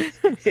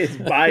is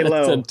buy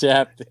low.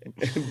 Adapt.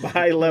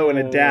 Buy low and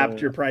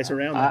adapt your price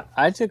around that.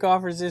 I took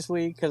offers this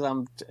week because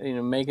I'm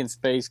making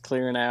space,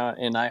 clearing out,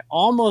 and I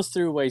almost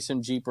threw away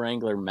some Jeep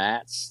Wrangler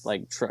mats,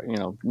 like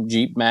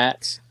Jeep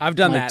mats. I've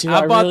done that.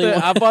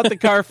 I bought the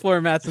car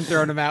floor mats and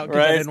thrown them out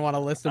because I didn't want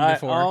to list them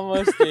before. I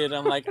almost did.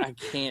 I'm like, I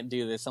can't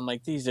do this. I'm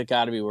like, these have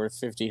got to be worth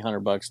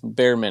 $50-$100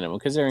 bare minimum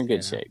because they're in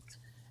good shape.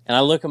 And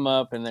I look them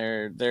up, and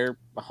they're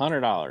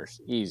 $100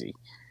 easy.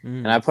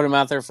 And I put them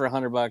out there for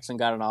 $100 and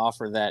got an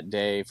offer that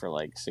day for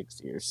like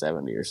 60 or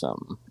 70 or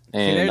something.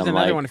 And there's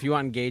another one. If you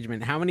want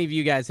engagement, how many of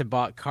you guys have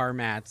bought car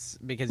mats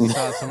because you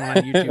saw someone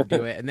on YouTube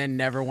do it and then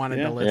never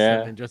wanted to list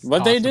them and just?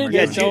 But they did.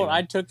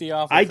 I took the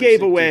offer. I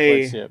gave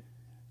away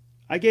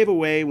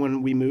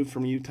when we moved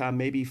from Utah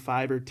maybe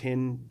 5 or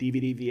 10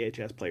 DVD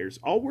VHS players,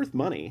 all worth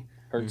money,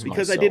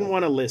 because I didn't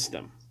want to list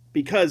them.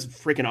 Because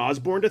freaking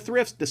Osborne to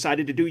Thrifts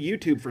decided to do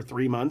YouTube for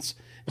 3 months,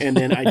 and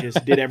then I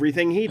just did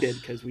everything he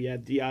did because we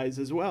had DIs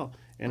as well.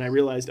 And I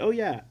realized,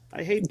 I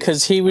hate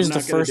because he was the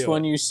first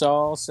one you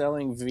saw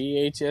selling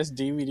VHS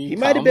DVD. He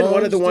might have been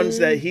one of the ones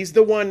he's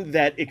the one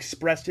that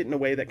expressed it in a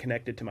way that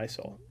connected to my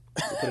soul.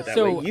 To put it that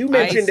way. You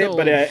mentioned it,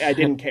 but I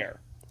didn't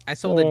care. I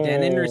sold a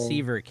Denon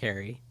receiver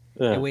carry.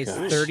 It weighs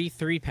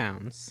 33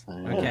 pounds. Okay.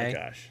 Oh my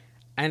gosh.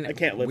 And I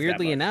can't lift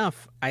weirdly that much.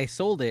 enough, I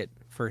sold it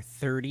for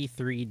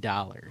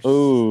 $33.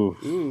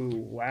 Ooh,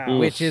 wow.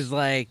 Which is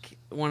like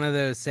one of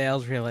those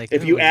sales where you're like,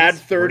 if you add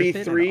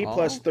 33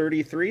 plus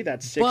 33,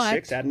 that's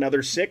 6. Add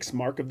another 6,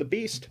 mark of the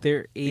beast.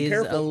 There is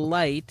a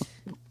light.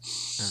 Oh,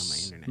 my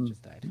internet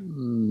just died.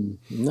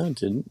 No, it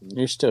didn't.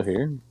 You're still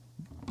here.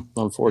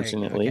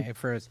 unfortunately. Okay,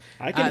 first.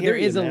 I can there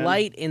hear is you, a man.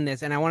 light in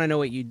this, and I want to know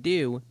what you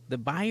do. The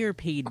buyer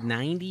paid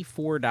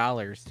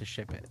 $94 to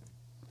ship it.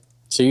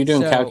 So you're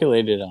doing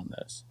calculated on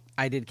this?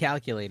 I did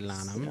calculate it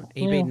on him.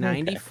 He paid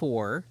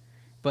 $94,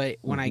 but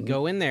when I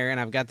go in there and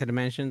I've got the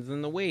dimensions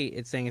and the weight,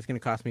 it's saying it's going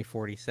to cost me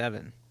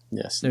 $47.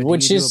 Yes, so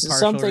which is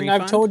something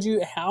refund? I've told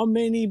you how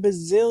many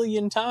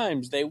bazillion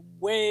times. They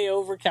way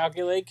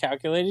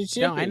calculated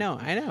shipping. No,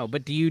 I know.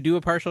 But do you do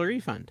a partial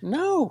refund?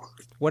 No.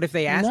 What if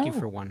they ask you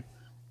for one?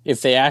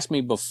 If they asked me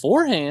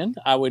beforehand,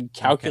 I would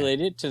calculate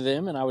it to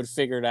them and I would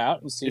figure it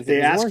out and see if they it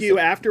was ask worth you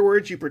it.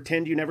 Afterwards, you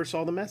pretend you never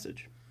saw the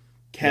message.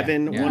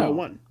 Kevin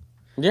 101.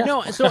 Yeah.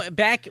 No, so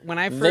back when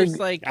I first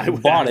I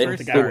bought it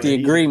with the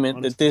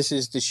agreement that this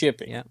is the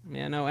shipping.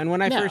 Yeah, no. And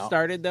when I first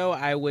started though,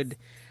 I would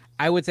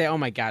say, "Oh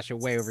my gosh, I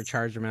way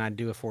overcharged them," and I'd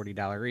do a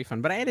 $40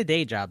 refund. But I had a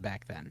day job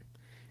back then,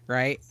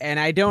 right? And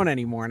I don't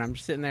anymore. And I'm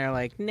just sitting there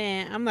like,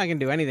 nah, I'm not gonna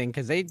do anything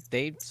because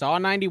they saw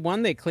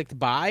 91, they clicked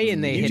buy,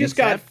 and they you hit just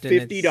got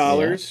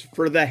 $50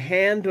 for the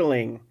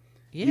handling.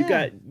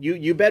 Yeah.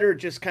 You better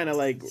just kind of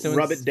like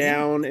rub it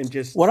down and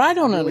just. What I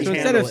don't understand.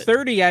 So instead of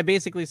 30, I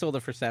basically sold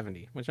it for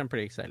 70, which I'm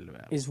pretty excited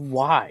about. Is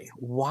why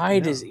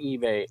does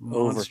eBay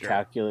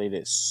overcalculate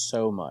it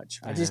so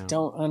much? I just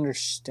don't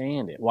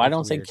understand it. Why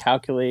don't they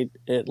calculate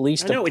at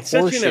least a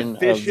portion of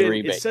the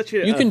rebate? It's such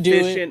an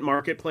efficient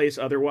marketplace.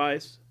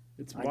 Otherwise,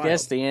 it's wild. I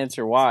guess the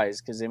answer why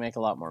is because they make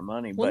a lot more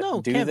money. Well, but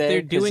no, do Kev,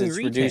 they're doing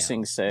retail.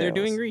 Reducing sales. They're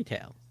doing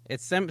retail.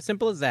 It's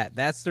simple as that.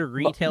 That's the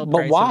retail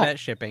price of that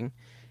shipping.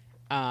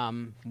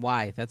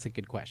 Why? That's a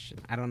good question.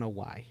 I don't know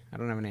why. I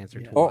don't have an answer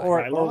to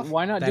or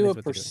why not do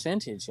a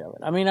percentage of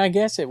it? I mean, I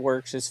guess it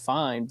works. It's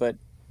fine, but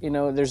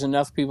there's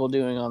enough people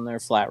doing on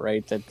their flat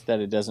rate that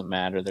it doesn't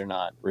matter. They're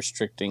not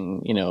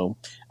restricting.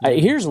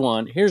 Here's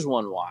one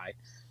why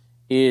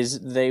is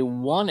they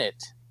want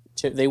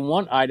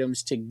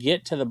items to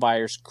get to the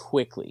buyers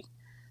quickly.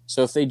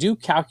 So if they do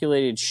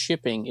calculated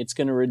shipping, it's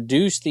going to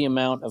reduce the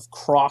amount of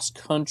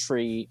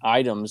cross-country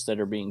items that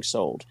are being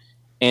sold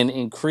and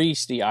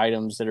increase the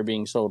items that are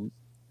being sold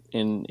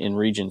in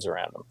regions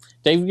around them.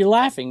 Dave, you're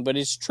laughing, but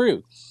it's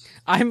true.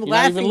 I'm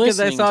laughing because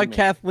I saw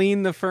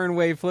Kathleen the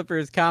Fernway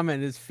Flippers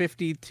comment is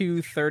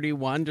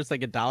 52.31, just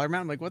like a dollar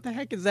amount. I'm like, what the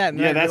heck is that?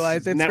 And I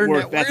realized it's her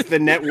net worth. That's the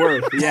net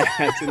worth. Yeah,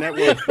 it's the net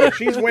worth. But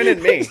she's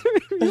winning me.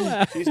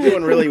 She's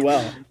doing really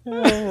well.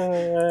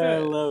 I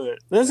love it.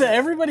 Listen,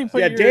 everybody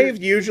put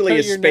Dave usually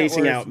is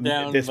spacing out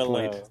at this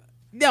below. point.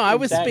 No, I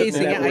was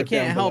spacing out. I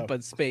can't help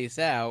but space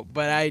out.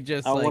 But I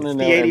just want to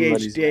know the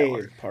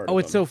ADHD part. Oh,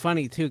 it's so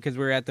funny too because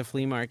we're at the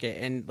flea market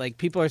and like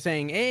people are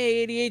saying,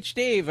 "Hey, ADHD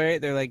Dave,"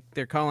 right?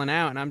 They're calling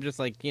out, and I'm just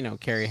like,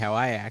 carry how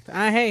I act.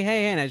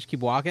 Hey, and I just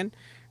keep walking,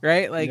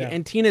 right?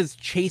 And Tina's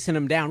chasing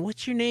him down.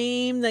 What's your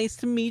name? Nice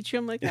to meet you.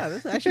 I'm like,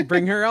 I should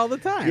bring her all the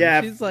time.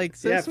 She's like,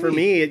 so sweet. For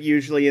me, it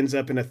usually ends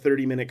up in a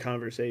 30-minute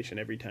conversation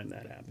every time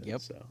that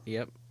happens.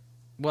 Yep.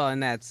 Well,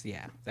 and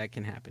that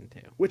can happen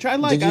too. Which I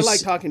like. I like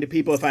talking to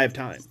people if I have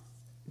time.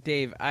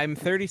 Dave, I'm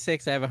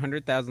 36. I have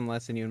 100,000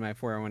 less than you in my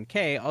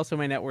 401k. Also,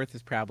 my net worth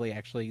is probably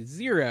actually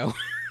zero.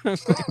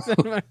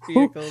 My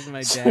vehicles,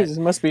 my debt. This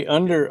must be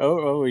under.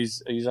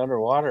 He's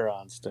underwater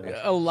on stuff.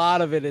 A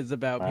lot of it is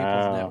about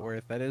people's net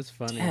worth. That is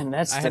funny. And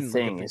that's the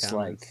thing. It's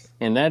like,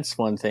 and that's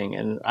one thing.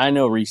 And I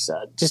know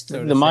resell. Just the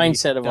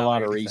mindset of a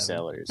lot of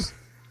resellers.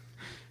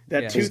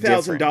 That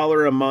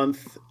 $2,000 a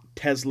month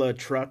Tesla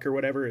truck or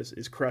whatever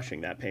is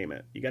crushing that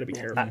payment. You got to be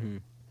careful.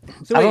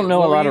 So I don't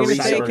know a lot of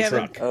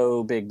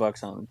resellers. Big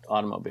bucks on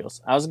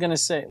automobiles. I was going to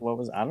say,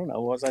 I don't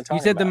know. What was I talking about?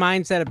 You said the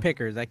mindset of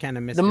pickers. I kind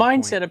of missed the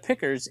mindset of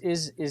pickers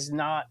is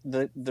not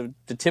the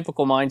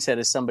typical mindset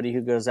of somebody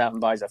who goes out and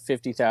buys a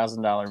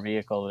 $50,000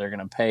 vehicle that they're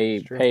going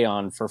to pay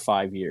on for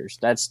 5 years.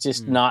 That's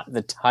just not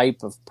the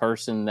type of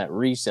person that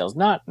resells.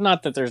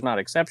 Not that there's not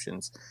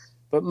exceptions,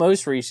 but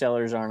most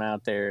resellers aren't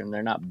out there and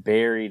they're not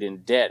buried in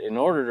debt. In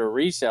order to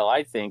resell,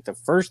 I think the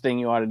first thing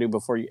you ought to do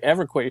before you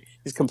ever quit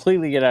is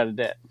completely get out of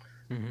debt.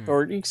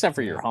 Or except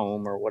for your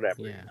home or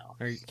whatever. Yeah.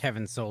 Or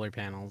Kevin's solar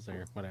panels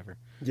or whatever.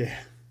 Yeah.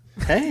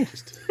 Hey.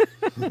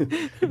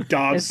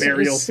 Dog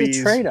burial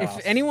fees.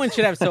 If anyone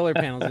should have solar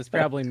panels, it's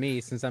probably me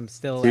since I'm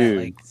still at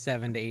like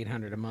 $700 to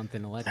 $800 a month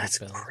in electric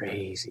bills. That's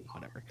crazy.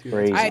 Whatever.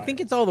 Crazy. I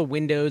think it's all the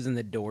windows and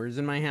the doors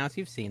in my house.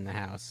 You've seen the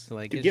house.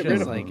 Like it's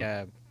just like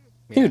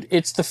Dude,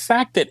 it's the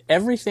fact that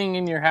everything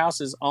in your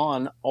house is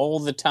on all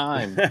the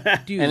time.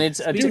 Dude, and it's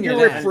your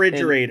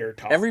refrigerator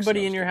talks.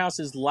 Everybody in your house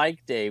is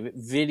like Dave.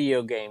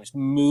 Video games,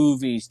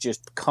 movies,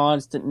 just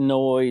constant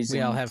noise.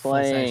 We all have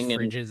playing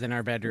fridges in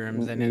our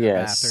bedrooms and in the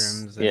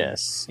bathrooms. And,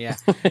 yes. Yeah.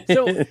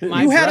 So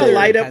you had a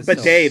light up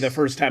bidet the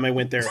first time I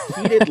went there.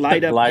 Heated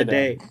light up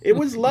bidet. It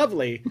was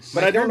lovely,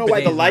 but I don't know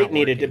why the light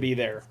needed to be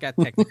there. It's got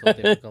technical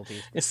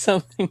difficulties. If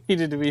something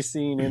needed to be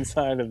seen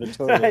inside of the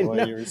toilet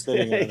while you were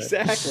sitting on it.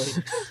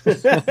 Exactly.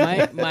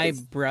 My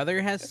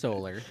brother has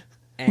solar,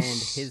 and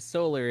his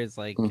solar is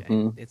like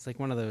it's like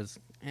one of those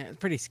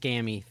pretty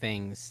scammy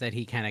things that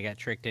he kind of got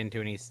tricked into,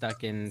 and he's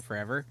stuck in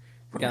forever.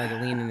 He's got like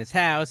a lien in his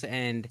house,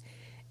 and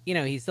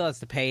he still has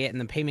to pay it,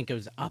 and the payment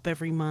goes up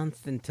every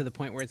month, and to the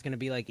point where it's going to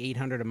be like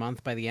 $800 a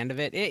month by the end of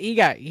it.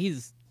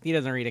 He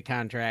doesn't read a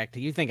contract.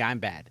 You think I'm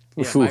bad?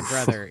 Yeah, my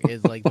brother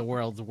is like the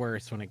world's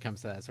worst when it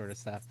comes to that sort of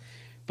stuff.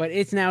 But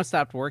it's now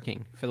stopped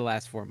working for the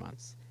last 4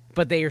 months.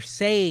 But they are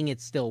saying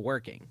it's still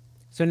working.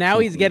 So now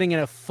he's getting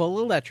a full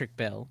electric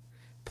bill,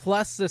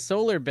 plus the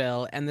solar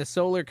bill, and the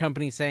solar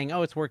company saying,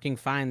 "Oh, it's working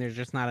fine. There's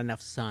just not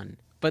enough sun."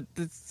 But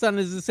the sun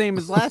is the same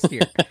as last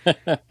year,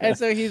 and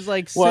so he's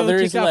like, ticked off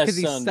because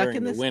he's stuck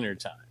in this winter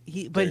time.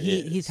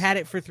 He's had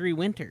it for 3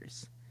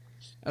 winters.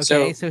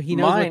 Okay, so he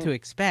knows what to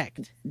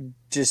expect.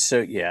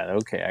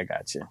 Okay, I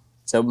got you.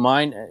 So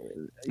mine,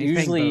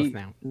 usually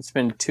it's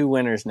been 2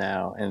 winters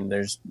now, and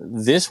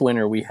this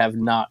winter we have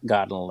not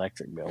gotten an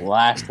electric bill.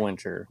 Last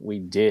winter we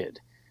did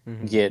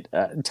get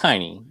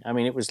tiny. I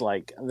mean, it was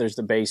like there's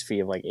the base fee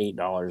of like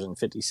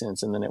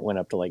 $8.50, and then it went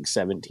up to like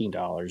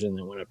 $17, and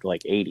then went up to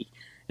like $80,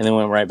 and then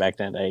went right back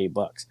down to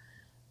 $8.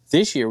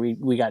 This year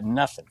we got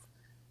nothing.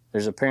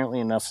 There's apparently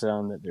enough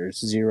sun that there's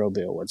 0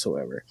 bill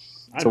whatsoever.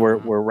 So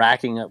we're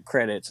racking up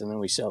credits, and then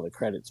we sell the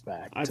credits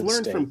back. I've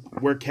learned from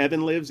where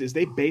Kevin lives is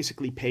they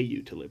basically pay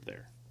you to live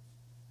there.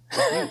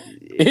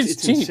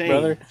 It's cheap, insane.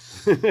 Brother.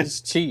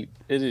 It's cheap.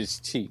 It is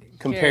cheap.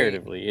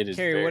 Comparatively, it is.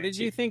 Carrie, what did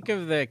cheap. you think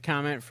of the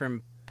comment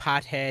from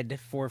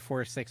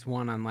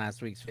Pothead4461 on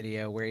last week's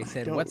video where he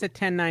said, "What's a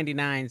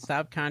 1099?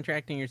 Stop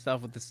contracting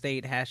yourself with the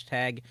state.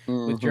 Hashtag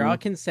withdraw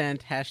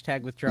consent.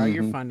 Hashtag withdraw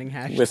your funding.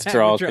 Hashtag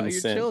withdraw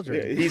consent. Your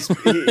children."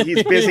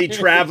 He's busy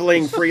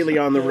traveling freely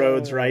on the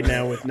roads right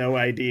now with no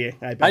ID.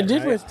 I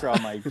did withdraw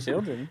my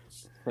children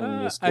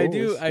from the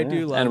schools. I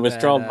do love and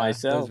withdraw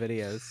myself. Those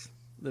videos.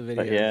 The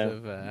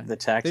videos of the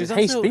taxes.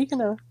 Hey, speaking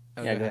of,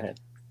 go ahead.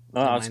 Oh,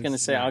 I was going to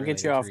say, I'll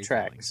get you off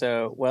track.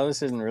 So,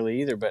 this isn't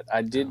really either, but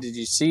I did. Did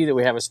you see that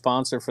we have a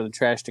sponsor for the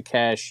Trash to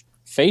Cash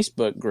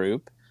Facebook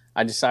group?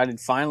 I decided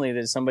finally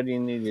that somebody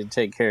needed to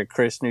take care of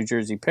Chris, New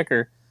Jersey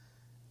Picker,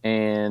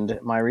 and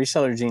my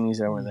reseller genie's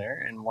over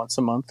there. And once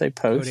a month they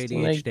post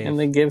and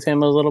they give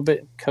him a little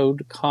bit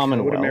code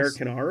Commonwealth. Code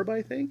American Arb,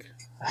 I think.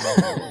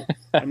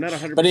 I'm not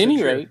 100%. But at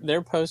any rate,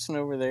 they're posting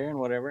over there and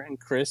whatever. And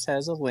Chris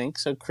has a link,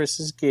 so Chris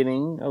is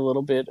getting a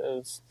little bit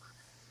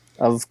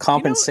of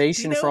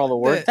compensation for all the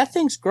work. That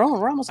thing's growing.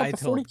 We're almost up to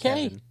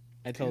 40K.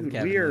 I told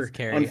Kevin this,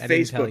 Carrie. On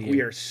Facebook,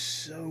 we are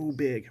so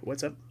big.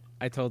 What's up?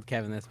 I told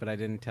Kevin this, but I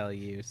didn't tell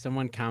you.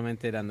 Someone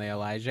commented on the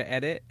Elijah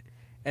edit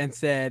and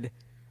said,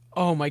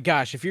 "Oh my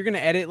gosh, if you're going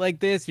to edit like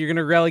this, you're going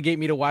to relegate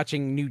me to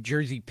watching New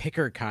Jersey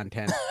Picker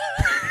content."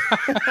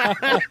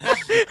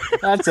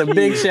 That's a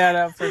big shout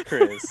out for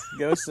Chris.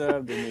 Go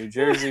sub the New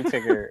Jersey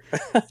Picker.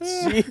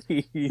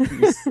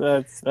 Jeez,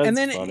 that's and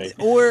then funny.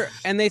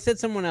 And they said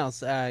someone else,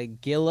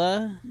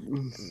 Gorilla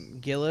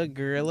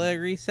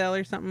Resell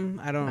or something.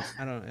 I don't.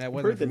 I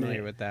wasn't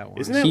familiar with that one.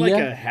 Isn't that like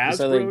a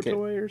Hasbro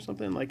toy or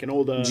something? Like an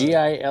old Gill?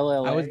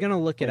 I was gonna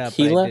look it up.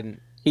 Gila? I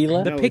didn't.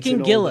 The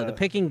Picking Gilla. The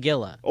Picking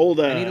Gilla.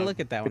 I need to look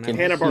at that one.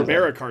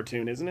 Hanna-Barbera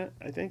cartoon, isn't it?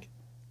 I think.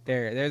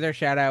 There's our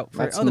shout out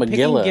for the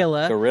Picking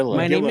Gilla. Gorilla.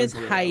 My name is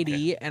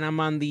Heidi, and I'm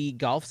on the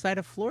Gulf side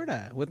of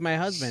Florida with my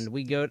husband.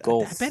 We go. I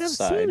bet I've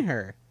seen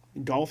her.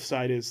 Gulf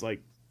side is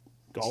like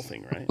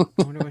golfing, right?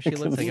 I wonder what she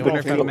looks like. I wonder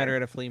if I met her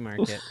at a flea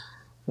market.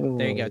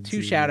 There you go.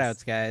 2 shout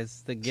outs,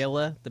 guys. The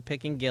Gilla, the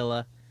Picking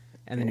Gilla,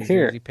 and the New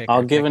Jersey Picker.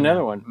 I'll give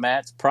another one.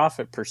 Matt's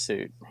Profit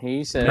Pursuit.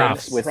 He said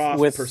Matt's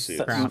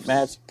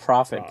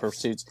Profit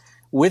Pursuits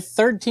with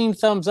 13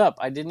 thumbs up.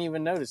 I didn't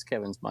even notice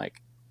Kevin's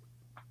mic.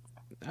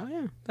 Oh,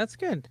 yeah. That's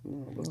good.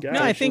 No,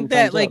 I think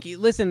that,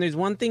 listen, there's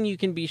one thing you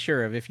can be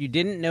sure of. If you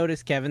didn't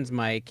notice Kevin's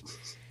mic,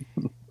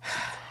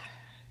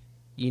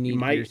 you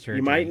need ear surgery.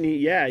 You might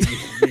need,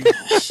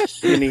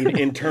 you need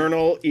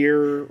internal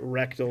ear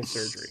rectal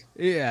surgery.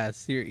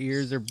 Yes, your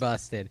ears are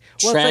busted.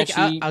 Well, it's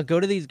like I'll go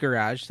to these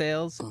garage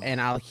sales,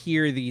 and I'll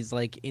hear these,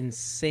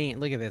 insane,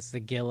 look at this, the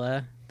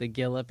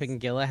Picking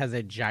Gilla has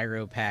a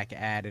gyro pack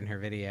ad in her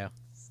video.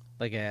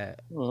 That's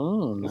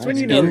when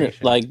you know,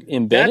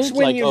 embedded. That's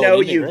when you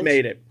know you've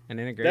made it. An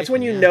integration. That's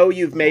when you know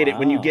you've made it.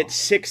 When you get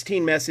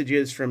 16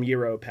 messages from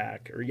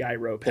Europack or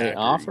Gyropack. They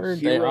offered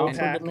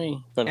to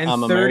me, but and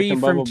I'm 30 American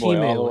from Bubble Boy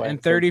Timu, and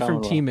 30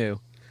 from Timu.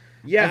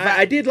 Yeah,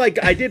 I did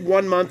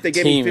 1 month. They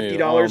gave me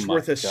 $50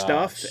 worth of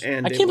stuff,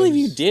 and I can't believe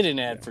you did an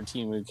ad for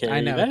Timu, Carrie.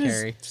 I know,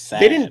 Carrie.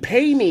 They didn't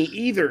pay me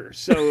either,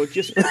 so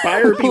just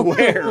buyer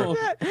beware.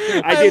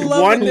 I did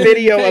one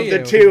video of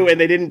the 2, and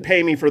they didn't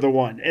pay me for the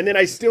 1. And then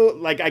I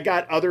still I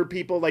got other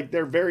people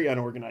they're very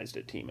unorganized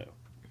at Timu.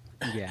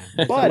 Yeah,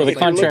 but the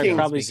contract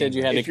probably said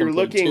you had if you're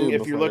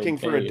looking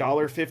for a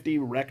 $1.50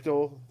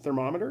 rectal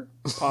thermometer,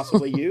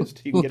 possibly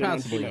used, you can get it on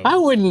Timu. I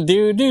wouldn't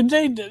dude.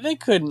 They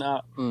could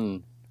not.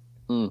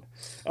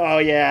 Oh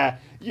yeah,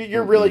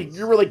 you're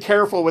really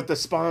careful with the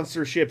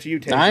sponsorships you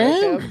take. I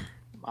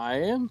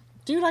am.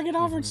 Dude, I get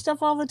offered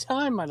stuff all the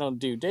time. I don't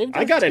do. Dave,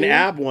 I got an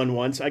ab one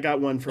once. I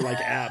got one for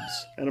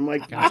abs, and I'm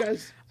like, you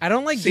guys. I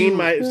don't seen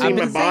my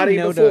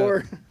body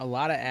before. A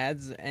lot of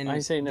ads, and I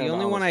say no the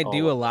only one I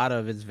do a lot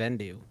of is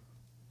Vendu.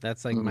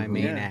 That's my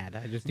main ad.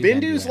 I just do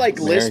Vendu's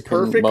list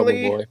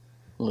perfectly.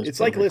 It's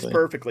list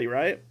perfectly,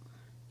 right?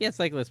 Yeah, it's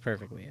like list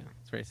perfectly. Yeah,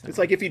 it's very simple. It's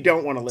like if you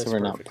don't want to list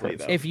perfectly,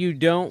 though. If you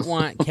don't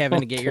want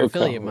Kevin to get your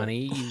affiliate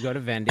money, you go to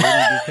Vendor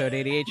and you do code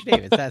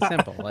ADHD. It's that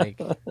simple. Like,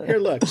 here,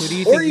 look.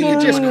 Or you can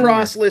just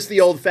cross-list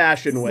the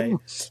old-fashioned way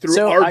through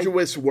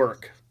arduous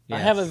work. I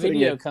have a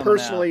video coming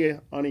personally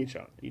out on each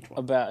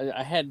one.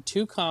 I had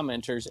 2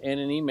 commenters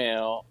and an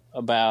email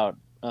about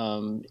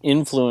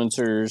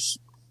influencers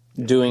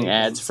doing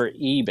ads for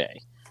eBay.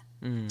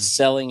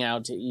 Selling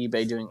out to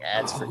eBay, doing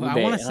ads for eBay.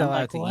 I want to sell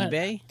out to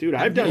eBay. Dude,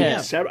 I've done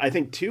I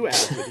think 2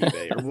 ads with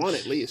eBay, or 1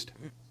 at least.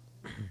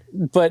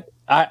 But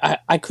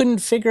I couldn't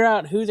figure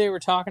out who they were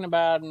talking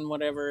about and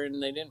whatever,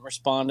 and they didn't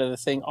respond to the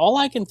thing. All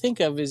I can think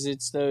of is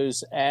it's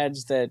those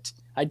ads that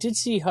I did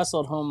see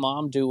Hustle at Home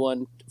Mom do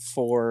one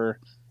for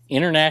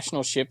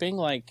international shipping.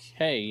 Like,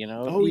 hey,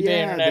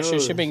 eBay international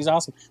shipping is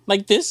awesome.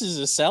 Like, this is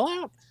a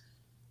sellout?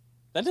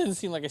 That doesn't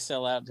seem like a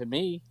sellout to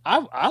me.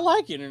 I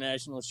like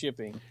international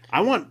shipping.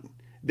 I want to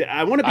be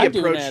approached. I'd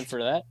do an ad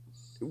for that.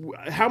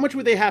 How much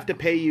would they have to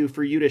pay you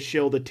for you to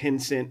shill the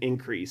 10-cent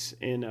increase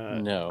in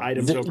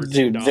items over $2?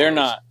 Dude, they're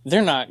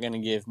not going to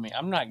give me.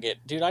 I'm not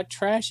getting. Dude, I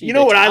trash eBay. You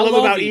know what I love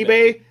about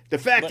eBay? The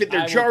fact that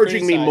they're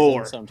charging me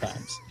more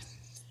sometimes.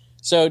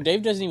 So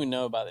Dave doesn't even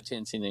know about the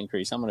 10-cent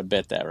increase. I'm going to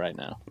bet that right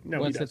now.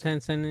 No, what's the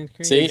 10-cent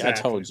increase? See, exactly.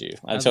 I told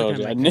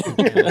you. I knew.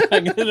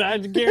 I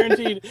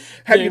guaranteed.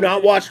 Have you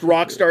not watched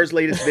Rockstar's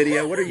latest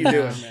video? What are you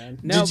doing, man?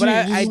 No, but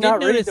I did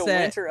notice the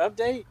winter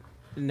update.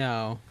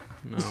 No.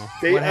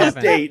 They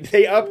update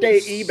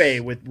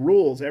eBay with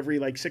rules every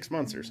 6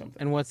 months or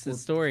something. And what's the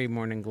story,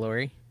 Morning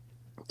Glory?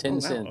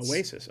 10 cents.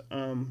 Oasis.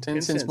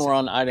 10 cents more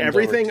on items.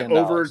 Everything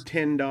over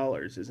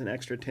 $10 is an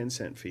extra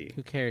 10-cent fee.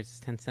 Who cares? It's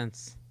 10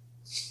 cents.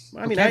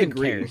 I mean, I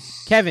agree.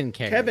 Kevin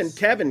cares.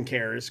 Kevin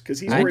cares because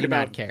he's worried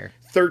about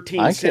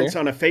 13 cents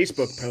on a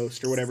Facebook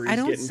post or whatever he's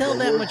getting. I don't sell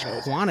that much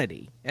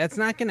quantity. That's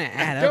not going to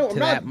add up to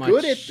that much. I'm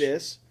not good at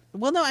this.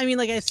 Well, no, I mean,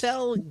 I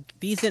sell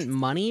decent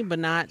money, but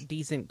not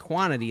decent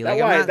quantity.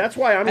 That's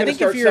why I'm going to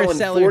start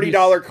selling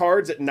 $40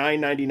 cards at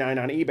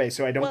 $9.99 on eBay,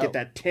 so I don't get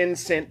that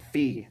 10-cent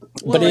fee.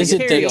 But is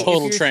it the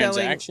total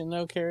transaction,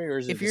 though, Carrie, or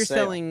is it if you're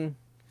selling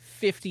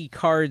 50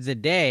 cards a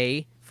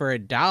day for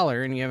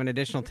 $1 and you have an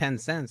additional 10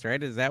 cents,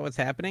 right? Is that what's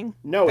happening?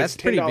 No, it's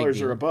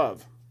 $10 or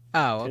above.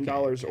 Oh, okay.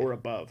 $10 or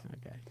above.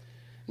 Okay.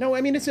 No,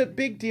 I mean, it's a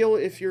big deal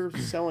if you're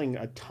selling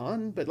a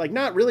ton, but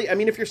not really. I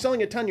mean, if you're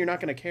selling a ton, you're not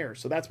going to care.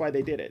 So that's why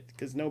they did it,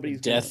 because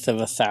nobody's death of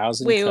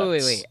 1,000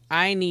 Wait.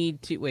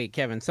 Wait,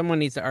 Kevin, someone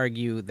needs to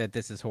argue that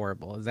this is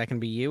horrible. Is that going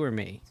to be you or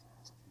me?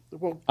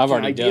 Well, I've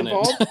already done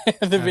it.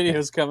 The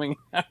video's coming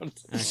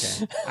out.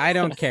 Okay. I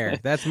don't care.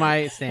 That's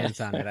my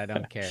stance on it. I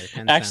don't care.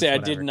 Actually, I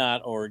did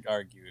not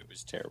argue it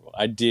was terrible.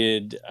 I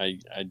did. I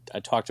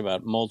talked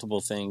about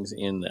multiple things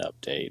in the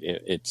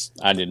update.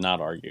 I did not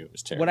argue it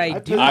was terrible. What I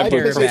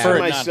prefer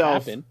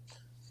myself.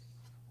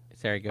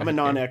 Sorry, go ahead. I'm a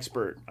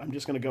non-expert. I'm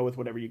just going to go with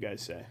whatever you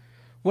guys say.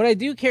 What I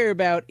do care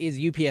about is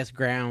UPS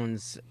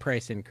Ground's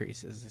price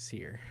increases this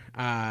year.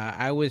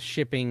 I was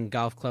shipping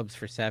golf clubs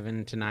for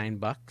 $7 to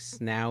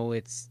 $9. Now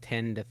it's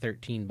 $10 to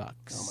 $13. Oh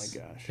my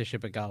gosh! To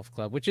ship a golf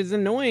club, which is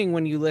annoying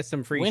when you list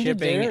them free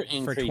shipping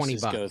for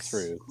 $20. Go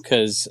through?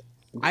 Because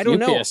I don't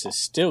know. UPS is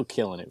still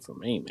killing it for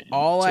me, man.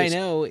 All I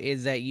know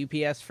is that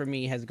UPS for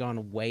me has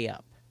gone way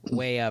up.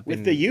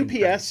 With the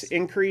UPS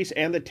increase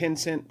and the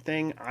 10-cent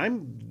thing,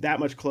 I'm that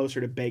much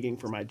closer to begging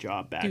for my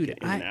job back. Dude,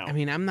 I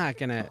mean, I'm not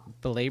gonna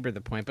belabor the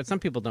point, but some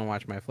people don't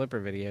watch my flipper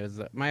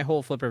videos. My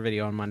whole flipper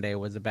video on Monday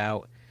was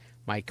about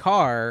my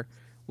car,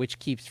 which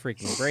keeps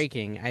freaking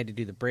breaking. I had to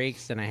do the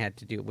brakes, and I had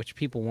to do, which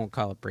people won't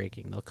call it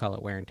braking, they'll call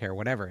it wear and tear,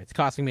 whatever. It's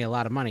costing me a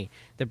lot of money.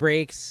 The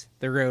brakes,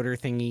 the rotor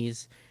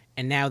thingies.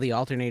 And now the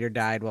alternator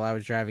died while I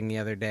was driving the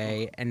other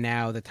day, and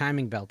now the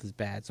timing belt is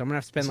bad. So I'm going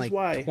to have to spend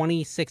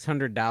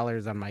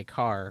 $2,600 on my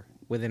car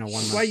within a 1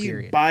 month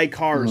period. That's why you buy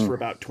cars for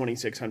about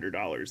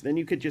 $2,600. Then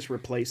you could just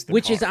replace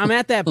the car. I'm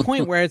at that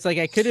point where it's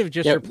I could have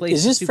just replaced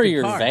Is this the for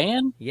your car.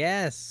 van?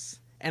 Yes.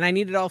 And I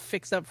need it all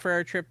fixed up for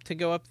our trip to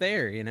go up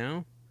there,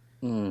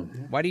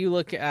 Why do you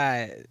look,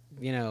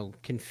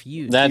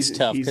 confused? That's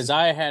tough, because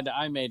I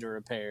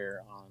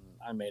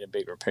made a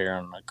big repair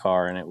on my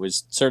car, and it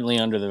was certainly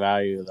under the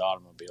value of the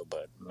automobile,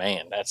 but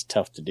man, that's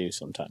tough to do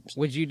sometimes.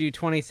 Would you do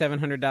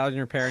 $2,700 in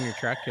repair on your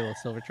truck, your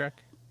little silver truck?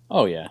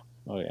 Oh yeah.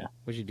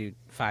 Would you do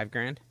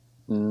 $5,000?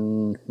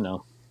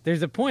 No.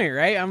 There's a point,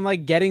 right? I'm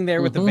getting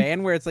there with the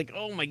van where it's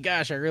oh my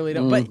gosh, I really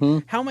don't. But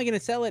how am I going to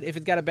sell it if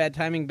it's got a bad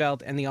timing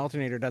belt and the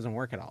alternator doesn't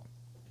work at all?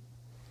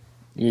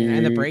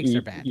 And the brakes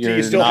are bad. Do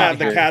you still have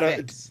the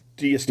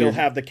Do you still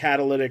have the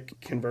catalytic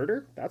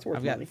converter? That's worth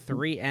money. I've got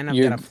 3, and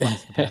I've got a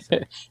flux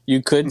capacitor.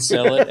 You could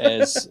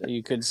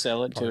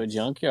sell it to a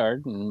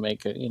junkyard and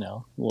make a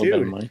little bit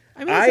of money.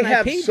 I mean, listen,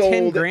 I paid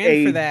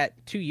 $10,000 for that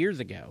 3 years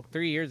ago.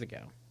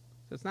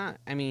 So it's not.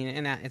 I mean,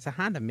 and it's a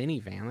Honda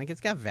minivan. It's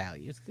got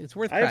value. It's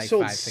worth. I've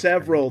sold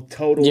several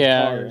totaled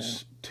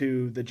cars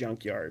to the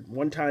junkyard.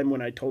 One time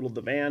when I totaled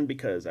the van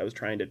because I was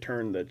trying to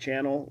turn the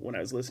channel when I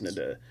was listening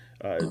to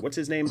what's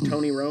his name,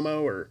 Tony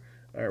Romo or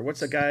Or what's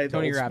the guy?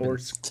 Tony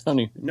Robbins.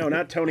 Sports? No,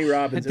 not Tony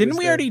Robbins. Didn't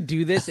we already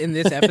do this in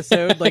this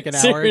episode like an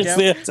hour ago?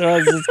 Seriously, that's what I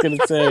was just going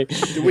to say.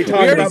 Did we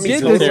talk about me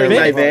totaling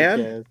my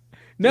van?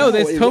 No,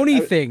 this Tony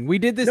thing. We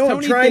did this Tony thing.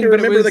 No, I'm trying to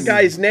remember the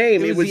guy's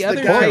name. It was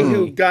the guy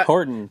who got...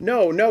 Horton.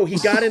 No, he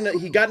got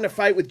in a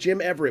fight with Jim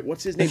Everett.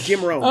 What's his name?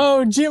 Jim Rome.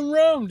 Oh, Jim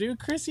Rome, dude.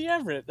 Chrissy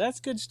Everett. That's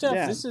good stuff.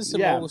 Yeah, this is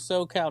some old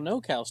SoCal,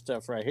 NoCal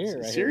stuff right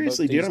here.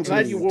 Seriously, dude. I'm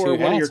glad you wore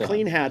one of your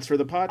clean hats for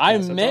the podcast. I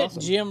met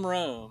Jim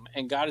Rome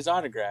and got his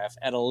autograph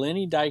at a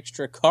Lenny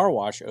Dykstra car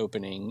wash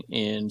opening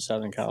in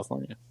Southern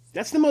California.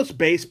 That's the most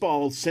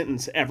baseball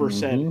sentence ever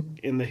said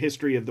in the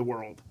history of the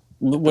world.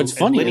 What's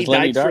funny is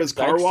Lenny Dykstra's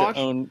car wash?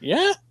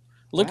 Yeah.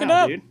 Look it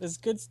up. Dude. It's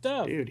good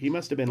stuff. Dude, he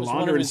must have been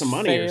laundering some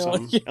money or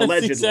something. Yes,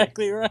 allegedly.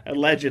 Exactly right.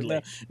 Allegedly.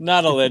 No,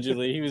 not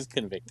allegedly. He was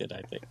convicted,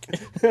 I think.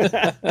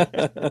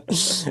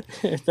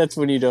 That's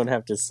when you don't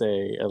have to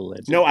say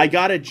allegedly. No, I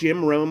got a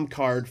Jim Rome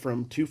card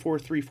from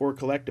 2434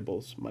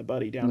 Collectibles, my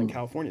buddy down in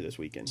California this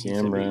weekend.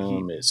 Jim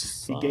Rome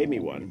is fun. He gave me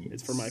one.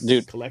 It's for my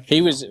collection.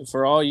 He was,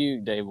 for all you,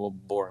 Dave will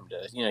bore him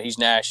to, he's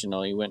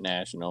national. He went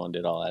national and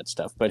did all that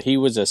stuff. But he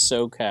was a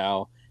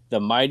SoCal, the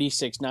Mighty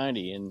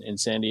 690 in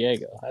San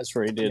Diego. That's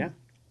where he did. Yeah.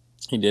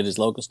 He did his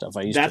local stuff.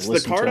 That's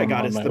the card I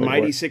got. It's the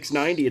Mighty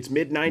 690. It's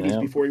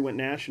mid-90s before he went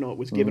national. It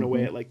was given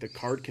away at like the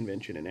card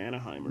convention in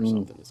Anaheim or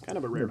something. It's kind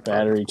of a rare card.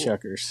 Battery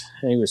chuckers.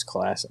 He was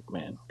classic,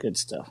 man. Good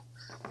stuff.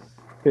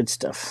 Good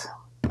stuff.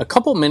 A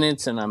couple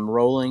minutes and I'm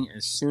rolling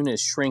as soon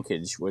as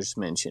shrinkage was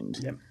mentioned.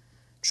 Yep.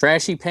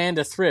 Trashy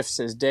Panda Thrift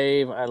says,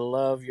 Dave, I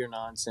love your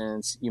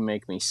nonsense. You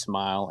make me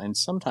smile and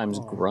sometimes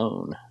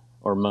groan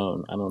or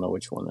moan. I don't know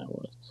which one that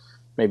was.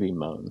 Maybe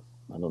moan.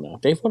 I don't know.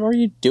 Dave, what are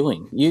you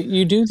doing?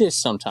 You do this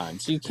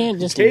sometimes. You can't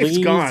just leave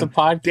the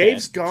podcast.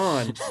 Dave's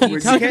gone.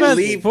 You can't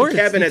leave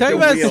Kevin at the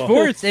wheel.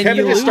 Sports and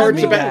Kevin you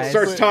just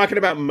starts talking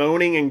about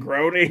moaning and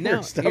groaning.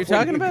 No, you're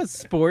talking about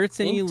sports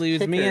and you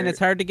lose me, and it's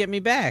hard to get me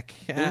back.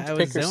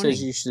 Picker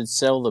says you should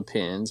sell the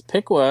pins.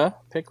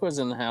 Pickwa's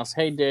in the house.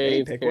 Hey,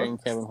 Dave. Hearing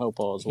Kevin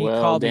Hopewell as well.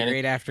 He called me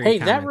right after he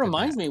that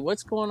reminds me.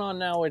 What's going on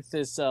now with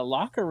this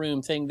locker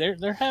room thing?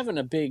 They're having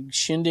a big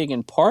shindig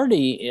and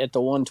party at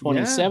the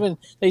 127.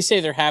 Yeah. They say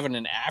they're having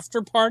an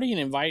after party and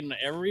inviting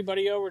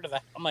everybody over to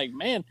the. I'm like,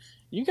 man,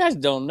 you guys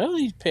don't know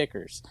these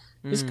pickers.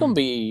 It's gonna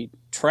be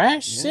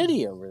trash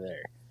city over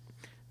there.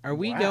 Are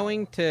we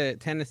going to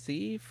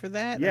Tennessee for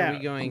that? Yeah. Are we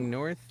going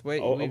north? Wait,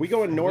 are we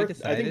going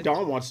north? I think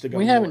Dawn wants to go.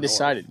 We haven't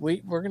decided.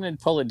 We're gonna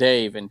pull a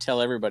Dave and tell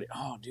everybody,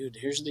 oh, dude,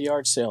 here's the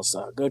yard sale.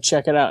 So go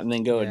check it out and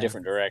then go a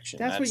different direction.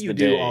 That's what you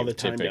do all the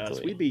time, guys.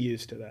 We'd be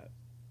used to that.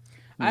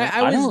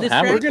 I was don't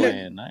have a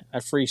plan. I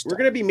freestyle. We're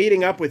going to be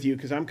meeting up with you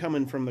because I'm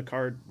coming from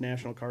the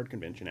National Card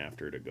Convention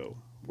after to go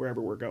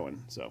wherever we're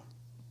going. So.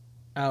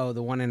 Oh,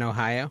 the one in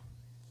Ohio?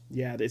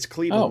 Yeah, it's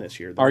Cleveland this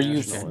year. Are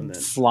you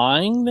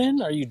flying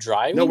then? Are you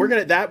driving? No, we're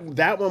gonna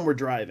that one we're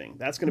driving.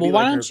 That's gonna be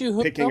why like don't you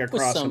hook up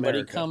with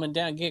somebody America. Coming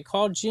down?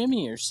 Call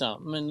Jimmy or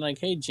something and like,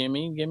 hey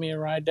Jimmy, give me a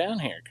ride down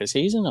here because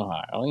he's in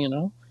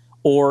Ohio,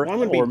 Or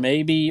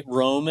maybe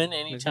Roman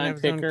anytime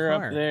picker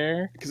up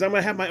there. Because I'm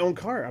going to have my own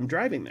car. I'm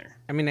driving there.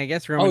 I mean, I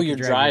guess Roman could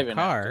drive a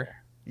car.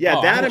 Yeah,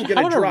 I'm going to drive.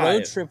 How about a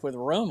road trip with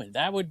Roman?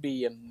 That would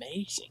be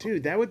amazing.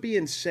 Dude, that would be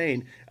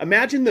insane.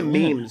 Imagine the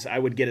memes I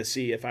would get to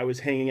see if I was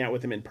hanging out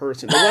with him in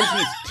person. The ones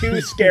he's too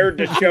scared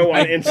to show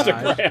on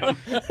Instagram.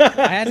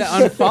 I had to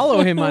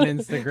unfollow him on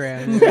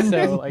Instagram.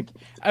 So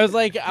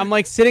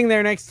I'm sitting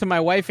there next to my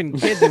wife and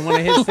kids, and one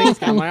of his things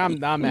I'm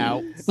like, I'm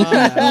out.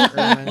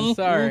 Roman.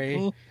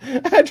 Sorry.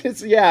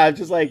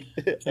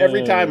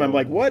 Every time I'm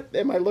like, what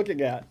am I looking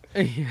at?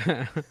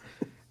 Yeah.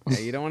 Yeah,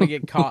 you don't want to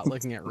get caught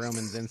looking at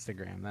Roman's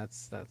Instagram.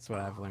 That's what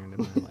I've learned in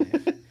my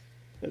life.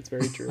 That's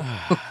very true.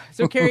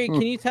 So, Carrie,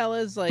 can you tell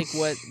us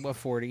what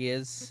 40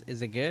 is?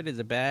 Is it good? Is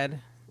it bad?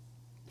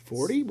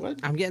 40? What?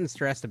 I'm getting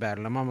stressed about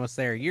it. I'm almost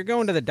there. You're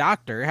going to the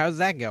doctor. How's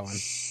that going?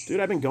 Dude,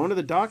 I've been going to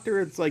the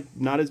doctor. It's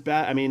not as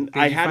bad. I mean,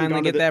 I hadn't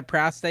finally get that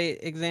prostate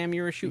exam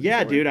you were shooting.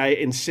 Yeah, for? Dude, I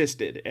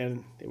insisted,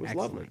 and it was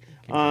lovely.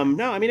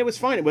 No, I mean it was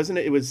fine. It wasn't.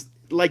 It was.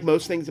 Like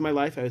most things in my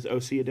life, I was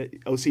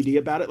OCD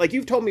about it. Like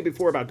you've told me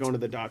before about going to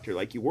the doctor.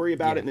 Like you worry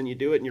about it and then you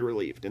do it and you're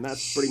relieved. And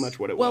that's pretty much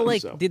what it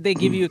was. Well, did they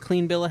give you a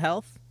clean bill of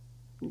health?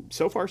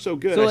 So far, so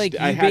good. So you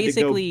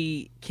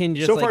basically can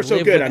just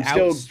live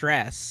without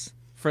stress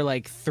for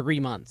 3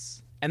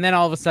 months. And then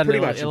all of a sudden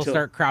it'll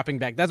start cropping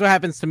back. That's what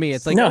happens to me.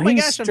 It's like, oh my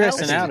gosh, I'm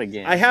stressing out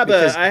again. I have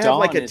a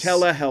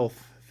telehealth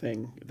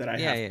thing that I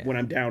have when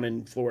I'm down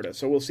in Florida.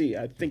 So we'll see.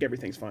 I think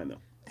everything's fine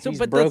though. So,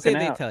 but let's say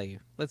they tell you.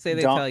 Let's say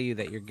they tell you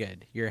that you're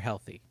good, you're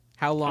healthy.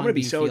 How long? I'm gonna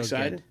be so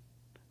excited good?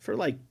 For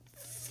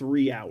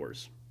 3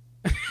 hours.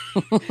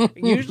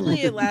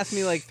 Usually, it lasts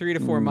me 3 to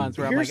 4 months.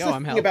 Where I'm like,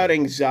 I'm healthy. About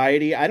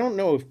anxiety, I don't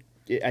know if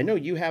I know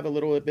you have a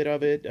little bit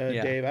of it,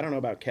 Dave. I don't know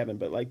about Kevin,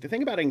 but the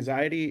thing about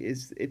anxiety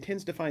is it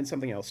tends to find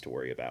something else to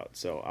worry about.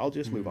 So I'll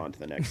just move on to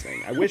the next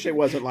thing. I wish it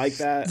wasn't like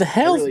that. The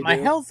health, my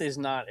health is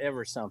not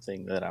ever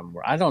something that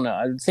I don't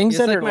know. Things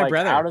that are my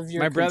brother. Out of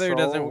your my brother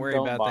control doesn't worry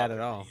about that at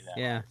all.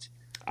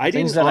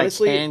 Things that I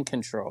can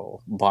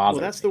control bother.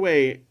 Well, that's the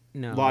way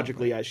No,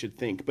 logically, I should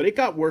think. But it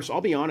got worse.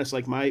 I'll be honest.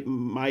 Like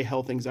my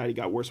health anxiety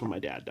got worse when my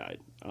dad died.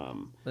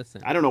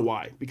 Listen, I don't know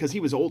why, because he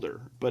was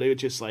older. But it was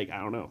just like, I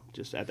don't know.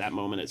 Just at that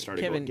moment, it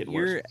started getting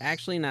worse. You're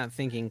actually not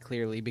thinking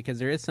clearly, because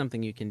there is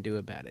something you can do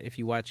about it. If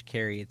you watch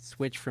Carrie, it's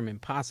switched from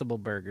Impossible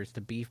Burgers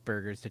to beef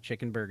burgers to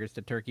chicken burgers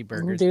to turkey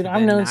burgers. Dude, to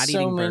I've known not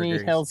so many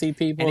burgers. healthy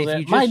people and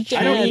that if you just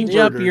change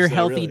up your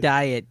healthy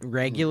diet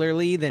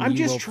regularly, then I'm you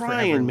just will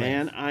trying,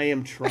 man. live. I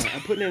am trying.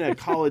 I'm putting in a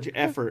college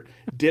effort.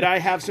 Did I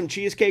have some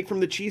cheesecake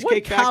from the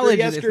Cheesecake Factory college?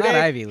 yesterday? It's not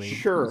Ivy League.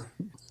 Sure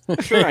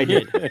I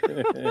did.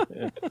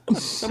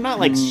 So I'm not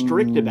like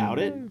strict about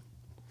it.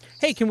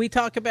 Hey, can we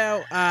talk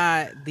about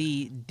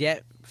the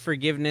debt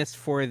forgiveness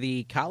for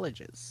the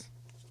colleges?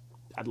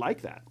 I'd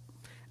like that.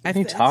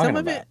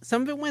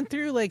 Some of it went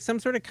through, like some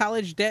sort of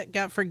college debt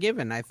got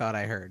forgiven. I thought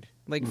I heard,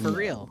 like for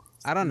real.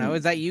 I don't know.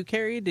 Is that you,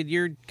 Carrie? Did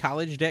your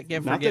college debt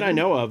get forgiven? Not that I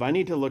know of. I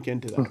need to look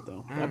into that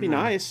though. That'd be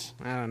nice.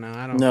 I don't know.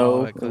 I don't.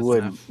 No, it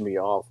wouldn't be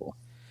awful.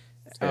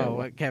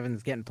 Oh,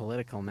 Kevin's getting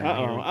political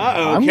now.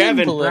 Uh-oh,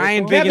 Kevin.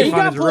 Brian Biggin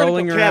is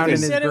rolling around in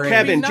his grave.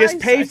 Kevin, just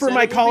pay for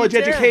my college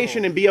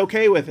education and be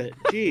okay with it.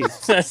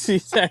 Jeez. That's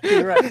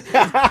exactly right.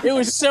 It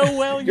was so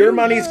well. Your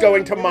money's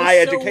going to my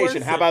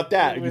education. How about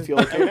that? You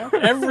feel okay now?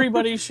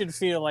 Everybody should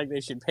feel like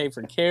they should pay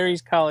for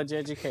Carrie's college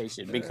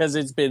education because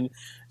it's been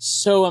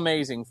so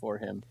amazing for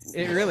him.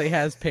 It really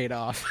has paid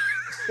off.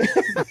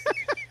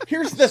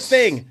 Here's the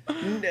thing.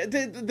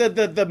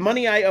 The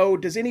money I owe,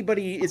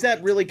 is that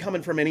really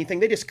coming from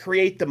anything? They just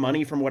create the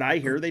money from what I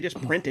hear. They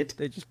just print it.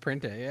 Yeah.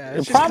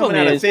 It's just coming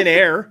out of thin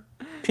air.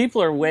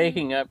 People are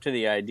waking up to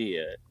the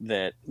idea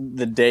that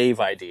the Dave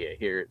idea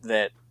here,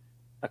 that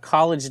a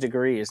college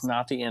degree is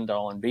not the end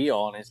all and be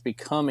all, and it's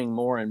becoming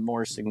more and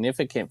more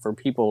significant for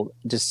people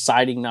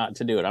deciding not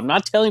to do it. I'm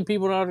not telling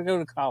people not to go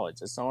to college.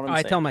 That's not what I'm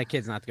saying. I tell my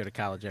kids not to go to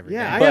college every day.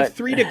 Yeah, I have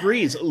 3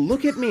 degrees.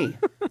 Look at me.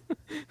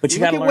 But you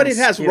got to learn what it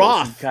has. skills.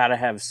 Roth. You got to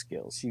have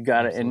skills. You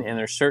got to, and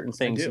there's certain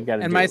things you got to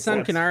do. And my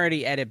son can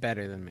already edit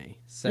better than me.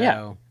 So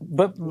yeah,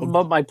 but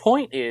my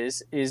point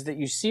is that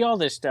you see all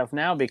this stuff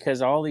now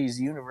because all these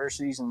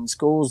universities and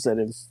schools that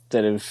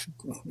have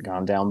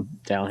gone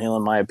downhill,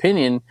 in my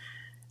opinion,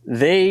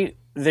 they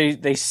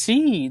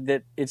see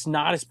that it's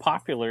not as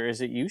popular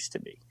as it used to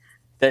be.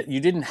 That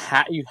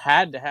you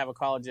had to have a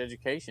college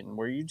education,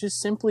 where you just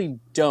simply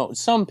don't.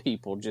 Some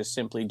people just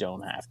simply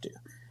don't have to,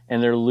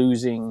 and they're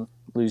losing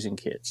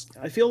kids.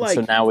 I feel like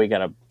so now we got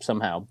to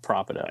somehow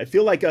prop it up. I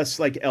feel like us,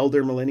 like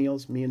elder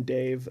millennials, me and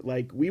Dave,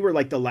 like we were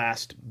like the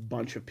last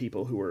bunch of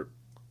people who were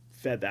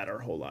fed that our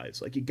whole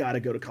lives. Like you got to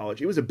go to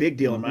college. It was a big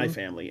deal in my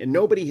family, and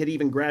nobody had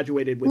even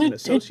graduated with an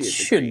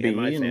associate degree in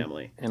my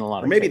family. In a lot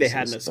of or maybe cases, they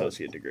had an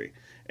associate degree.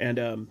 And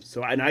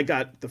and I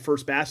got the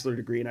first bachelor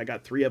degree, and I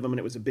got 3 of them, and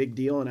it was a big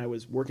deal. And I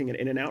was working at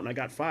In-N-Out, and I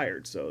got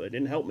fired, so it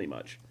didn't help me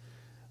much.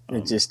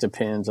 It just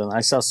depends on.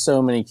 I saw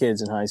so many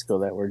kids in high school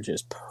that were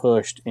just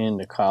pushed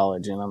into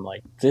college, and I'm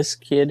like, this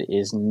kid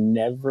is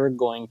never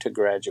going to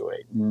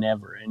graduate,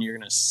 never, and you're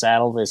going to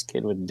saddle this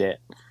kid with debt.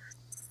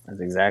 That's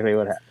exactly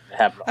what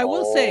happened. I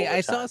will say,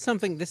 I saw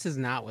something. This is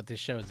not what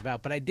this show is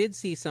about, but I did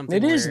see something.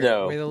 It is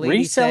though. Where the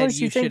lady Resellers, said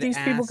you think these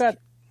people got?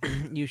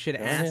 You should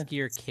ask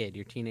your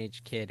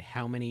teenage kid,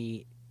 how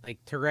many,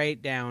 like, to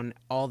write down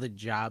all the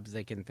jobs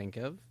they can think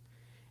of.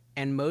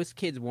 And most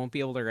kids won't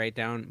be able to write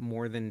down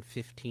more than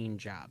 15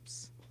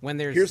 jobs. When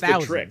there's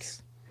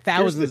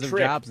thousands of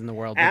jobs in the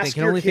world, but they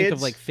can only think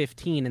of like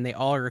 15, and they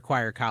all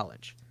require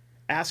college.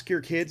 Ask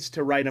your kids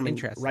to write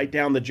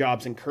down the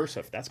jobs in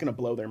cursive. That's going to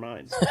blow their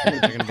minds.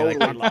 They're going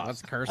to be like,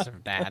 "What's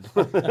cursive, Dad?"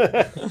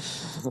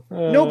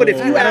 No, but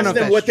if you ask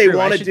them what they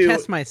want to do,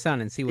 test my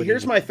son and see what.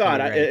 Here's my thought: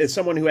 as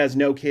someone who has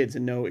no kids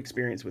and no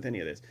experience with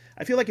any of this,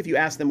 I feel like if you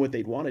ask them what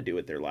they'd want to do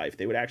with their life,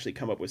 they would actually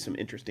come up with some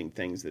interesting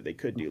things that they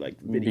could do, like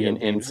video an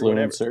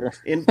influencer.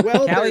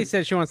 Callie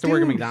says she wants to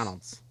work at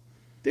McDonald's.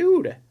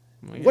 Dude.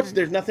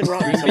 There's nothing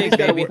wrong. Somebody's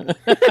got to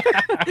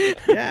work.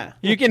 Yeah,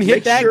 you can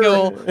hit that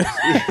goal.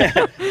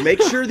 Yeah.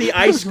 Make sure the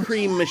ice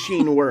cream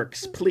machine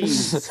works,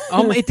 please.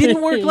 It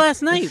didn't work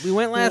last night. We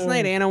went last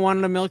night. Anna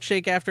wanted a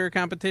milkshake after a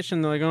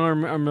competition. They're like, "Oh, our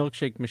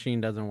milkshake machine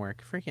doesn't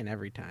work." Freaking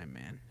every time,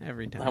 man.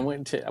 Every time.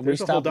 We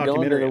stopped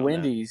going to the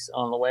Wendy's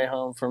on the way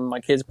home from my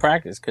kids'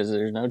 practice because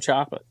there's no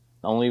chocolate.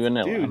 Only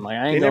vanilla. Dude, I'm like,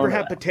 I ain't they never going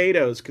have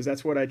potatoes because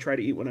that's what I try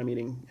to eat when I'm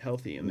eating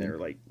healthy. And they're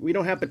like, we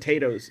don't have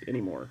potatoes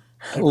anymore.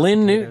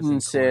 Lynn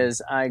Newton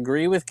says, I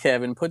agree with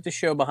Kevin. Put the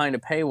show behind a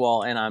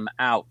paywall and I'm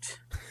out.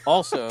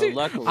 Also, Dude,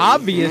 luckily.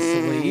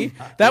 Obviously.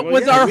 That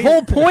was our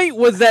whole point,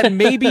 was that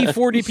maybe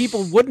 40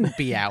 people wouldn't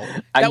be out.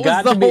 That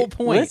was the whole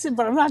point. Listen,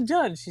 but I'm not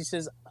done. She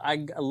says,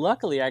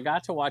 luckily I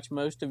got to watch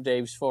most of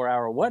Dave's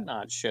 4-hour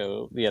Whatnot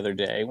show the other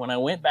day. When I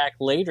went back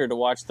later to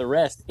watch the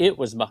rest, it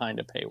was behind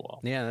a paywall.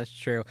 Yeah, that's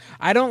true.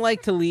 I don't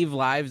like to leave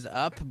lives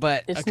up,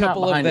 but it's a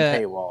couple not behind of a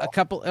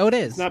paywall. Oh, it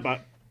is. It's not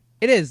about.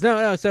 It is.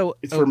 No. So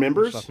it's for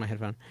members. I just lost my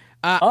headphone.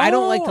 I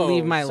don't like to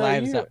leave my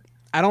lives up.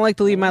 I don't like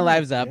to leave my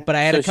lives up, but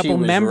I had a couple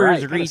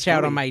members reach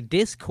out on my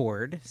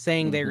Discord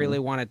saying they really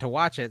wanted to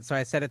watch it, so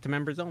I set it to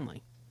members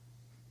only.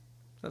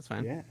 So that's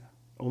fine. Yeah.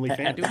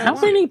 OnlyFans. How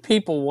many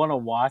people want to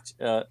watch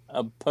a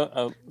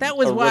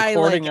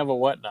recording of a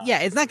whatnot? Yeah,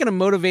 it's not going to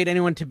motivate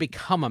anyone to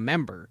become a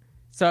member.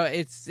 So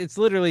it's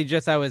literally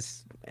just a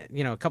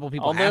couple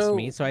people asked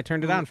me, so I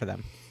turned it on for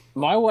them.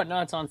 My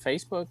whatnots on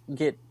Facebook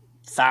get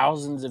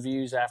thousands of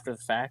views after the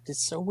fact.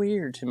 It's so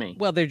weird to me.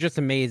 Well, they're just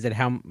amazed at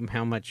how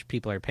much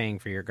people are paying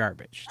for your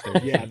garbage.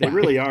 Yeah, they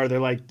really are.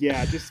 They're like,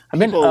 just I've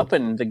been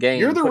upping the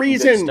game. You're the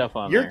reason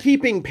you're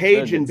keeping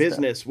Paige in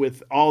business stuff.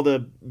 with all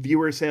the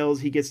viewer sales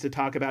he gets to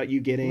talk about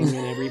you getting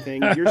and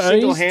everything. You're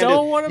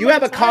single-handed. You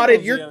have a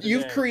cottage.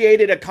 You've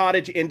created a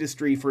cottage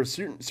industry for a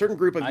certain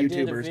group of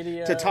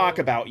YouTubers to talk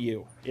about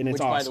you, and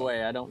it's awesome. By the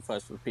way, I don't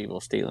fuss with people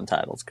stealing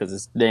titles because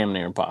it's damn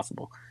near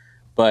impossible.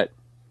 But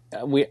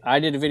I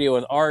did a video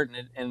with Art,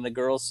 and the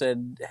girl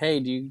said,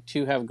 "Hey, do you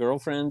two have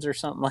girlfriends or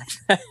something like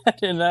that?"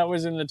 And that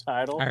was in the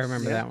title. I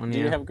remember that one. Do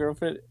you have a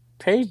girlfriend?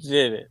 Paige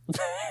did it.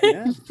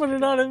 Paige put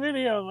it on a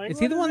video. Like, is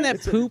he the one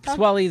that poops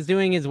while he's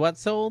doing his what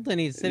sold and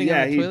he's sitting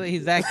on the toilet?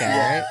 He's that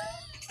guy,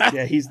 right?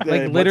 Yeah, he's the,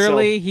 like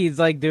literally. He's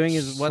like doing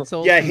his what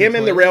sold. Yeah, him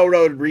and the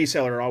railroad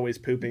reseller are always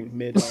pooping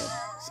mid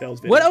sales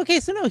video. What?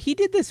 Okay, so no, he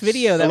did this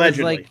video that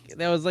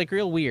was like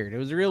real weird. It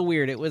was real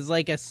weird. It was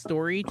like a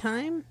story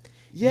time.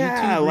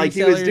 Yeah, like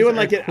he was doing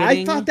like it.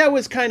 I thought that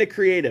was kind of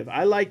creative.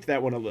 I liked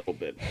that one a little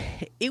bit.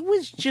 It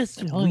was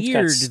just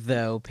weird,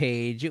 though,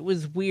 Paige. It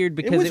was weird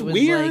because it was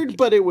weird, like,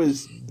 but it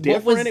was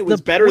different. It was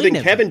better than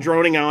Kevin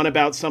droning on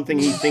about something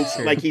he thinks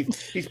like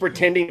he's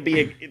pretending to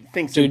be.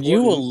 Thinks. Dude,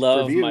 you will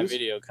love my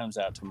video. Comes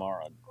out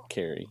tomorrow,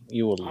 Carrie.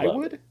 You will. I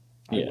would.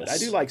 I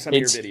do like some of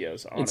your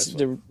videos.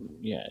 Honestly,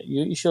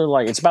 you should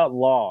like. It's about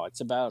law.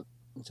 It's about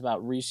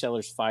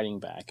resellers fighting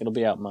back. It'll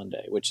be out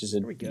Monday, which is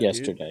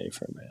yesterday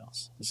for everybody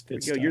else. It's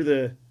good stuff. You're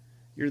the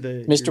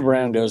Mr.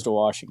 Brown goes to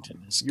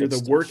Washington. You're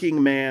the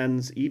working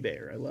man's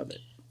eBayer. I love it.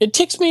 It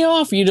ticks me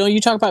off.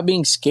 You talk about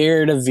being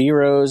scared of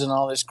Veros and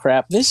all this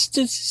crap. This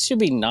should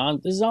be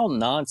This is all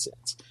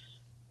nonsense.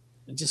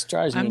 It just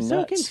drives me nuts. I'm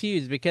so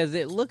confused because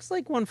it looks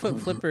like 1 Foot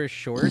Flipper's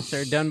shorts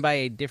are done by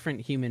a different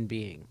human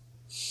being.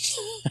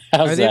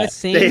 Are they the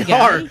same guy?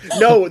 Are.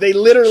 No, they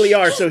literally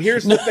are. So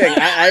here's the thing.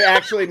 I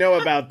actually know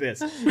about this.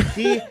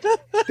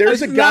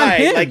 There's a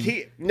guy,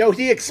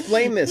 he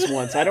explained this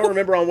once. I don't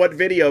remember on what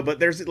video, but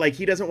there's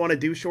he doesn't want to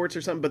do shorts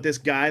or something, but this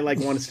guy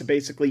wants to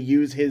basically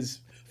use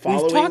his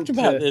following. We've talked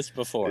about this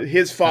before.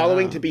 His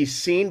following to be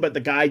seen, but the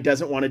guy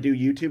doesn't want to do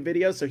YouTube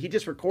videos, so he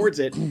just records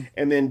it,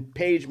 and then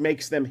Paige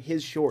makes them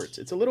his shorts.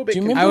 It's a little bit.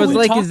 I was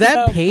like, "Is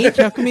that Paige?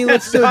 How come he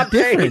looks so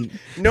different?"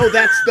 No,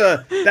 that's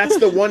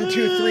the 1,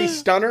 2, 3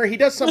 stunner. He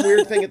does some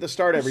weird thing at the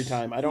start every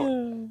time. I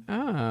don't.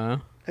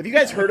 Have you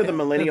guys heard of the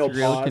millennial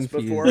pause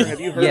before? Have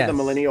you heard of the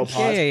millennial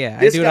pause? Yeah.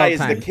 This guy is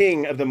the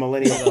king of the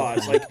millennial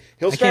pause. Like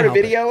he'll start a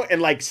video,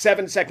 and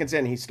 7 seconds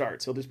in, he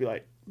starts. He'll just be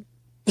like.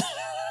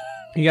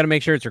 You got to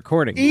make sure it's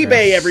recording.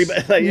 eBay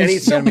everybody, and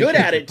he's so good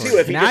at it too.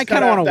 If he just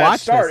cut off that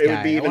start, it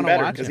would be even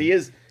better because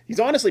he's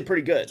honestly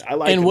pretty good. I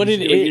like. And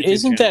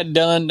isn't that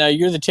done?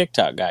 You're the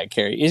TikTok guy,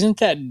 Carrie. Isn't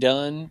that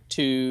done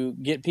to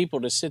get people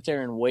to sit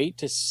there and wait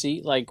to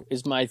see?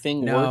 Is my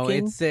thing working? No,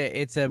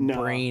 it's a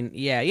brain.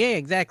 Yeah,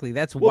 exactly.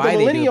 That's why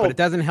they do it, but it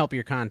doesn't help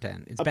your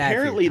content. It's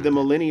apparently bad for your the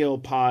millennial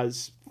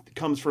pause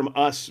comes from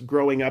us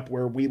growing up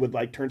where we would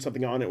turn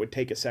something on. It would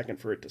take a second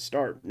for it to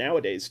start.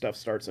 Nowadays, stuff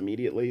starts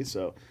immediately.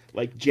 So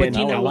Gen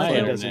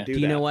Alpha doesn't do that. Do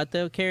you know what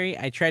though, Carrie?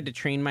 I tried to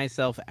train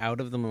myself out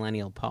of the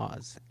millennial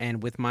pause,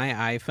 and with my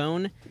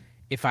iPhone,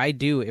 if I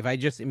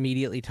just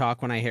immediately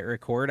talk when I hit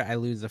record, I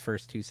lose the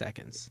first 2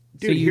 seconds.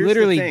 Dude, so you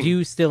literally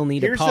do still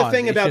need a pause. Here's the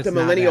thing about the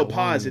millennial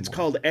pause. It's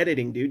called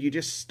editing, dude. You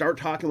just start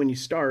talking when you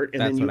start,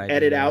 and then you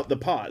edit out the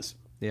pause.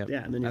 Yep.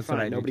 Yeah, and then you're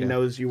fine. Nobody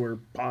knows you were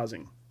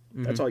pausing.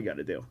 That's all you got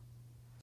to do.